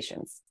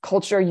limitations.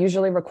 Culture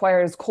usually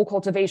requires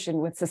co-cultivation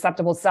with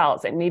susceptible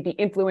cells and may be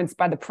influenced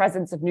by the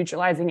presence of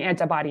neutralizing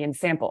antibody in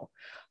sample.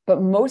 But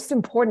most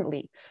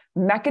importantly,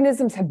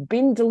 mechanisms have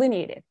been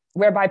delineated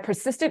whereby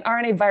persistent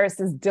RNA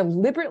viruses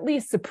deliberately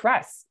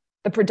suppress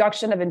the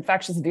production of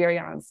infectious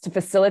virions to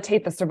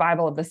facilitate the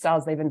survival of the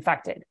cells they've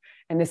infected.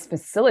 And this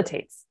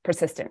facilitates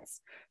persistence.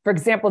 For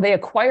example, they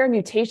acquire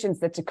mutations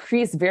that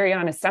decrease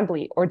virion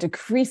assembly or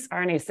decrease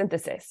RNA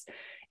synthesis.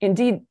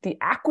 Indeed, the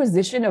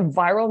acquisition of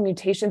viral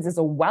mutations is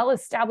a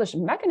well-established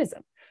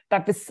mechanism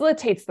that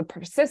facilitates the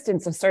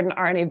persistence of certain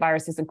RNA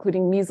viruses,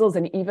 including measles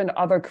and even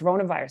other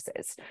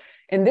coronaviruses.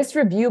 In this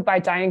review by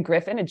Diane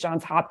Griffin at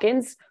Johns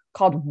Hopkins,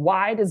 called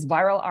Why Does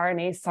Viral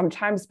RNA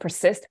Sometimes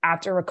Persist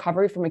After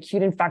Recovery from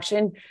Acute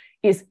Infection,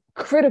 is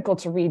critical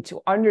to read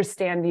to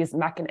understand these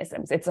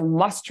mechanisms. It's a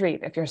must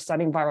read if you're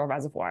studying viral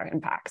reservoir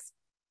in PAX.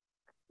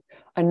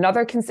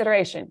 Another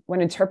consideration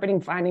when interpreting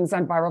findings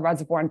on viral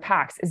reservoir in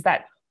PAX is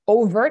that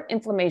overt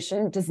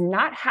inflammation does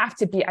not have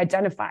to be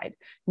identified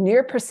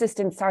near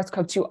persistent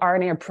SARS-CoV-2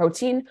 RNA or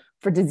protein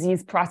for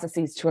disease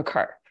processes to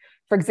occur.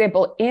 For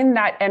example, in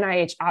that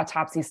NIH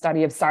autopsy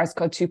study of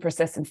SARS-CoV-2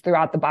 persistence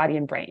throughout the body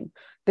and brain,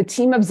 the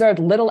team observed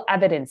little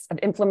evidence of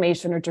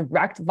inflammation or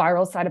direct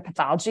viral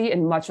cytopathology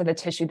in much of the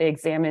tissue they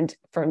examined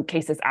from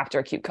cases after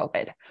acute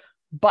COVID.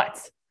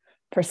 But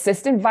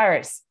persistent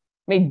virus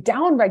may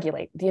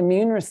downregulate the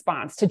immune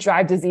response to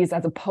drive disease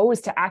as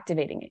opposed to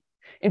activating it.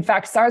 In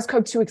fact,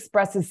 SARS-CoV-2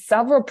 expresses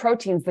several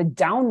proteins that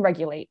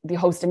downregulate the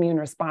host immune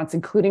response,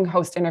 including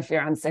host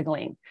interferon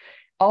signaling.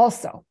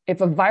 Also,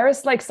 if a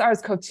virus like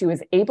SARS-CoV-2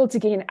 is able to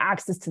gain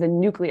access to the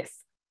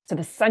nucleus, to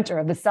the center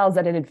of the cells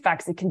that it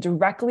infects, it can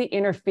directly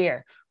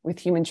interfere with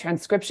human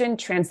transcription,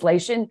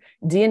 translation,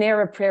 DNA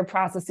repair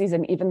processes,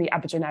 and even the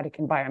epigenetic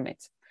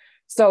environment.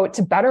 So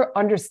to better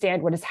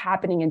understand what is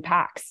happening in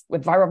PAX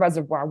with viral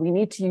reservoir, we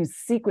need to use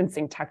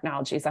sequencing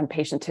technologies on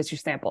patient tissue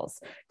samples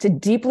to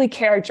deeply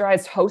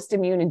characterize host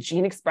immune and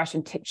gene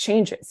expression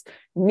changes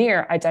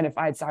near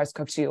identified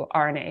SARS-CoV-2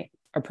 RNA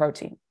or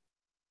protein.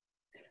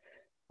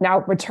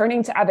 Now,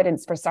 returning to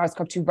evidence for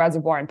SARS-CoV-2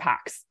 reservoir in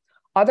PAX,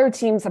 other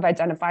teams have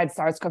identified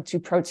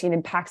SARS-CoV-2 protein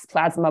in PAX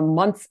plasma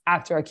months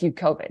after acute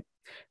COVID.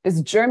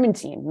 This German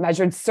team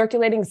measured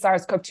circulating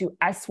SARS-CoV-2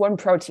 S1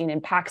 protein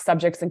in PAX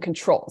subjects and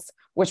controls,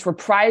 which were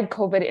prior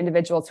COVID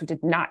individuals who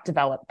did not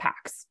develop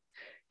PAX.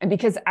 And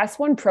because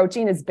S1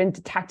 protein has been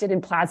detected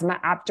in plasma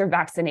after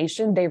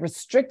vaccination, they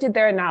restricted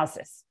their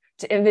analysis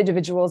to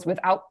individuals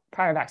without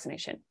prior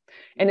vaccination.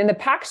 And in the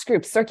PAX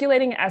group,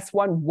 circulating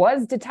S1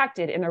 was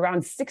detected in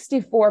around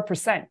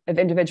 64% of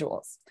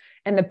individuals.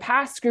 And the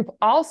PASC group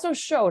also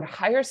showed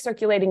higher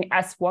circulating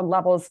S1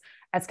 levels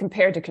as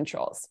compared to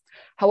controls.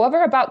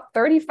 However, about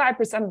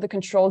 35% of the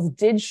controls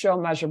did show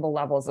measurable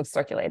levels of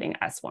circulating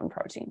S1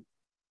 protein.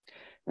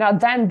 Now,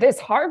 then this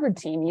Harvard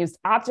team used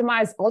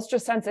optimized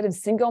ultrasensitive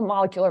single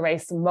molecule array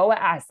Simoa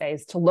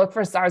assays to look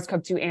for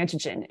SARS-CoV-2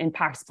 antigen in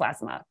PAX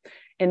plasma.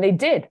 And they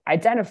did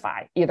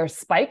identify either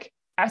spike,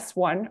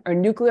 S1, or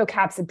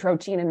nucleocapsid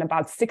protein in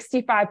about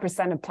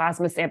 65% of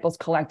plasma samples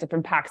collected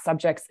from PAX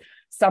subjects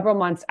several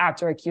months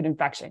after acute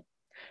infection.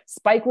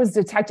 Spike was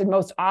detected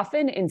most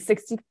often in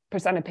 60%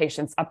 of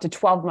patients up to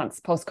 12 months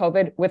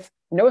post-COVID, with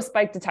no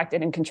spike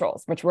detected in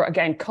controls, which were,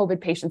 again,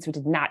 COVID patients who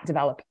did not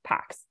develop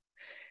PAX.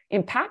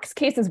 In PAX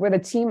cases where the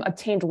team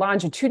obtained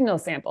longitudinal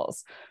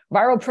samples,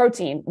 viral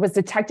protein was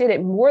detected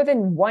at more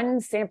than one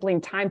sampling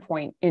time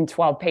point in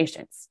 12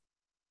 patients.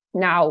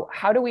 Now,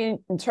 how do we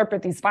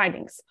interpret these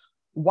findings?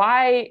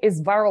 Why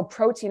is viral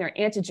protein or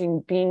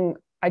antigen being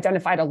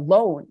identified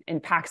alone in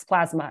PAX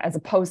plasma as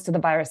opposed to the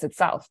virus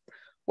itself?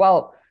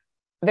 Well,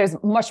 there's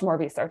much more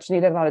research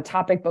needed on the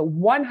topic, but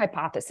one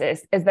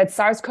hypothesis is that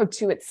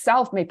SARS-CoV-2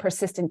 itself may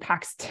persist in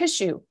PAX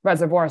tissue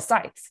reservoir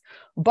sites,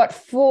 but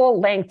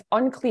full-length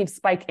uncleaved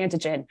spike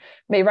antigen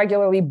may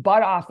regularly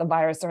bud off the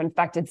virus or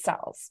infected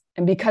cells.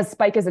 And because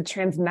spike is a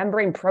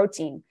transmembrane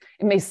protein,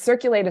 it may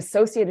circulate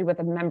associated with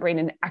a membrane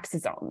in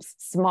exosomes,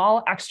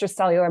 small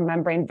extracellular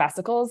membrane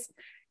vesicles,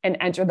 and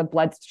enter the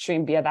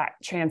bloodstream via that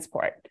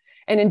transport.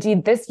 And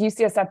indeed, this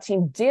UCSF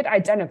team did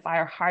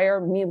identify higher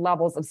mean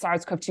levels of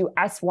SARS-CoV-2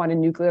 S1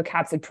 and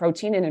nucleocapsid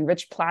protein in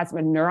enriched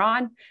plasma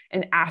neuron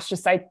and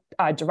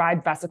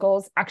astrocyte-derived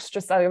vesicles,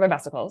 extracellular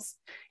vesicles,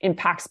 in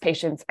PAX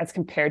patients as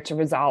compared to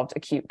resolved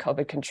acute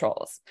COVID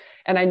controls.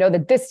 And I know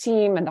that this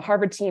team and the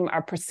Harvard team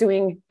are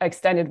pursuing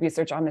extended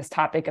research on this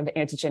topic of the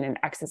antigen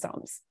and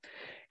exosomes.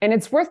 And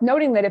it's worth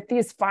noting that if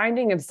these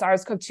findings of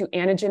SARS-CoV-2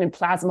 antigen in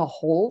plasma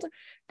hold,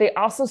 they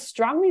also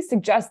strongly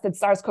suggest that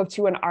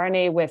SARS-CoV-2 and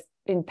RNA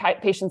in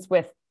patients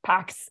with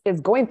PAX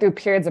is going through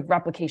periods of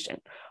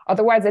replication.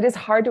 Otherwise, it is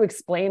hard to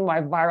explain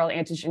why viral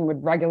antigen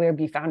would regularly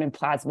be found in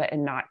plasma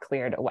and not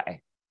cleared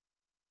away.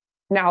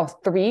 Now,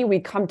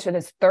 we come to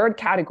this third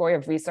category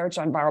of research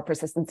on viral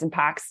persistence in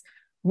PAX,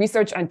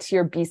 research on T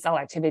or B cell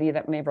activity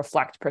that may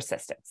reflect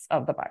persistence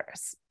of the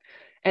virus.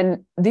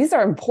 And these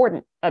are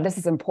important. This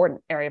is an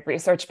important area of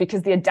research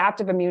because the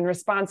adaptive immune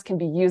response can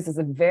be used as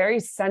a very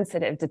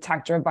sensitive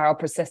detector of viral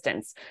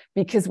persistence,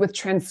 because with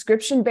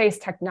transcription-based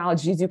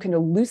technologies, you can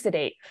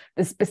elucidate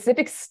the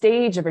specific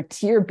stage of a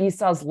T or B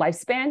cell's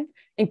lifespan,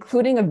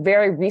 including a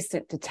very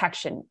recent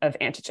detection of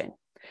antigen.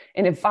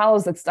 And it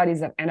follows that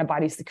studies of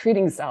antibody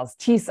secreting cells,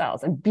 T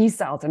cells, and B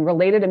cells, and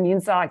related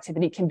immune cell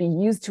activity can be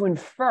used to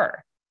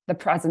infer the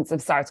presence of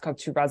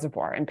SARS-CoV-2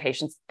 reservoir in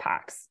patients with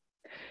PAX.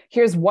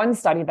 Here's one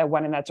study that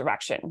went in that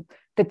direction.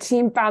 The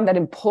team found that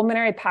in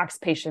pulmonary PAX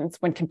patients,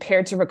 when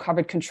compared to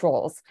recovered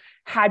controls,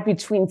 had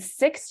between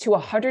 6 to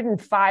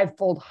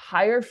 105-fold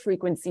higher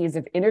frequencies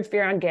of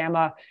interferon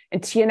gamma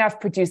and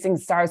TNF-producing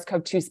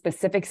SARS-CoV-2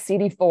 specific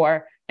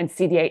CD4 and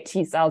CD8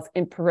 T cells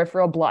in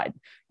peripheral blood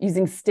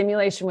using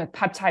stimulation with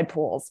peptide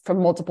pools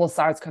from multiple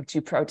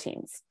SARS-CoV-2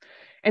 proteins.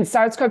 And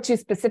SARS-CoV-2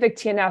 specific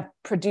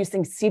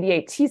TNF-producing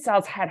CD8 T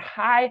cells had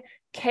high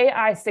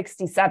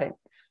Ki67,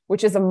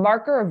 which is a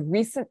marker of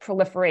recent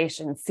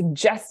proliferation,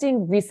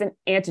 suggesting recent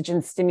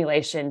antigen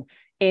stimulation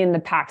in the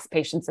PAX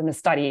patients in the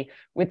study,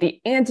 with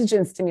the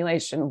antigen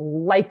stimulation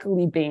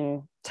likely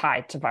being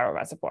tied to viral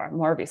reservoir.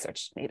 More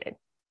research needed.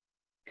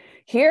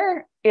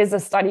 Here is a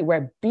study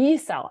where B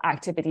cell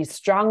activity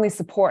strongly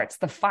supports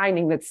the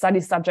finding that study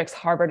subjects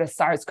harbored a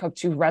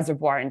SARS-CoV-2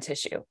 reservoir in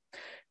tissue.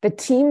 The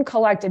team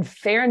collected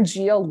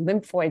pharyngeal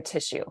lymphoid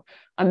tissue,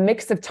 a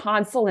mix of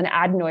tonsil and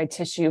adenoid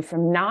tissue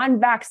from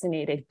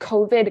non-vaccinated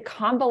COVID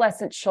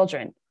convalescent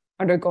children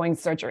undergoing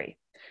surgery.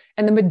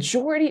 And the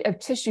majority of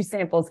tissue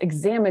samples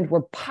examined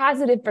were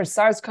positive for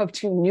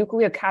SARS-CoV-2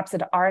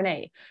 nucleocapsid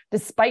RNA,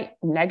 despite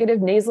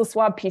negative nasal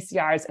swab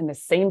PCRs in the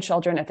same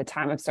children at the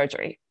time of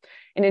surgery.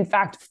 And in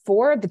fact,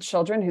 4 of the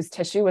children whose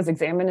tissue was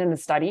examined in the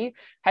study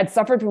had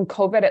suffered from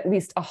COVID at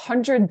least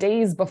 100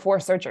 days before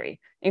surgery,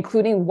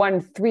 including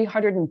one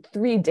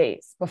 303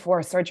 days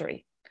before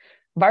surgery.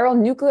 Viral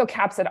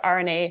nucleocapsid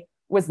RNA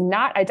was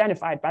not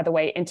identified, by the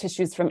way, in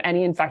tissues from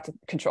any infected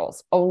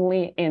controls,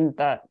 only in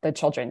the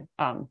children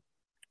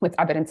with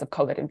evidence of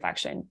COVID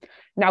infection.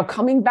 Now,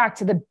 coming back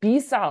to the B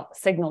cell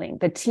signaling,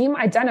 the team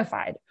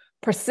identified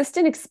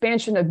persistent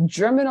expansion of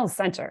germinal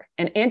center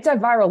and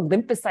antiviral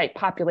lymphocyte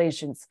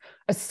populations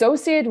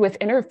associated with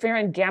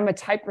interferon gamma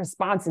type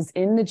responses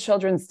in the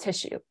children's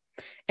tissue.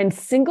 And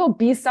single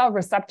B cell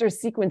receptor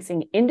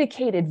sequencing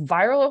indicated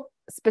viral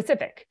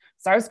specific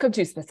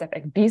SARS-CoV-2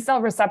 specific B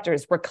cell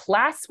receptors were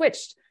class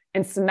switched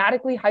and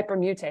somatically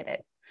hypermutated.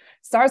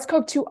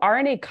 SARS-CoV-2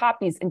 RNA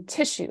copies in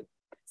tissue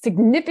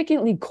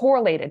significantly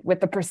correlated with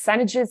the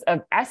percentages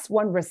of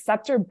S1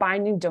 receptor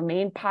binding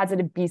domain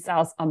positive B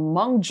cells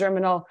among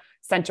germinal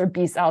center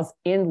B cells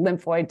in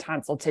lymphoid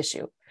tonsil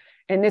tissue.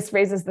 And this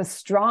raises the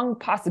strong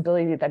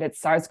possibility that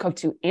it's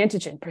SARS-CoV-2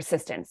 antigen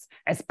persistence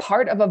as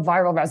part of a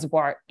viral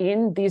reservoir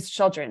in these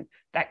children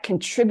that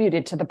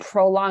contributed to the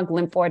prolonged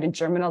lymphoid and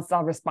germinal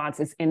cell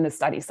responses in the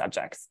study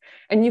subjects.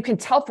 And you can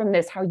tell from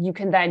this how you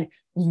can then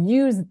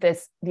use the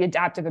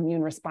adaptive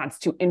immune response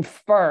to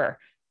infer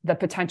the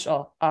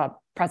potential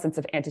presence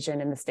of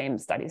antigen in the same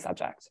study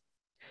subject.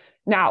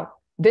 Now,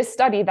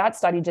 that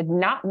study did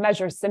not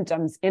measure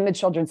symptoms in the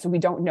children, so we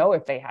don't know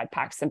if they had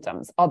PASC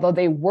symptoms, although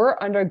they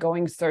were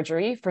undergoing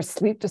surgery for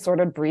sleep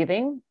disordered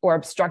breathing or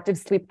obstructive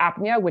sleep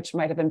apnea, which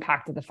might have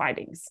impacted the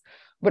findings.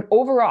 But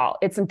overall,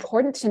 it's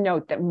important to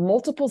note that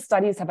multiple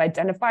studies have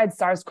identified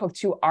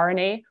SARS-CoV-2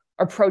 RNA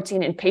or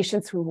protein in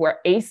patients who were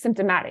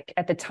asymptomatic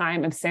at the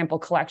time of sample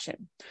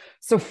collection.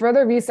 So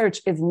further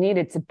research is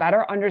needed to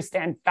better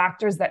understand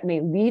factors that may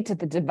lead to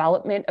the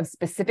development of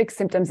specific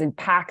symptoms in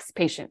PASC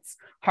patients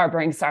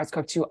harboring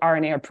SARS-CoV-2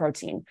 RNA or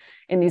protein.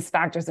 And these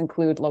factors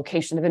include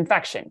location of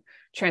infection,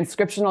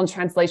 transcriptional and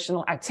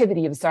translational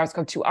activity of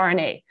SARS-CoV-2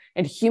 RNA,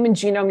 and human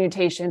genome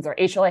mutations or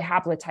HLA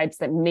haplotypes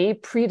that may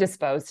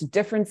predispose to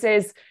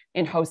differences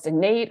in host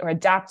innate or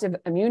adaptive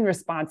immune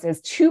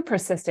responses to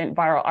persistent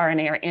viral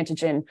RNA or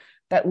antigen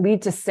that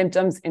lead to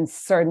symptoms in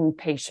certain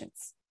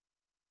patients.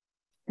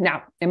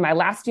 Now, in my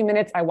last few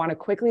minutes, I want to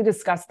quickly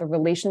discuss the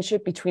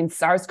relationship between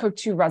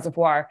SARS-CoV-2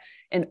 reservoir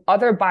and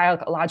other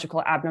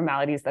biological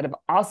abnormalities that have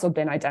also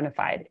been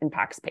identified in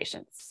PASC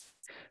patients.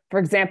 For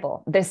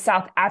example, this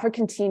South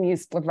African team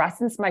used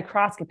fluorescence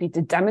microscopy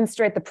to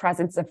demonstrate the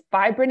presence of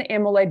fibrin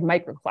amyloid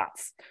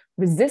microclots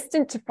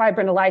resistant to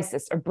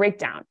fibrinolysis or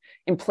breakdown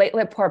in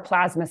platelet-poor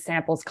plasma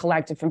samples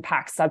collected from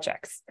PASC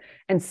subjects.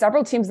 And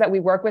several teams that we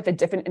work with at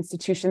different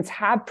institutions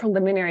have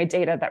preliminary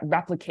data that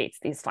replicates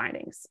these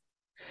findings.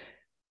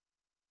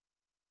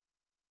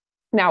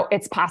 Now,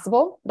 it's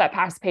possible that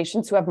PASC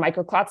patients who have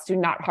microclots do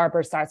not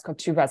harbor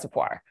SARS-CoV-2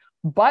 reservoir,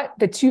 but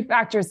the two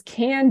factors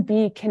can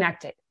be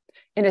connected.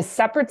 In a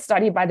separate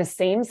study by the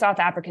same South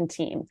African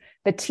team,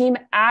 the team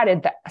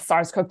added the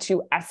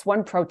SARS-CoV-2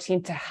 S1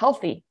 protein to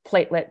healthy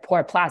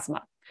platelet-poor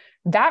plasma.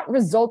 That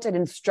resulted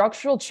in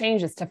structural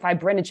changes to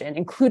fibrinogen,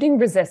 including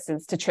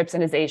resistance to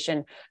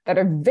trypsinization, that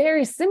are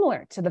very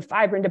similar to the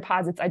fibrin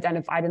deposits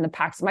identified in the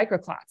PASC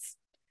microclots.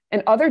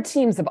 And other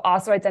teams have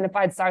also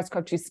identified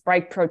SARS-CoV-2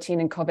 spike protein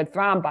in COVID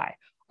thrombi,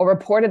 or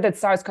reported that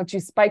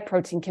SARS-CoV-2 spike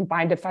protein can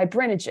bind to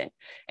fibrinogen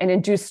and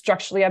induce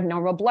structurally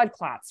abnormal blood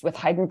clots with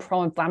heightened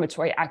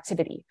pro-inflammatory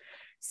activity.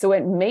 So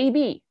it may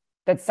be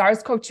that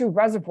SARS-CoV-2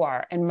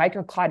 reservoir and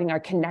microclotting are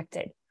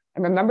connected.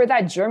 And remember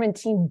that German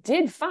team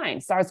did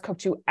find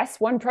SARS-CoV-2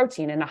 S1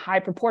 protein in a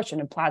high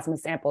proportion of plasma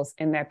samples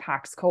in their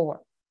PASC cohort.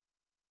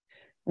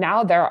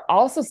 Now, there are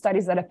also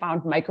studies that have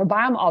found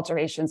microbiome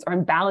alterations or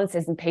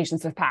imbalances in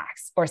patients with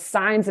PASC, or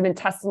signs of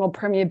intestinal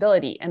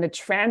permeability and the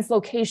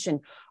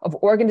translocation of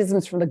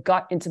organisms from the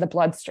gut into the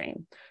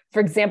bloodstream. For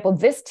example,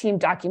 this team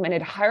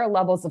documented higher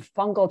levels of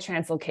fungal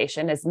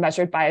translocation as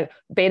measured by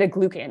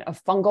beta-glucan, a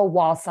fungal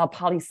wall cell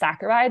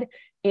polysaccharide,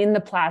 in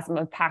the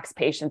plasma of PASC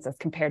patients as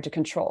compared to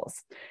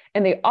controls.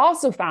 And they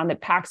also found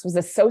that PASC was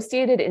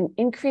associated in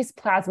increased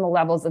plasma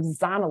levels of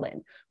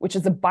zonulin, which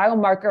is a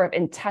biomarker of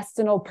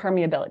intestinal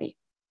permeability.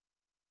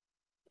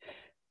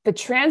 The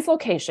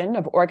translocation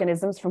of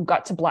organisms from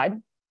gut to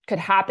blood could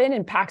happen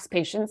in PASC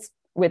patients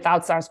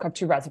without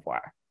SARS-CoV-2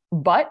 reservoir,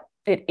 but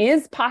it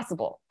is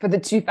possible for the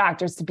two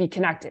factors to be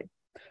connected.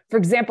 For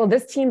example,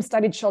 this team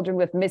studied children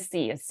with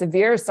MIS-C, a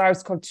severe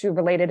SARS-CoV-2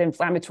 related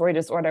inflammatory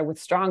disorder with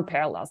strong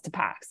parallels to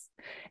PASC.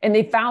 And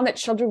they found that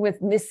children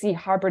with MIS-C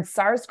harbored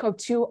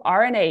SARS-CoV-2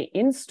 RNA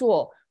in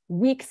stool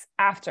weeks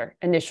after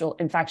initial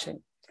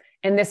infection.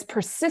 And this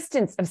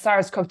persistence of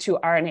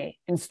SARS-CoV-2 RNA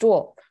in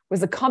stool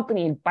was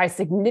accompanied by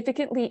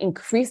significantly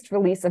increased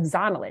release of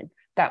zonulin,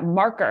 that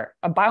marker,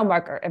 a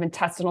biomarker of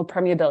intestinal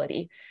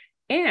permeability,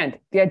 and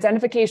the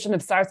identification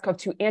of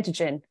SARS-CoV-2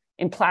 antigen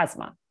in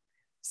plasma.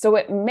 So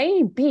it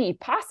may be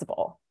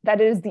possible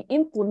that it is the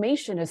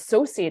inflammation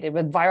associated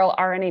with viral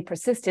RNA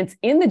persistence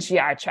in the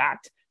GI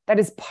tract that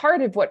is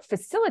part of what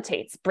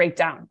facilitates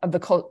breakdown of the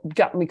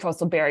gut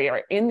mucosal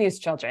barrier in these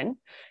children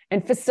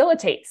and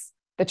facilitates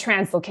the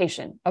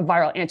translocation of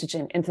viral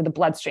antigen into the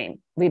bloodstream,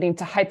 leading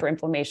to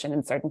hyperinflammation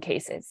in certain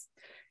cases.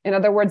 In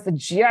other words, the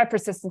GI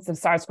persistence of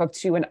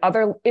SARS-CoV-2 and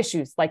other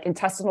issues like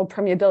intestinal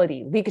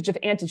permeability, leakage of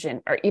antigen,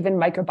 or even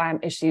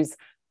microbiome issues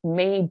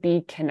may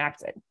be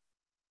connected.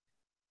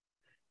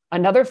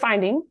 Another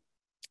finding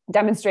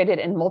demonstrated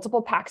in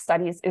multiple PASC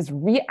studies is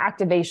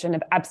reactivation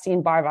of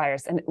Epstein-Barr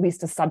virus in at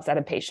least a subset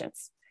of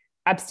patients.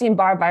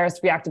 Epstein-Barr virus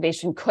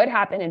reactivation could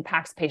happen in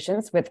PASC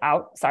patients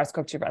without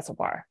SARS-CoV-2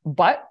 reservoir,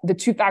 but the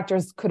two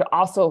factors could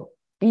also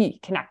be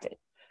connected.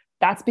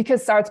 That's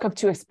because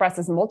SARS-CoV-2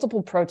 expresses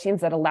multiple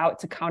proteins that allow it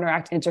to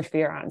counteract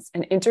interferons.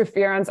 And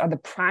interferons are the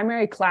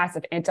primary class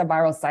of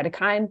antiviral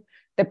cytokine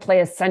that play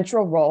a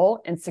central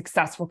role in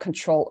successful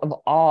control of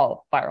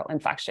all viral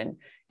infection,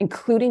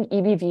 including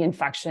EBV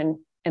infection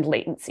and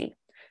latency.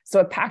 So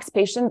a PASC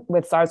patient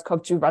with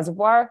SARS-CoV-2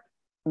 reservoir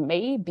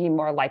may be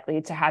more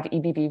likely to have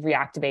EBV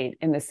reactivate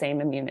in the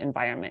same immune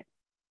environment.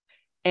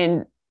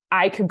 And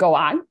I could go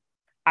on.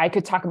 I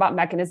could talk about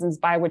mechanisms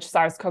by which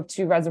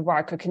SARS-CoV-2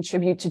 reservoir could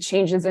contribute to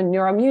changes in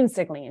neuroimmune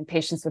signaling in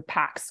patients with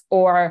PASC,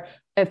 or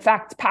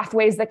affect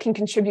pathways that can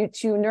contribute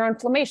to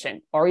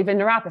neuroinflammation or even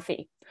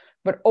neuropathy.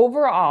 But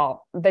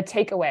overall, the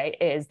takeaway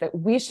is that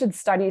we should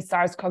study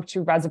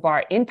SARS-CoV-2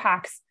 reservoir in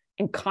PASC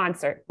in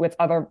concert with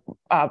other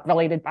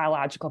related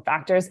biological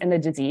factors in the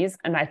disease.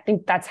 And I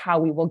think that's how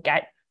we will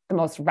get the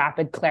most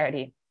rapid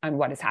clarity on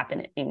what is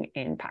happening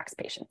in PASC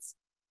patients.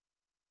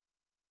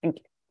 Thank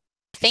you.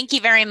 Thank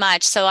you very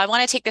much. So I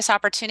want to take this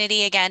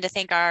opportunity again to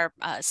thank our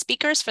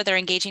speakers for their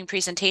engaging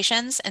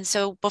presentations. And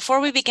so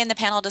before we begin the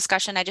panel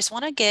discussion, I just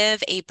want to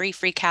give a brief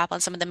recap on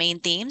some of the main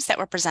themes that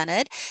were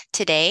presented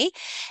today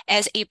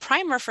as a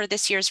primer for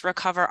this year's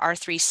Recover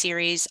R3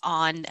 series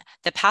on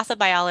the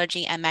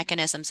pathobiology and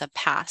mechanisms of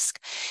PASC.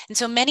 And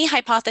so many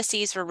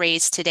hypotheses were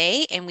raised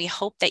today, and we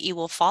hope that you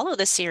will follow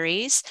the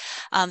series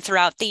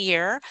throughout the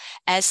year,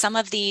 as some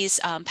of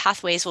these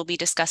pathways will be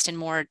discussed in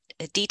more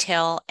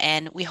detail,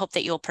 and we hope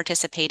that you'll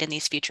participate in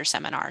these future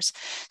seminars.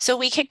 So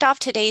we kicked off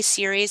today's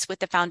series with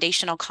the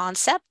foundational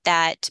concept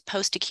that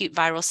post-acute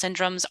viral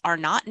syndromes are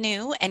not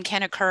new and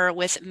can occur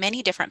with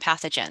many different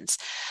pathogens.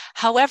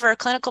 However,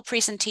 clinical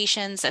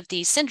presentations of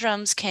these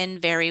syndromes can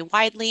vary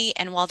widely,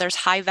 and while there's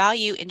high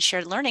value in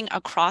shared learning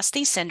across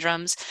these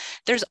syndromes,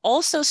 there's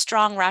also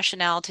strong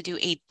rationale to do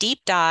a deep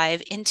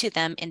dive into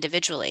them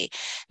individually.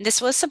 This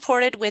was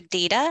supported with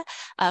data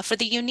for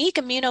the unique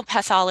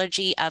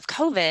immunopathology of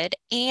COVID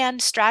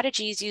and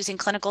strategies using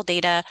clinical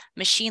data,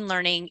 machine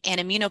learning,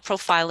 and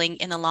immunoprofiling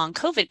in the long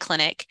COVID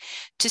clinic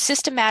to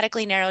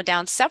systematically narrow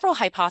down several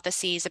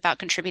hypotheses about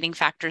contributing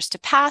factors to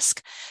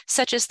PASC,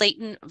 such as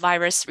latent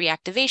virus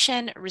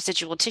reactivation,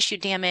 residual tissue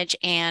damage,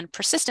 and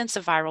persistence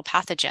of viral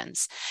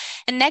pathogens.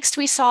 And next,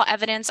 we saw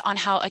evidence on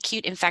how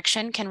acute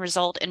infection can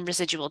result in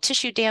residual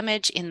tissue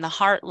damage in the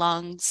heart,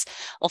 lungs,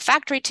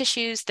 olfactory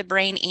tissues, the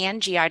brain,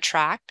 and GI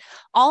tract,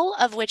 all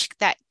of which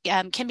that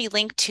can be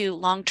linked to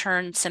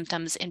long-term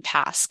symptoms in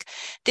PASC.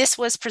 This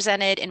was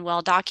presented in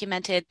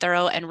well-documented,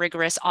 thorough, and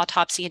rigorous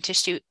autopsy and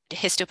tissue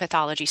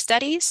histopathology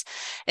studies.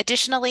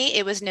 Additionally,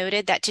 it was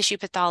noted that tissue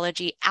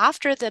pathology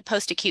after the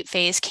post-acute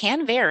phase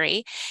can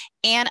vary,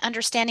 and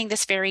understanding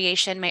this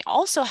variation may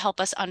also help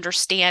us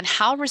understand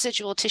how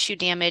residual tissue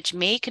damage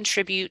may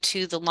contribute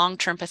to the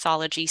long-term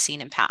pathology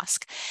seen in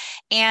PASC.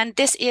 And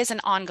this is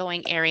an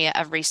ongoing area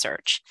of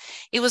research.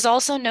 It was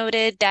also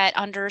noted that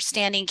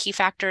understanding key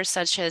factors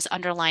such as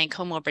underlying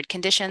comorbid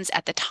conditions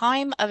at the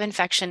time of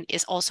infection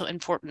is also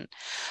important.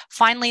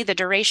 Finally, the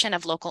duration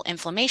of local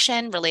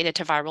inflammation related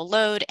to viral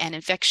load and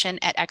infection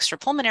at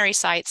extrapulmonary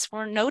sites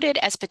were noted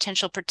as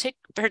potential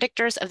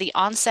predictors of the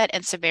onset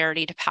and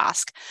severity to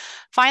PASC.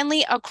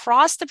 Finally,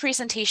 across the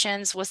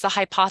presentations was the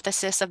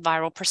hypothesis of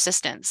viral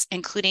persistence,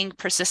 including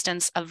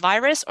persistence of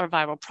virus or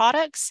viral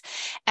products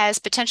as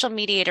potential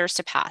mediators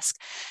to PASC.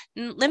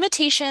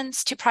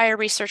 Limitations to prior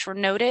research were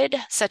noted,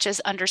 such as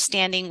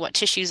understanding what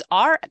tissues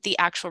are the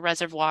actual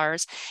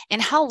reservoirs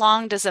and how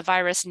long does the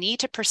virus need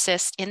to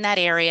persist in that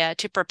area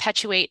to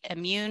perpetuate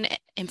immune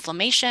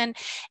inflammation,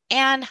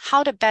 and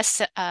how to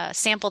best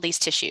sample these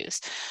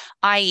tissues,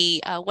 i.e.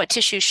 What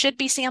tissues should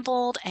be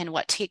sampled and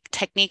what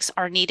techniques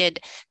are needed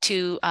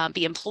to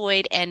be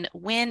employed, and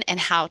when and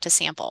how to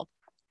sample.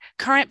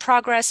 Current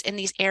progress in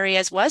these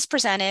areas was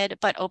presented,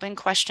 but open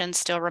questions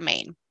still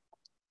remain.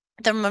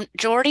 The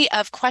majority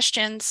of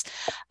questions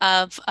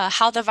of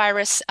how the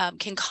virus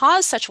can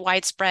cause such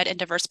widespread and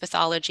diverse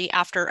pathology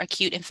after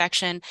acute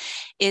infection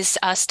is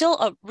still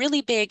a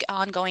really big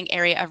ongoing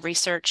area of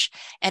research.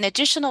 An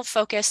additional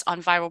focus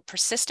on viral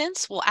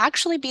persistence will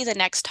actually be the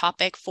next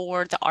topic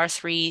for the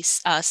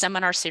R3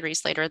 seminar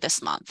series later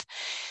this month.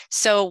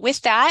 So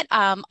with that,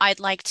 I'd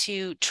like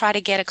to try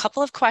to get a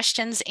couple of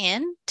questions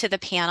in to the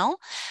panel.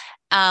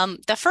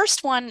 The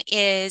first one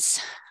is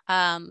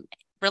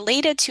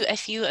related to a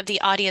few of the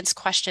audience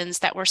questions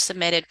that were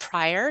submitted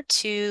prior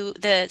to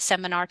the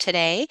seminar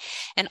today,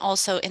 and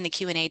also in the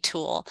Q&A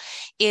tool,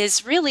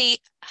 is really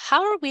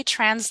how are we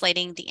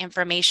translating the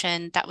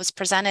information that was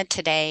presented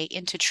today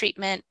into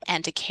treatment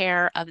and to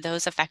care of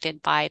those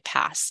affected by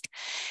PASC?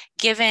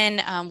 Given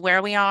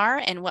where we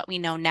are and what we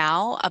know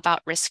now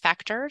about risk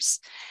factors,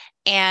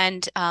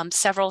 and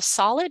several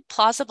solid,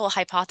 plausible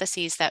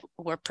hypotheses that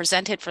were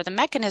presented for the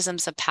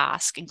mechanisms of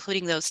PASC,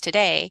 including those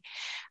today,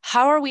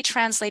 how are we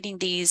translating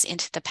these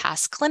into the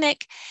PASC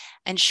clinic,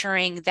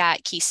 ensuring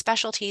that key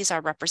specialties are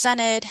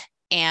represented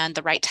and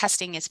the right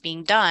testing is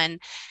being done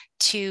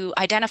to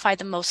identify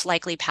the most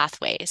likely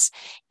pathways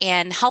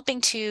and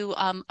helping to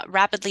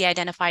rapidly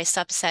identify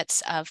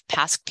subsets of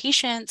PASC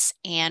patients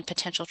and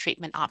potential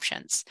treatment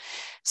options.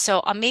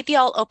 So maybe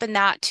I'll open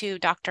that to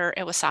Dr.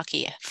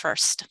 Iwasaki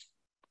first.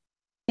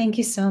 Thank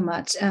you so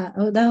much. That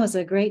was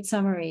a great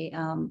summary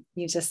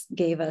you just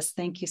gave us.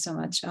 Thank you so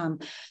much.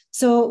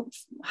 So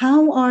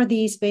how are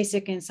these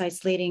basic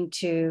insights leading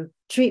to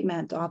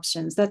treatment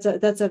options? That's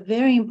a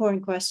very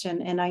important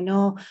question. And I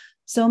know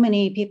so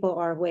many people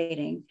are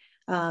waiting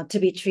to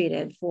be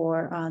treated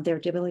for their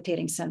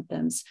debilitating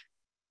symptoms.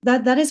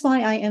 That is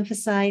why I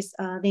emphasize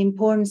the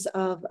importance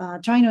of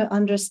trying to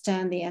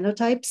understand the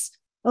endotypes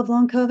of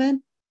long COVID.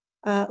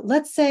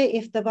 Let's say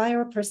if the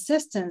viral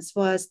persistence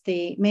was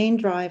the main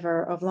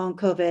driver of long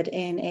COVID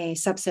in a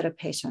subset of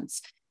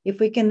patients, if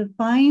we can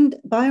find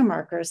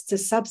biomarkers to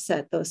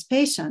subset those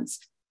patients,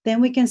 then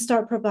we can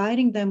start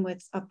providing them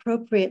with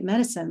appropriate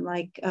medicine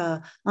like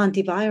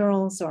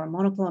antivirals or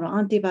monoclonal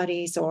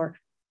antibodies or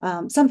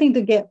something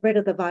to get rid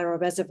of the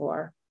viral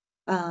reservoir.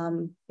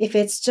 If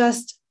it's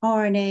just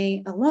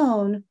RNA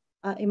alone,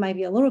 it might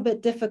be a little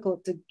bit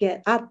difficult to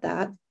get at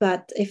that,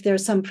 but if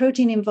there's some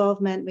protein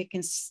involvement, we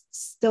can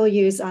still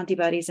use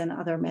antibodies and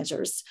other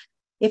measures.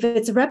 If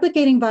it's a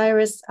replicating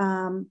virus,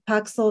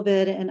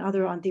 Paxlovid and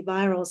other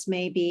antivirals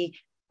may be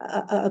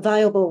a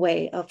viable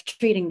way of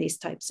treating these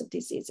types of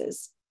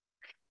diseases.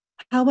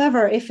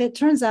 However, if it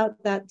turns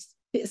out that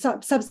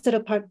subset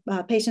of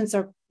patients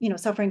are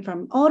suffering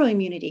from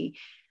autoimmunity,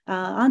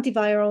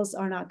 antivirals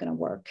are not going to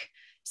work.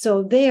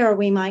 So there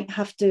we might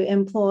have to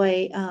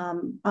employ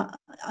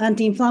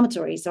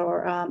anti-inflammatories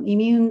or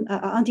immune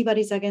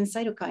antibodies against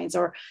cytokines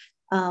or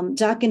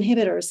JAK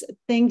inhibitors,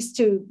 things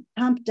to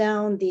tamp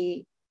down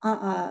the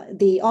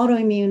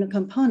autoimmune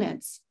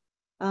components.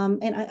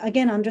 And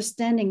again,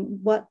 understanding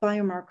what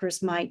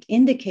biomarkers might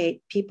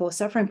indicate people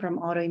suffering from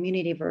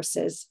autoimmunity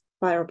versus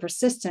viral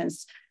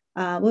persistence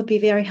would be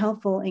very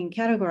helpful in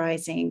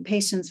categorizing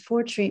patients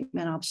for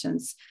treatment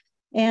options.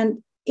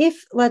 And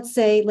if, let's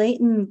say,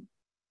 latent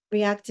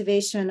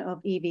reactivation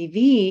of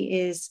EBV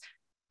is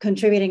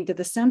contributing to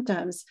the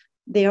symptoms,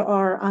 there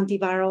are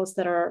antivirals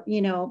that are,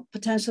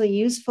 potentially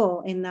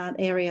useful in that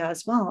area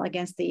as well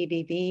against the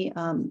EBV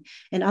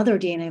and other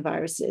DNA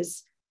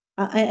viruses.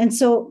 And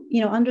so,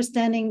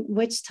 understanding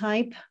which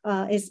type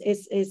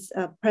is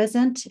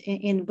present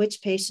in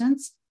which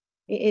patients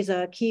is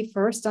a key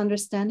first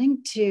understanding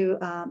to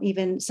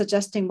even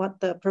suggesting what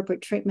the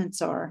appropriate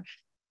treatments are.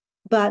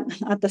 But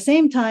at the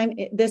same time,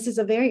 this is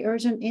a very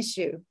urgent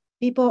issue.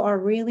 People are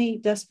really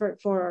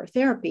desperate for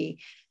therapy.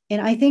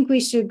 And I think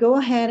we should go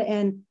ahead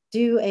and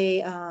do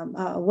a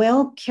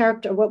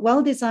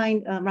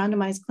well-designed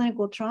randomized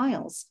clinical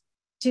trials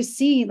to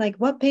see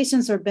what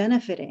patients are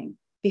benefiting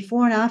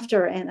before and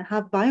after and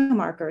have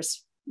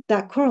biomarkers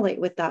that correlate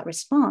with that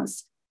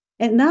response.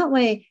 And that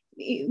way,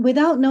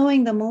 without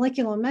knowing the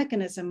molecular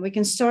mechanism, we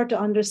can start to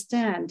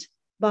understand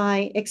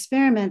by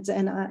experiments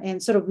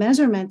and sort of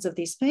measurements of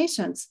these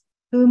patients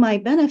who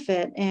might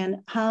benefit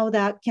and how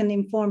that can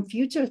inform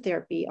future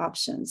therapy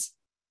options.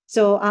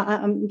 So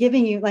I'm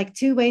giving you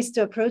two ways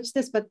to approach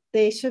this, but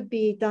they should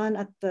be done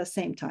at the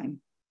same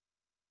time.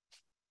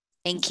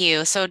 Thank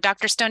you. So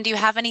Dr. Stone, do you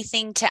have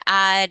anything to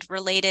add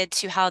related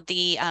to how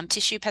the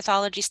tissue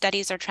pathology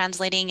studies are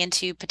translating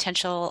into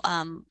potential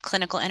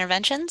clinical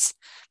interventions?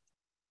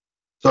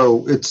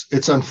 So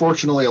it's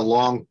unfortunately a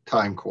long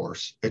time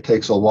course. It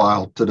takes a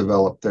while to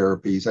develop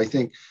therapies. I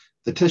think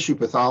the tissue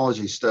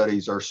pathology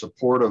studies are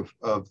supportive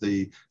of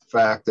the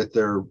fact that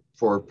they're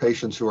for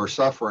patients who are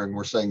suffering.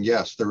 We're saying,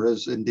 yes, there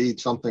is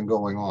indeed something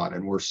going on,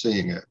 and we're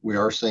seeing it. We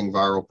are seeing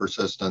viral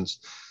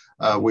persistence.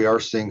 We are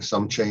seeing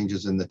some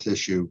changes in the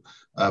tissue,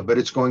 but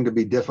it's going to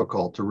be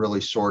difficult to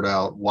really sort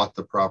out what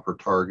the proper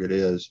target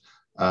is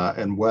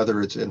and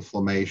whether it's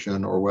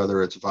inflammation or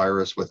whether it's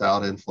virus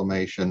without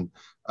inflammation.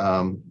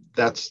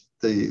 That's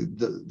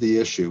the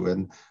issue.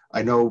 And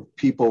I know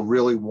people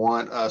really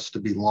want us to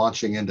be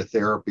launching into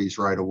therapies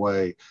right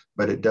away,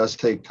 but it does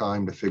take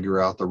time to figure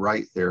out the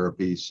right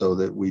therapies so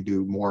that we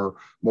do more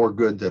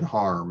good than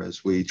harm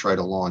as we try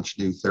to launch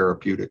new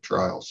therapeutic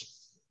trials.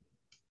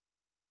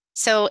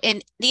 So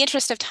in the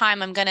interest of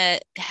time, I'm going to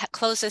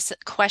close this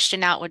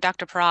question out with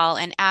Dr. Proal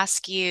and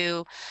ask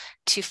you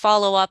to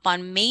follow up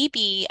on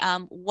maybe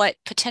what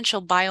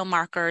potential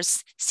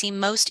biomarkers seem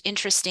most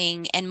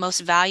interesting and most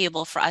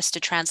valuable for us to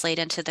translate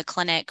into the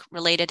clinic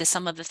related to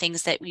some of the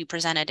things that you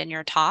presented in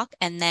your talk.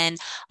 And then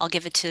I'll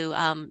give it to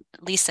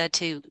Lisa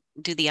to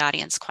do the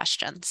audience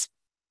questions.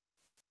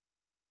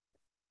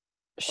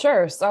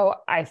 Sure. So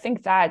I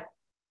think that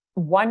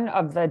one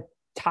of the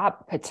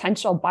top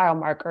potential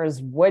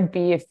biomarkers would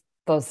be if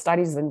those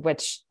studies in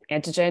which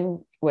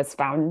antigen was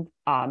found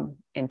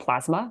in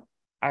plasma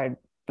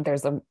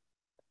there's a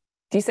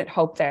decent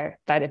hope there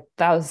that if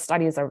those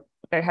studies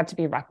they have to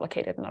be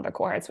replicated in other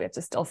cohorts. We have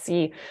to still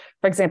see,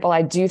 for example,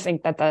 I do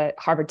think that the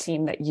Harvard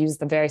team that used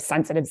the very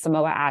sensitive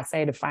Simoa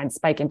assay to find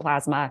spike in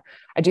plasma,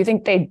 I do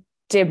think they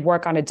did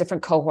work on a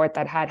different cohort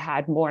that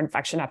had more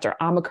infection after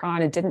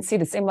Omicron and didn't see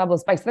the same level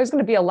of spikes. So there's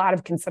going to be a lot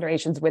of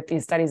considerations with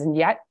these studies, and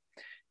yet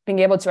being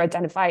able to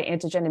identify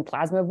antigen in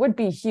plasma would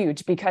be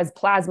huge, because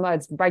plasma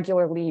is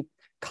regularly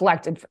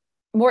collected,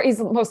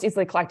 most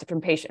easily collected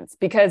from patients,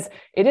 because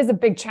it is a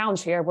big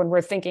challenge here when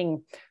we're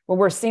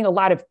seeing a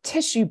lot of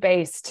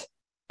tissue-based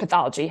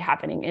pathology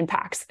happening in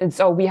PACS. And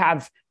so we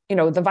have,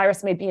 the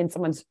virus may be in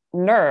someone's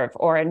nerve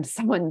or in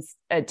someone's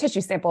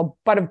tissue sample,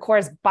 but of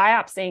course,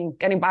 getting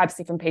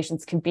biopsy from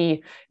patients can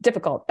be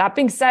difficult. That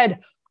being said,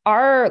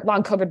 our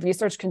Long COVID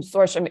Research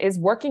Consortium is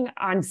working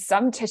on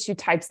some tissue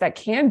types that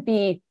can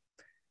be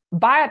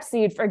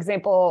biopsied, for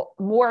example,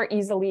 more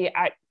easily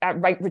at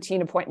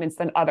routine appointments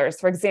than others.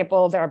 For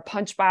example, there are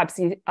punch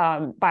biopsies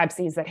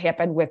that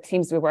happen with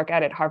teams we work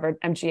at Harvard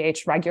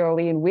MGH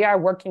regularly, and we are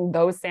working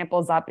those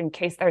samples up in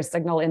case there's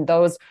signal in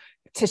those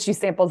tissue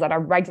samples that are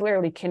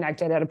regularly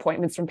connected at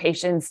appointments from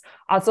patients.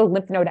 Also,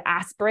 lymph node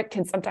aspirate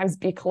can sometimes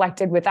be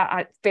collected with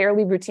a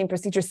fairly routine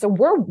procedure. So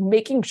we're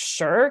making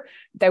sure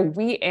that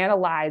we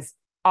analyze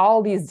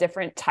all these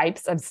different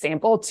types of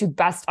sample to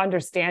best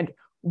understand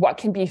what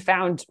can be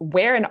found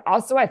where. And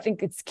also, I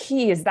think it's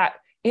key is that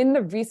in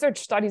the research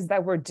studies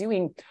that we're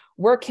doing,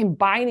 we're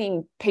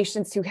combining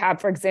patients who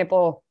have, for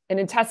example, an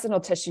intestinal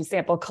tissue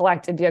sample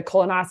collected via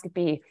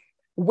colonoscopy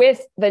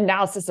with the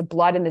analysis of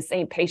blood in the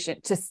same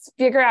patient to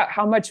figure out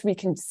how much we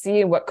can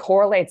see and what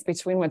correlates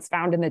between what's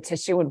found in the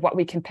tissue and what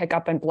we can pick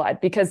up in blood,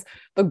 because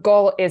the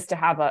goal is to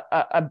have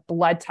a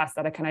blood test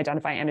that can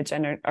identify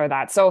antigen or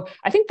that. So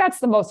I think that's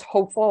the most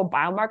hopeful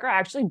biomarker. I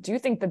actually do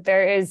think that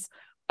there is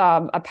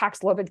a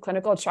Paxlovid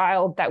clinical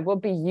trial that will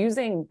be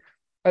using,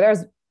 or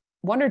there's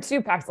 1 or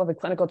 2 Paxlovid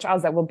clinical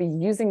trials that will be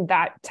using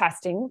that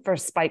testing for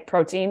spike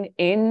protein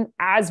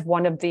as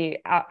one of the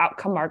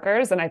outcome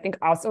markers. And I think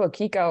also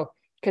Akiko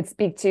could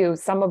speak to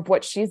some of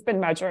what she's been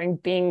measuring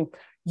being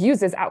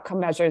used as outcome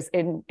measures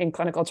in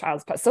clinical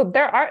trials. So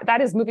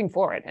that is moving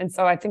forward. And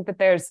so I think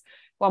that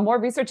while more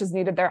research is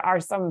needed, there are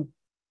some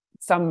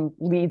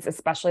leads,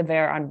 especially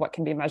there on what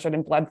can be measured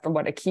in blood from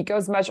what Akiko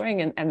is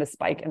measuring and the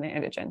spike in the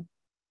antigen.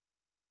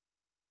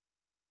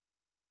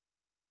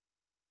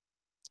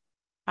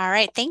 All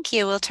right, thank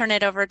you. We'll turn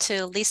it over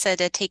to Lisa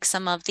to take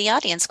some of the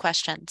audience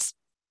questions.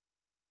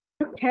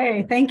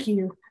 Okay, thank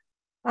you.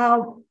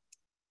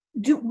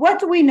 What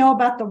do we know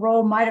about the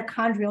role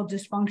mitochondrial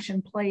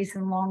dysfunction plays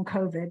in long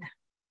COVID?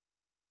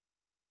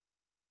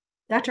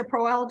 Dr.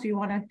 Proal, do you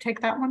want to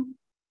take that one?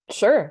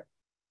 Sure.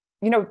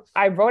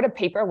 I wrote a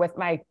paper with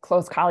my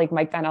close colleague,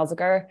 Mike Van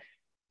Elziger,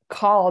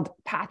 called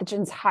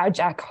Pathogens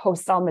Hijack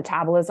Host Cell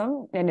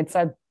Metabolism. And it's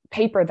a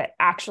paper that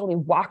actually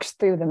walks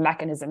through the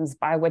mechanisms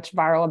by which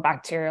viral,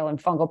 bacterial,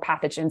 and fungal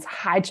pathogens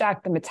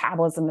hijack the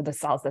metabolism of the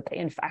cells that they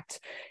infect.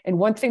 And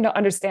one thing to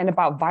understand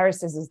about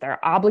viruses is they're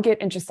obligate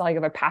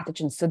intracellular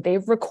pathogens. So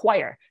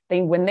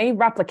when they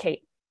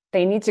replicate,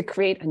 they need to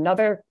create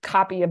another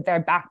copy of their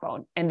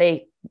backbone, and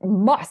they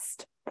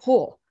must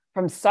pull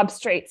from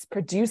substrates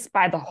produced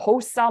by the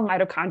host cell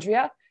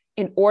mitochondria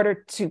in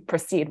order to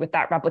proceed with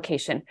that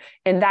replication.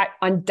 And that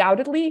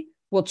undoubtedly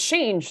will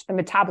change the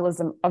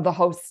metabolism of the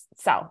host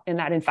cell in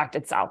that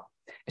infected cell.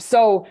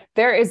 So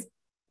there is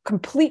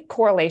complete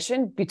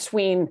correlation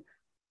between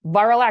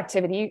viral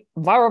activity,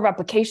 viral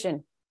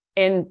replication,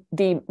 and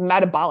the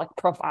metabolic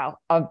profile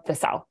of the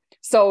cell.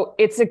 So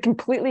it's a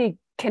completely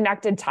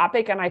connected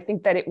topic, and I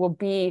think that it will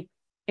be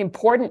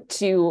important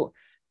to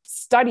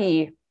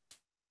study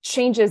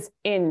changes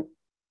in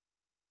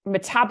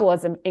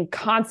metabolism in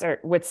concert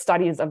with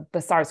studies of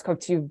the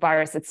SARS-CoV-2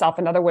 virus itself.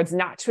 In other words,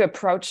 not to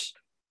approach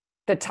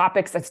the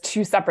topics as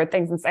 2 separate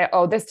things and say,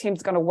 oh, this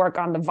team's going to work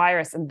on the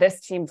virus and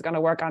this team's going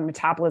to work on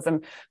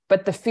metabolism.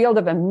 But the field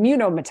of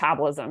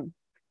immunometabolism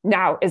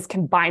now is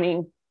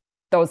combining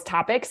those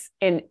topics.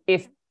 And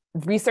if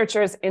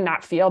researchers in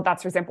that field,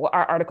 that's, for example,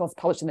 our articles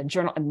published in the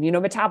journal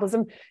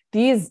Immunometabolism,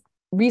 these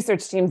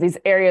research teams, these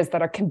areas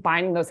that are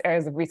combining those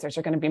areas of research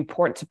are going to be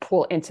important to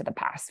pull into the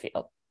PASC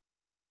field.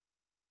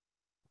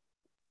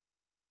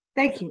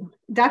 Thank you.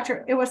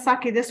 Dr.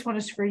 Iwasaki, this one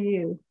is for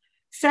you.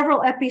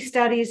 Several epi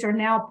studies are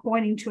now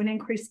pointing to an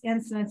increased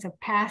incidence of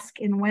PASC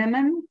in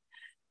women.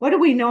 What do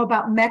we know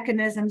about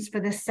mechanisms for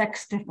this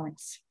sex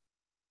difference?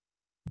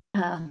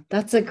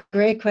 That's a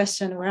great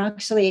question. We're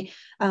actually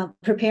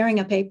preparing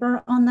a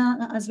paper on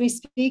that as we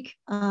speak.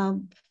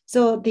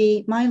 So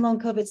my long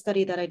COVID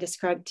study that I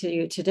described to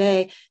you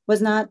today was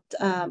not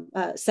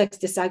sex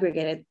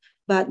disaggregated,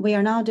 but we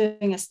are now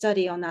doing a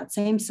study on that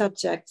same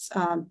subject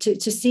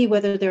to see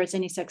whether there is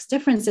any sex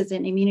differences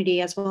in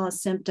immunity as well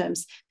as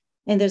symptoms.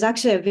 And there's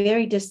actually a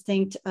very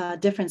distinct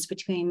difference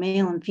between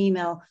male and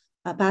female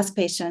PASC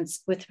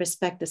patients with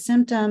respect to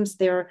symptoms,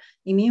 their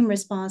immune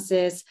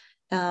responses,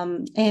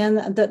 and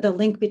the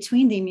link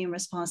between the immune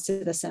response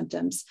to the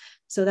symptoms.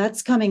 So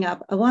that's coming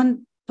up.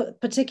 One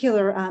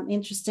particular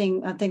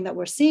interesting thing that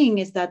we're seeing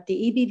is that the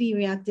EBV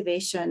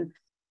reactivation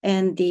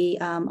and the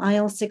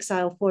IL-6,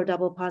 IL-4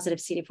 double positive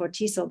CD4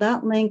 T cell,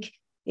 that link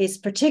is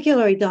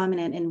particularly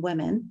dominant in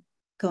women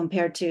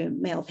compared to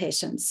male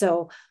patients.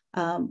 So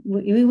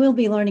we will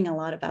be learning a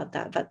lot about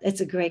that, but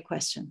it's a great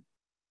question.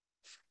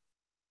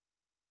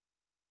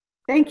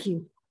 Thank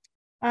you.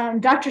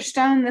 Dr.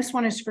 Stone, this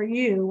one is for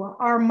you.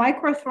 Are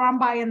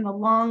microthrombi in the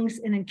lungs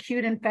in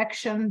acute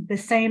infection the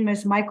same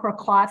as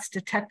microclots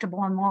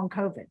detectable in long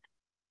COVID?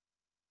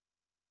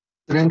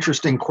 An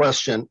interesting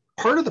question.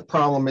 Part of the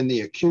problem in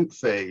the acute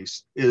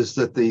phase is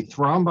that the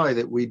thrombi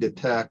that we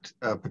detect,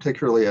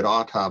 particularly at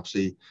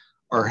autopsy,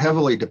 are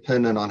heavily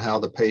dependent on how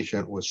the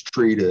patient was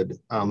treated.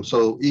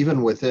 So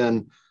even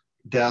within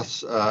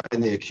deaths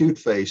in the acute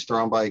phase,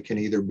 thrombi can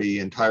either be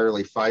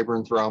entirely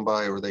fibrin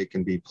thrombi or they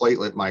can be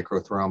platelet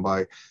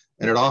microthrombi,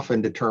 and it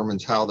often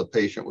determines how the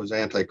patient was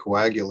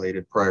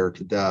anticoagulated prior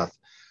to death.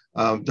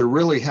 There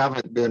really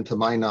haven't been, to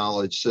my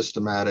knowledge,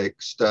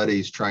 systematic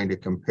studies trying to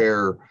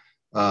compare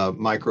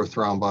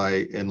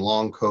microthrombi in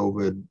long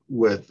COVID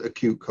with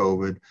acute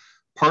COVID.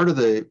 Part of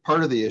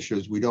the issue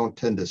is we don't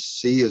tend to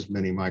see as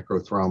many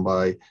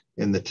microthrombi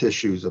in the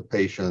tissues of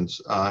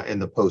patients in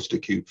the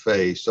post-acute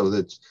phase, so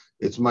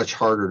it's much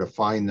harder to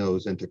find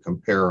those and to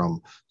compare them.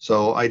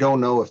 So I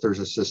don't know if there's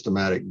a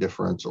systematic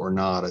difference or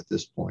not at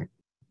this point.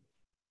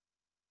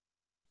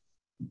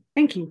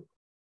 Thank you.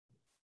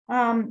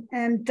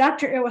 And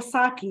Dr.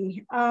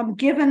 Iwasaki,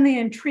 given the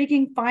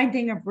intriguing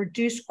finding of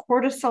reduced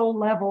cortisol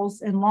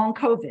levels in long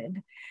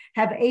COVID,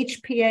 have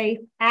HPA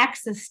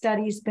axis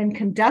studies been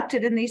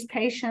conducted in these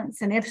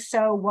patients? And if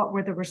so, what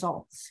were the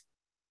results?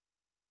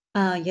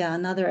 Yeah,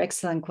 another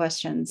excellent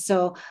question.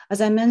 So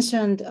as I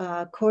mentioned,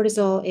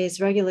 cortisol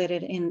is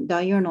regulated in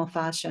diurnal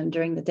fashion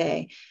during the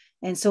day.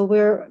 And so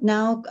we're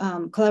now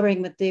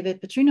collaborating with David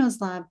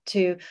Petrino's lab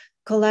to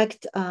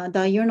collect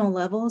diurnal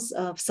levels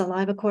of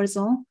saliva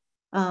cortisol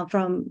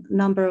from a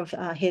number of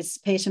his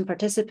patient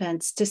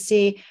participants to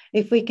see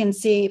if we can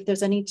see if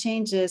there's any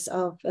changes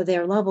of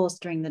their levels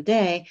during the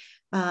day.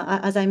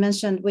 As I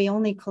mentioned, we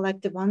only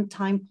collected one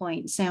time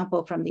point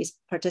sample from these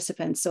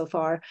participants so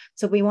far.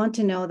 So we want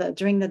to know that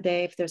during the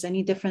day, if there's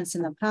any difference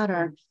in the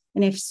pattern,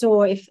 and if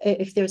so,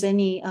 if there's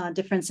any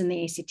difference in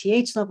the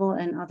ACTH level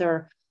and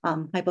other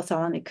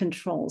hypothalamic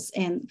controls.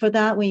 And for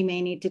that, we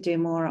may need to do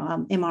more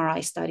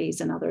MRI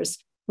studies and others,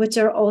 which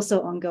are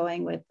also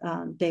ongoing with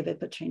David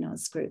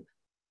Petrino's group.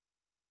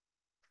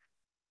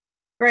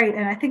 Great,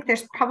 and I think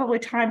there's probably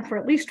time for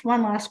at least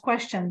one last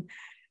question.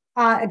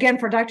 Again,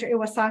 for Dr.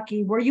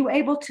 Iwasaki, were you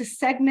able to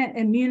segment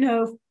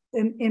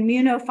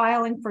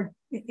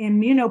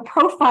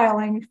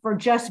immunoprofiling for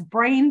just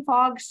brain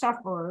fog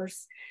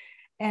sufferers?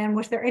 And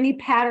was there any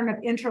pattern of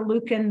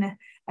interleukin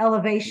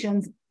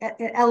elevations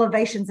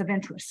of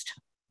interest?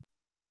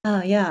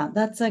 Yeah,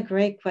 that's a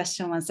great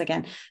question once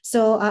again.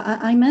 So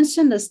I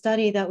mentioned the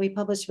study that we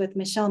published with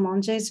Michelle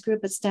Monge's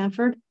group at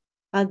Stanford.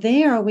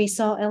 There we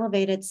saw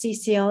elevated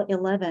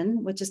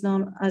CCL11, which is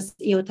known as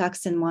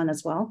eotaxin 1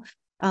 as well,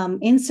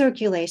 in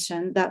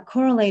circulation that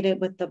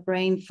correlated with the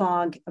brain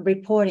fog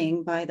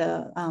reporting by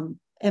the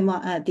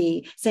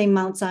same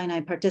Mount Sinai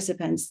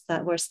participants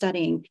that we're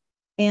studying.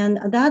 And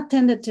that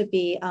tended to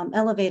be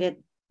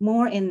elevated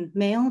more in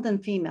male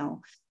than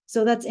female.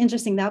 So that's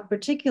interesting. That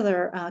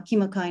particular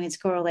chemokine is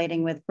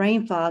correlating with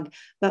brain fog,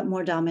 but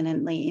more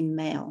dominantly in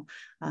male.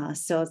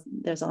 So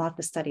there's a lot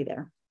to study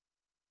there.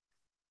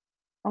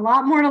 A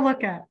lot more to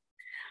look at.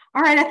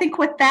 All right, I think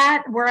with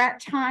that, we're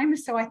at time,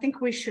 so I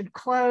think we should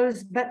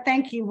close, but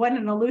thank you. What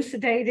an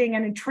elucidating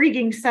and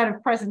intriguing set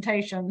of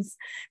presentations.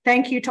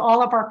 Thank you to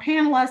all of our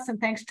panelists, and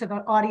thanks to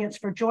the audience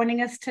for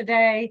joining us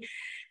today.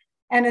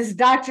 And as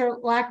Dr.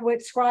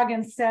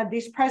 Lachowicz-Scroggins said,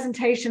 these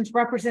presentations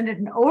represented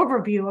an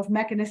overview of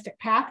mechanistic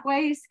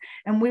pathways,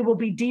 and we will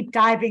be deep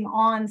diving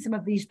on some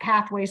of these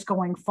pathways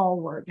going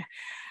forward.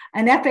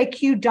 An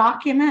FAQ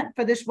document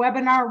for this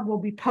webinar will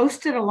be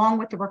posted along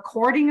with the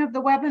recording of the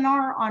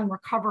webinar on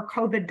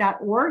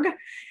recovercovid.org.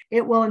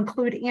 It will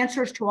include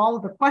answers to all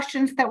of the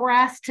questions that were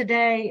asked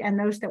today and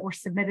those that were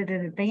submitted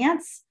in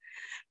advance.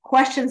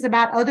 Questions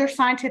about other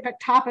scientific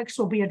topics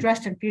will be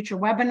addressed in future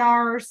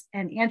webinars,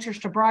 and answers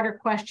to broader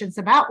questions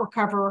about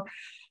Recover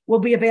will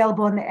be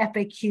available in the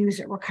FAQs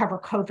at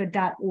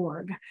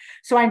recovercovid.org.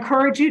 So I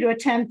encourage you to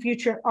attend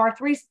future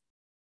R3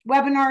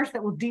 webinars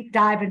that will deep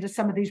dive into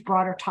some of these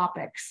broader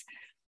topics.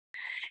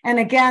 And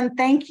again,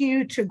 thank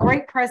you to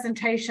great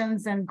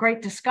presentations and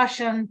great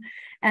discussion,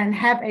 and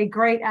have a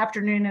great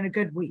afternoon and a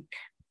good week.